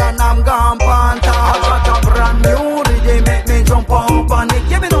Culture and I'm gone panta. I got a brand new rhythm, make me jump up on it.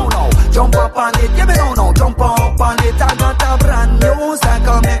 Yeah, me don't know, jump up on it. Yeah, me don't know, jump up on it. I got a brand new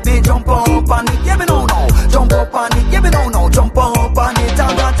style, make me jump up on it. Yeah, me don't know, jump up on it. Yeah, me don't know, jump up on it.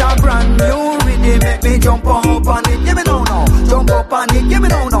 I got a brand new rhythm, make me jump up on it. Yeah, me don't know, jump up on it. Yeah, me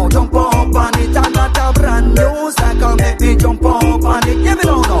don't know, jump up on it. I got a brand new style, make me jump up on it. Yeah, me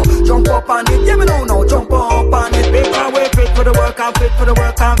don't know, jump up on it. Yeah, me don't know, jump up on it. Because we fit for the work, I'm fit for the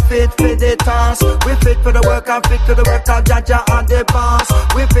work, I'm fit for the task. We fit for the work, I'm fit for the work, I'm Jaja and the boss.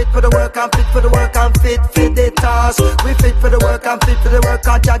 We fit for the work, I'm fit for the work, I'm fit for the task. We fit for the work, I'm fit for the work,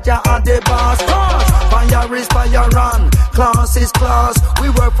 I'm Jaja and the boss. Fire is fire on, class is class. We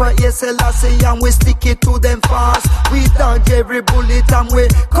work for SLC and we stick it to them fast. We dodge every bullet and we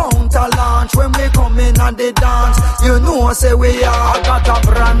counter launch. When we come in and they dance, you know say we are. I got a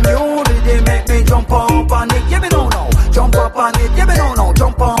brand new rhythm, make me jump up on it. Yeah, me don't know, jump up on it. Yeah, me don't know,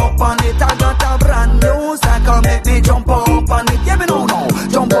 jump up on it. I got a brand new style, make me jump up on it. Yeah, me don't know,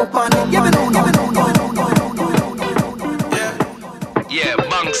 jump up on it. Yeah, me don't know, yeah,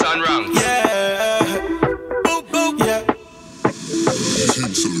 bunks and ranks.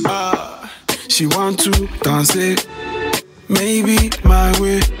 She want to dance it, maybe my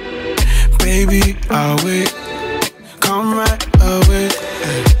way, baby I'll wait, come right away.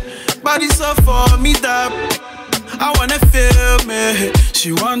 Body so for me that I wanna feel me.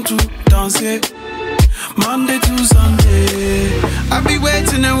 She want to dance it, Monday to Sunday. I be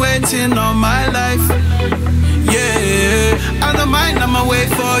waiting and waiting all my life. Yeah, I don't mind, I'ma wait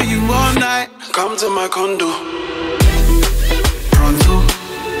for you all night. Come to my condo, pronto.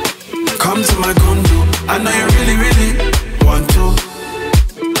 Come to my condo, I know you really, really want to.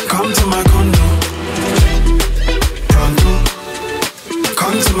 Come to my condo, pronto.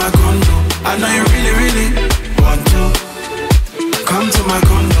 Come to my condo, I know you really, really want to. Come to my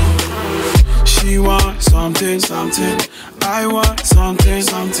condo. She wants something, something. I want something,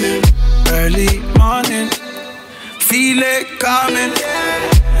 something. Early morning, feel it coming.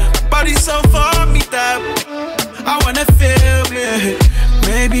 Body so for me that I wanna feel it.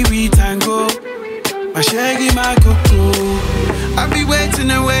 Maybe we tango, my shaggy, my cocoa. I'll be waiting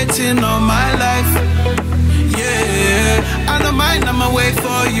and waiting all my life. Yeah, I don't mind, I'ma wait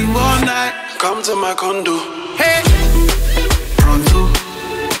for you all night. Come to my condo, hey, pronto.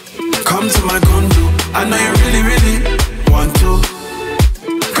 Come to my condo, I know you really, really want to.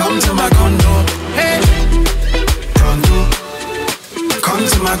 Come to my condo, hey, pronto. Come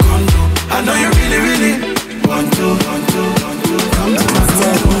to my condo, I know you really, really want to, want to, want to. Come to my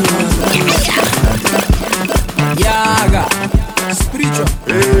condo. Yaga, spiritual.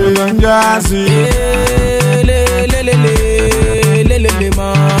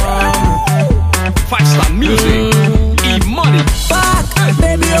 Faster music, e-money. Back,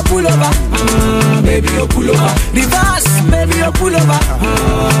 baby, you pull over. Baby, you pull over. Reverse, baby, you pull over.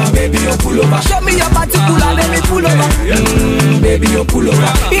 Baby, you pull over. Show me your particular, baby, pull over. Baby, you pull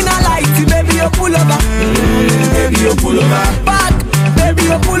over. In a light, baby, you pull over. Baby, you pull over. Back, baby,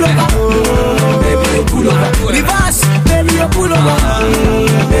 you pull over. Baby, you pull over. Reverse, baby, you pull over.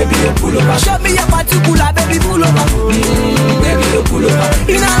 Baby, you pull over. Show me your particular, baby, pull over. Baby, you pull over.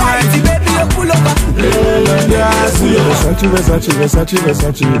 In a light, baby, you pull over.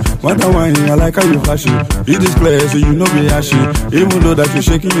 Versace. What a wine, I like how you flashy. In this place, you know be ashy. Even though that you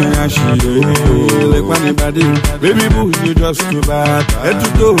shaking your ashy. Like one body, baby boo, you dress too bad. Head to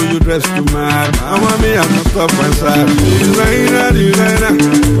toe, you dress too mad. I want me, I'm not top and sad. Designer,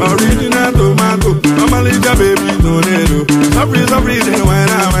 original tomato. Mama Liga, baby, tornado. Sorry, then when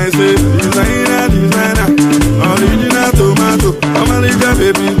I say designer, original tomato. Mama Liga,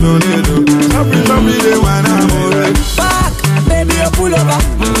 baby, tornado. Sorry, then when I'm alright. Back, baby, you pull over.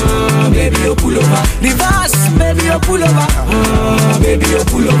 Baby, you pull over. Reverse, baby, you pull over. Baby, you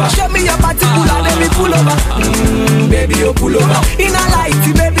pull over. Show me your particular, baby, pull over. Baby, you pull over. In a light,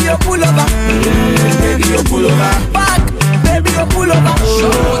 baby, you pull over. Baby, you pull over. Back, baby, you pull over.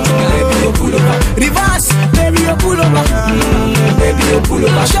 Baby, you pull over. Reverse, baby, you pull over. Baby, you pull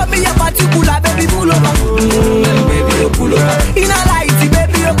over. Show me your particular, baby, pull over. Baby, you pull over. In a light,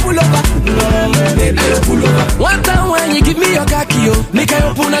 baby, you pull over. Baby, you pull over. One time when you give me your khaki, yo, make I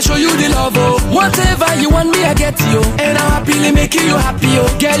open and show you the love, oh. Whatever you want me, I get you. And I'm happily making you happy, yo.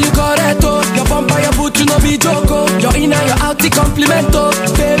 Girl, you correct, oh. Your bumper, your boot, you know be joke, oh. Your in and your out, the compliment, oh.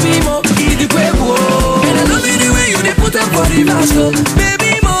 Baby, mo, eat the quavo, oh. And I love it the way you dey put up for the mask, oh.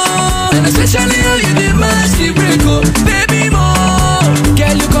 Baby, mo. And especially how you dey mask the break, oh. Baby, mo.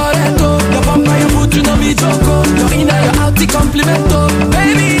 Girl, you correct, oh. Your bumper, your boot, you know be joke, oh. Your in and your out, the compliment, oh.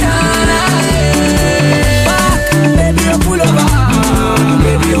 Baby, baby, you pull over.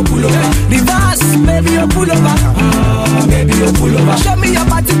 Baby, you pull over. Reverse, baby, you pull over. Baby, you pull over. Show me your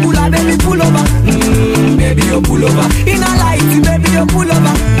particular, baby, pull over. Baby, you pull over. In a light, baby, you pull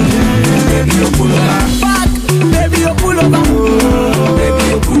over. Baby, you pull over. Back, baby, you pull over. Baby,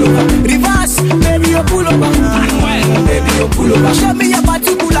 you pull over. Reverse, baby, you pull over. Baby, you pull over. Show me your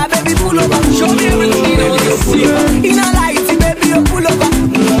particular, baby, pull over. Show me everything, baby, you pull over. In a light, baby, you pull over.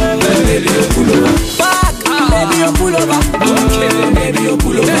 Baby, you pull over. Back, baby, you pull over. Baby, you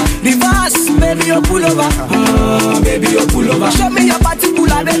pull over. Reverse, baby, you pull over. Baby, you pull over. Show me your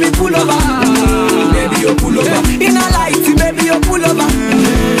particular, baby, pull over. Baby, you pull over. In a light, baby, you pull over.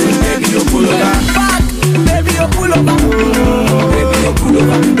 Baby, you pull over. Back, baby, you pull over. Baby, you pull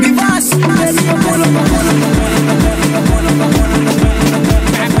over. Reverse, baby, you pull over. Baby, you pull over.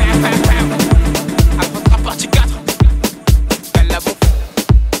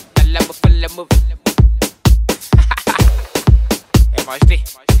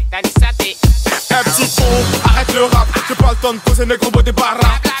 Petit con, arrête le rap. J'ai pas le temps de poser négro beau des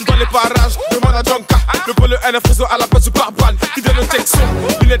barras. Dans les parages, demande à Jonka. Le vol, le NF réseau à la place du pare-balles. Qui donne le texto,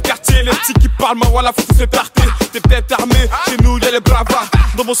 lunettes quartier. Les petits qui parlent, ma voilà, faut tous les tarter. Des têtes armées, chez nous y'a les bravas.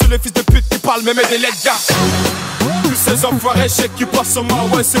 Dans mon sous les fils de pute qui parlent, même des lettres gars. Tous ces enfoirés, je sais qui passent en moi,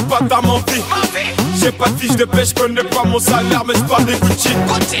 ouais, c'est pas ta mentie. J'ai pas de fiche de paix, je connais pas mon salaire, mais je parle des Gucci.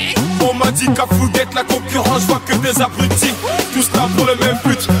 On m'a dit qu'à Fouguette, la concurrence, je vois que des abrutis. Tous là pour le même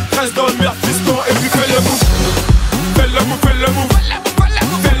but, reste dans le merde, fiston, et puis fais le move. Fais le move, fais le move.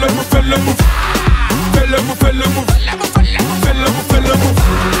 Fais le move, fais le move. Fais le move, fais fais le move. Fais le move, fais le move.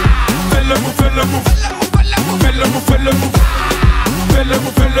 Fais le move, fais le move. Fais le move, fais le move. Fais le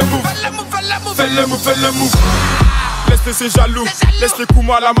move, fais le move. Fais le move, fais le move. Laisse ces jaloux, laisse les coups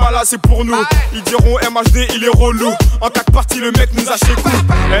mal à mala, c'est pour nous. Ils diront MHD, il est relou. En 4 parties, le mec nous a chez coup.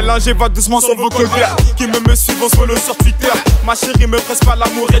 LNG va doucement sur vos colères. Qui me suivent, on se follow sur Twitter. Ma chérie me presse pas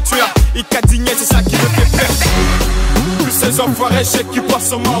l'amour et tueur. Il cadigné, c'est ça qui me fait peur. Plus ces enfoirés, chèques qui passent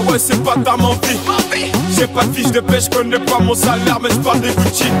sur moi, ouais, c'est pas ta mentie. J'ai pas de fiche de pêche, j'connais pas mon salaire, mais j'parle des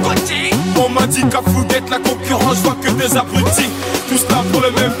Gucci. On m'a dit qu'à Fouguette, la concurrence, j'vois que des abrutis. Tous là pour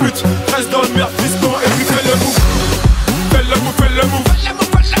le même but, reste dans le merde, piston, et puis fais le move. Fais le move, fais le move.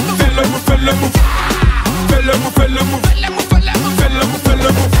 Fais le move, fais le move. Fais le move, fais le move. Fais le move, fais le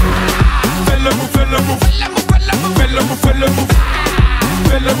move. Fais le move, fais le move. Fais le move, fais le move.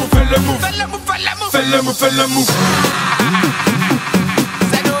 Fais le move, fais le move. Fais le move, fais le move.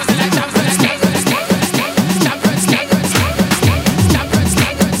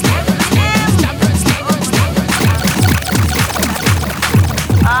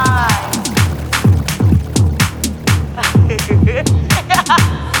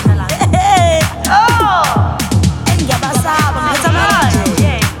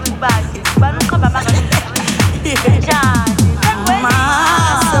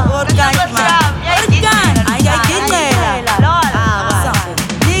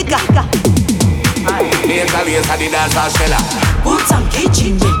 The dancer shella. Put some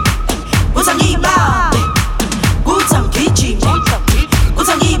kitchen, put some giba. Put some kitchen, put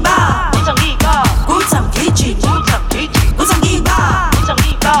some giba. Put some kitchen, put some giba.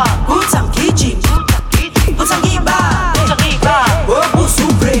 Put some kitchen, put some giba. Opo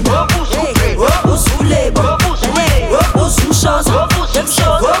supreme, opo sulebo, opo su shows,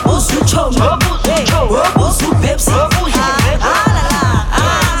 opo su chom, opo su Pepsi.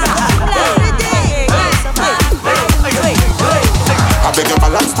 I beg your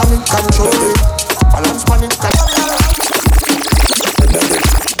balance, time in control. Balance, man in control.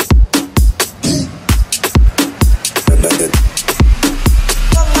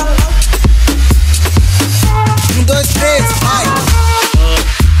 1, 2, 3, vai.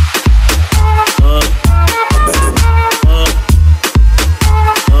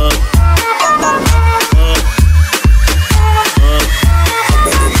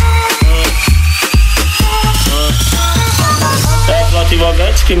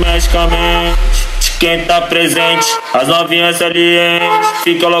 Envolvente que mexe com a mente de quem tá presente. As novinhas salientes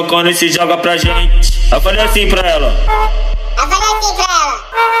fica loucona e se joga pra gente. Eu falei assim pra ela.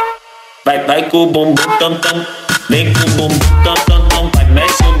 Vai com o bumbum tam tam. Vem com o bumbum tam tam tam. Vai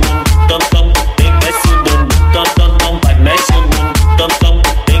mexe o bumbum tam tam. Vem mexe o bumbum tam tam tam. Vai mexe o bumbum tam tam.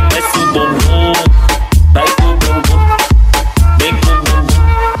 Vem mexe o bumbum. Vai com o bumbum. Vem com o bumbum.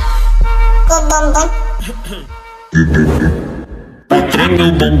 Treme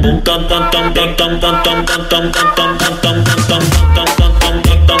o bumbum tam tam tam tam tam tam tam tam tam tam tam tam tam tam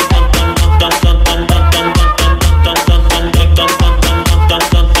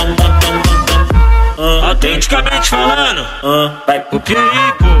autenticamente falando, vai pro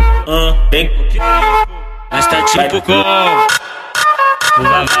perigo, vem pro perigo, mas tá tipo com o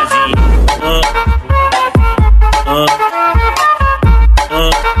vavazinho.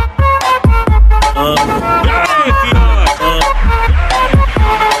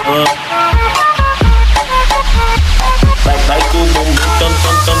 Vai com o bumbum tam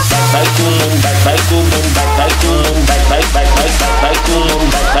tam tam, vai com o bumbum, vai com o bumbum, vai com o bumbum, vai com o bumbum,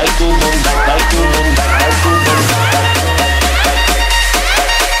 vai com o bumbum, vai com o bumbum, vai com o bumbum.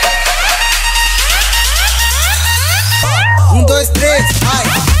 1, 2, 3, vai.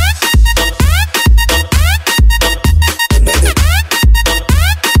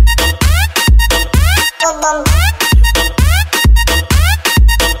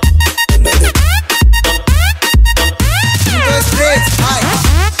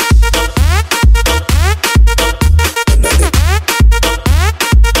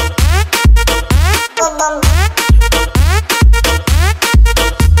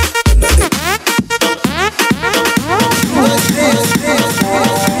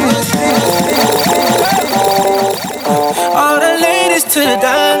 To the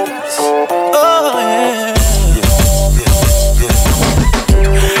dance, oh yeah.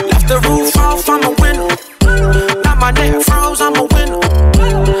 Left the roof off, I'm a winner. Now my neck froze, I'm a winner.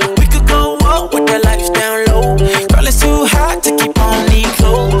 We could go up with the lights down low. Girl, it's too hot to keep on these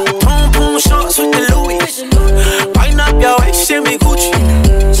clothes. Boom, boom, shorts with the Louis. Wind up your waist, and me Gucci.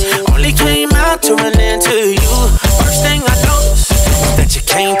 Only came out to run into you. First thing I noticed is that you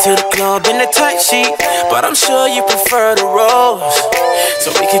came to the club in a tight sheet, but I'm sure you prefer the rose. So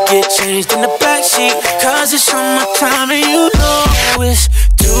we could get changed in the backseat, cause it's summertime and you know it's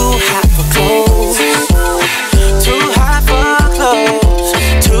too hot for clothes. Too hot for clothes.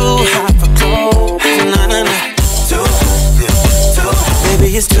 Too hot for clothes. Nah, nah, nah.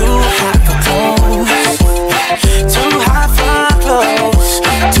 Baby, it's too hot for clothes. Too hot for clothes.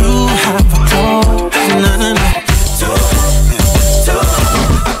 Too hot for clothes. Nah, nah, nah.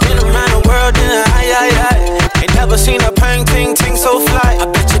 I've been around the world in a high. Ain't never seen a ting so fly. I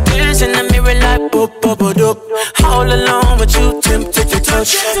bet you dance in the mirror like boop, boop, boop, doop. All alone with you, tempted to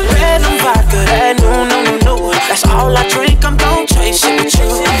touch. Red and vodka, that no. That's all I drink, I'm gon' chase it with you.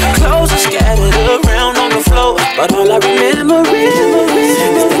 Clothes are scattered around on the floor, but all I remember is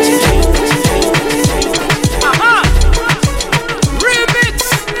that you came. Remix,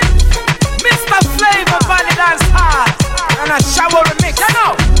 Mr. Flavor, Bunny Dance Hard, and a shower remix, you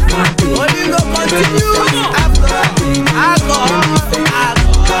know. What you gonna continue? Alcohol.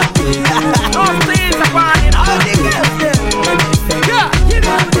 No things upon it, all the girls. Yeah, give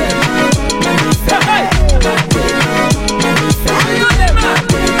it to them. Hey, you them, man.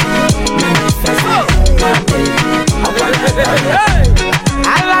 Hey,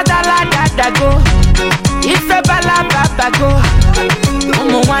 alada go. Ife bala baba go.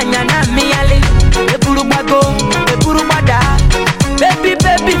 Omo wanya na miale. Eburu bago, eburu bada.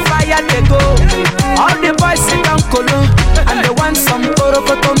 Baby, fire they go. All the boys sit down colo, and they want some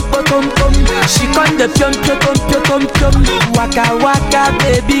porokotom. She con the pium. Waka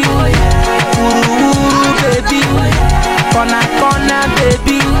baby, uru baby, corner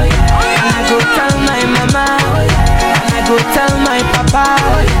baby. And I go tell my mama, and I go tell my papa,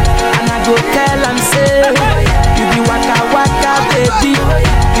 and I go tell am say, you be waka baby,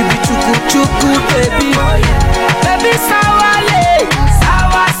 you be chuku baby, baby sawale,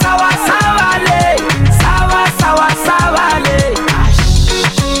 sawale, sawale.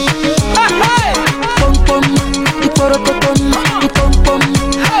 Hey, pom pom, iporokotom, ipom pom,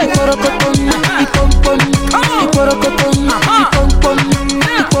 iporokotom, ipom pom, iporokotom, ipom pom,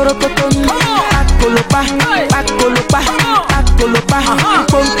 iporokotom, akolopa,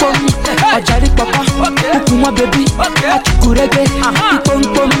 ipom pom, ajari papa, ukuma baby, achukurege, ipom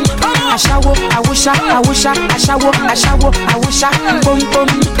pom, ashawo, awusha, pom pom,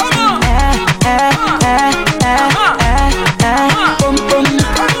 pom pom,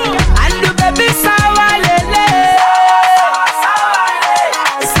 and the baby sawalele,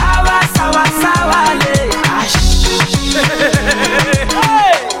 sawale,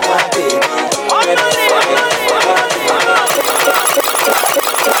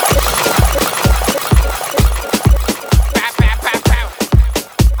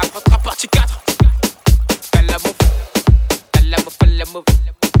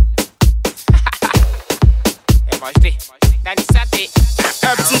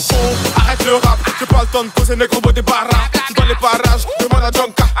 Arrête le rap, j'ai pas le temps de poser négro des barras. Dans les parages, demande à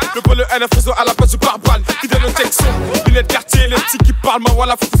Jonka. Le pôle NF réseau à la place du barbal. Qui donne le texte, lunettes quartier. Les petits qui parlent, ma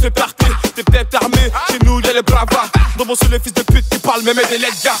voilà, faut tous les tarter. T'es peut-être armé, chez nous y'a les bravas. Dans mon seul les fils de pute qui parlent, même des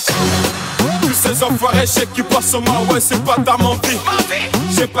lettres gars. Tous ces enfoirés, chèques qui passent sur ma ouais, c'est pas ta mentie.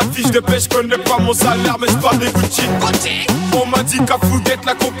 J'ai pas de fiche de pêche, j'connais pas mon salaire, mais j'parle des Gucci. On m'a dit qu'à Fouguette,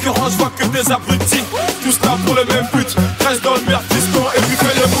 la concurrence, j'vois que des abrutis. Tous là pour le même but, reste dans le merde, fiston, et puis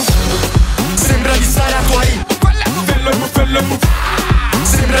fais le move. Sembra di Sara Tuari. Fais le move.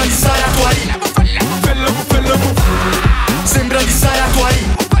 Sembra di Sara Tuari. Fais le move. Sembra di Sara Tuari.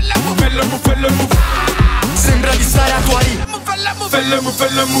 Fais le move. Sembra di Sara Tuari. Fais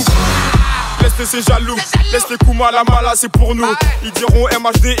le move. Laisse ces jaloux, laisse les coups mal à mala, c'est pour nous. Ils diront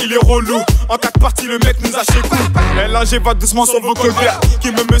MHD, il est relou. En 4 parties, le mec nous a chez coup. LNG va doucement sur vos covers.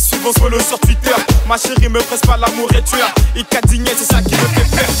 Qui me suivent, on se follow sur Twitter. Ma chérie me presse pas, l'amour est tueur. Il cadigné, c'est ça qui me fait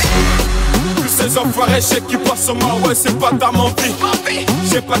peur. Tous ces enfoirés, chèques qui passent sur moi, ouais, c'est pas ta mentie.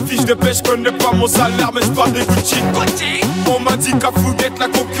 J'ai pas de fiche de pêche, j'connais pas mon salaire, mais j'parle des Gucci. On m'a dit qu'à Fouguette, la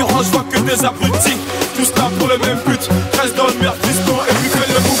concurrence, j'vois que des abrutis. Tous là pour le même but, reste dans le merde, fiston, et puis fais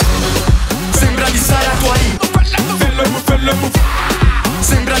le move. Sembra di Sara Tuari. Fais le move.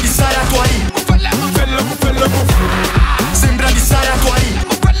 Sembra di Sara Tuari. Fais le move. Sembra di Sara Tuari.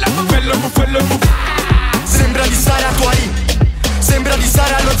 Fais le move. Sembra di Sara Tuari. Sembra di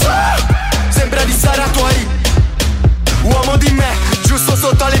Sara lo Sembra di Sara Tuari. Uomo di me, giusto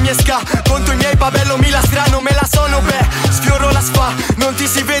sotto alle mie ska. Conto i miei pabello, mi la strano, me la sono beh. Sfioro la sfa, non ti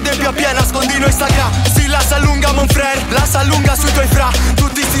si vede più a piena, scondino Instagram. Si la s'allunga mon frère, la s'allunga sui tuoi fra.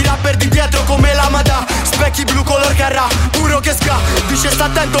 Tutti sti rapper di dietro come la Madà. Specchi blu color carrà, puro che ska. Dice sta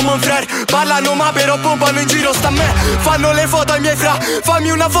attento mon frère, parlano ma però pompano in giro sta a me. Fanno le foto ai miei fra,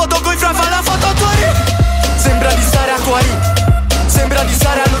 fammi una foto coi fra, fa la foto a Tuari. Sembra di Sara Tuari. Sembra di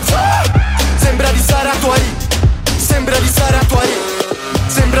stare allo zoo, sembra di stare a Tuari, sembra di stare a Tuari,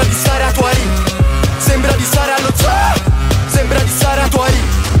 sembra di stare a Tuari, sembra di stare allo zoo, sembra di stare a Tuari,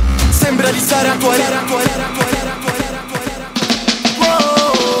 sembra di stare a Tuari.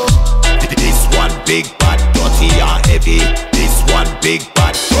 This one big bad dirty and heavy. This one big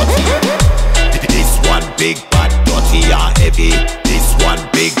bad dirty. This one big bad dirty and heavy. This one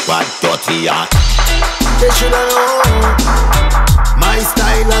big bad dirty and. They shoulda know my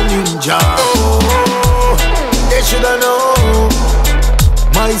style a ninja. Oh, they shoulda know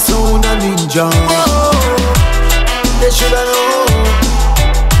my sound a ninja. Oh, they shoulda know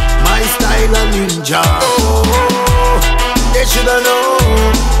my style a ninja. Oh, they shoulda know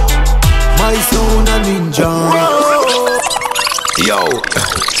my sound a ninja. Oh. Yo,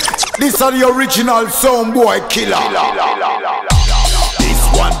 this are the original sound boy killer. This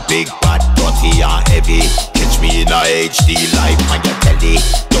one big bad dirty and heavy. Catch me in a HD live on your telly.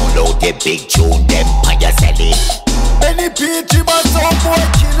 Download the big tune, them on your celly. Many PG but some boy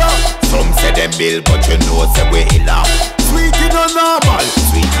killer. Some say them bill, but you know say we illa. Sweetie no normal,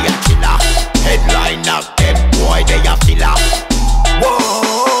 sweetie a killer. Headline up, them boy they a filler.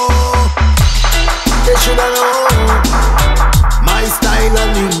 Whoa, they shoulda know my style a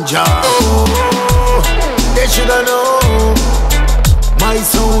ninja. Oh, they shoulda know my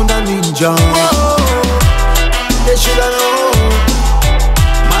sound a ninja. Oh, they shoulda know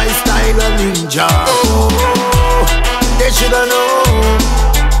my style a ninja. Oh, they shoulda know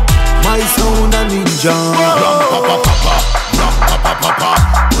my sound a ninja. Ram papa papa, ram papa papa.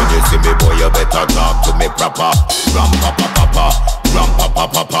 When you see me boy you better talk to me proper. Ram papa papa, ram papa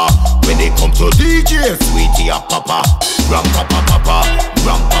papa. When it come to DJ, sweetie a papa. Ram papa papa,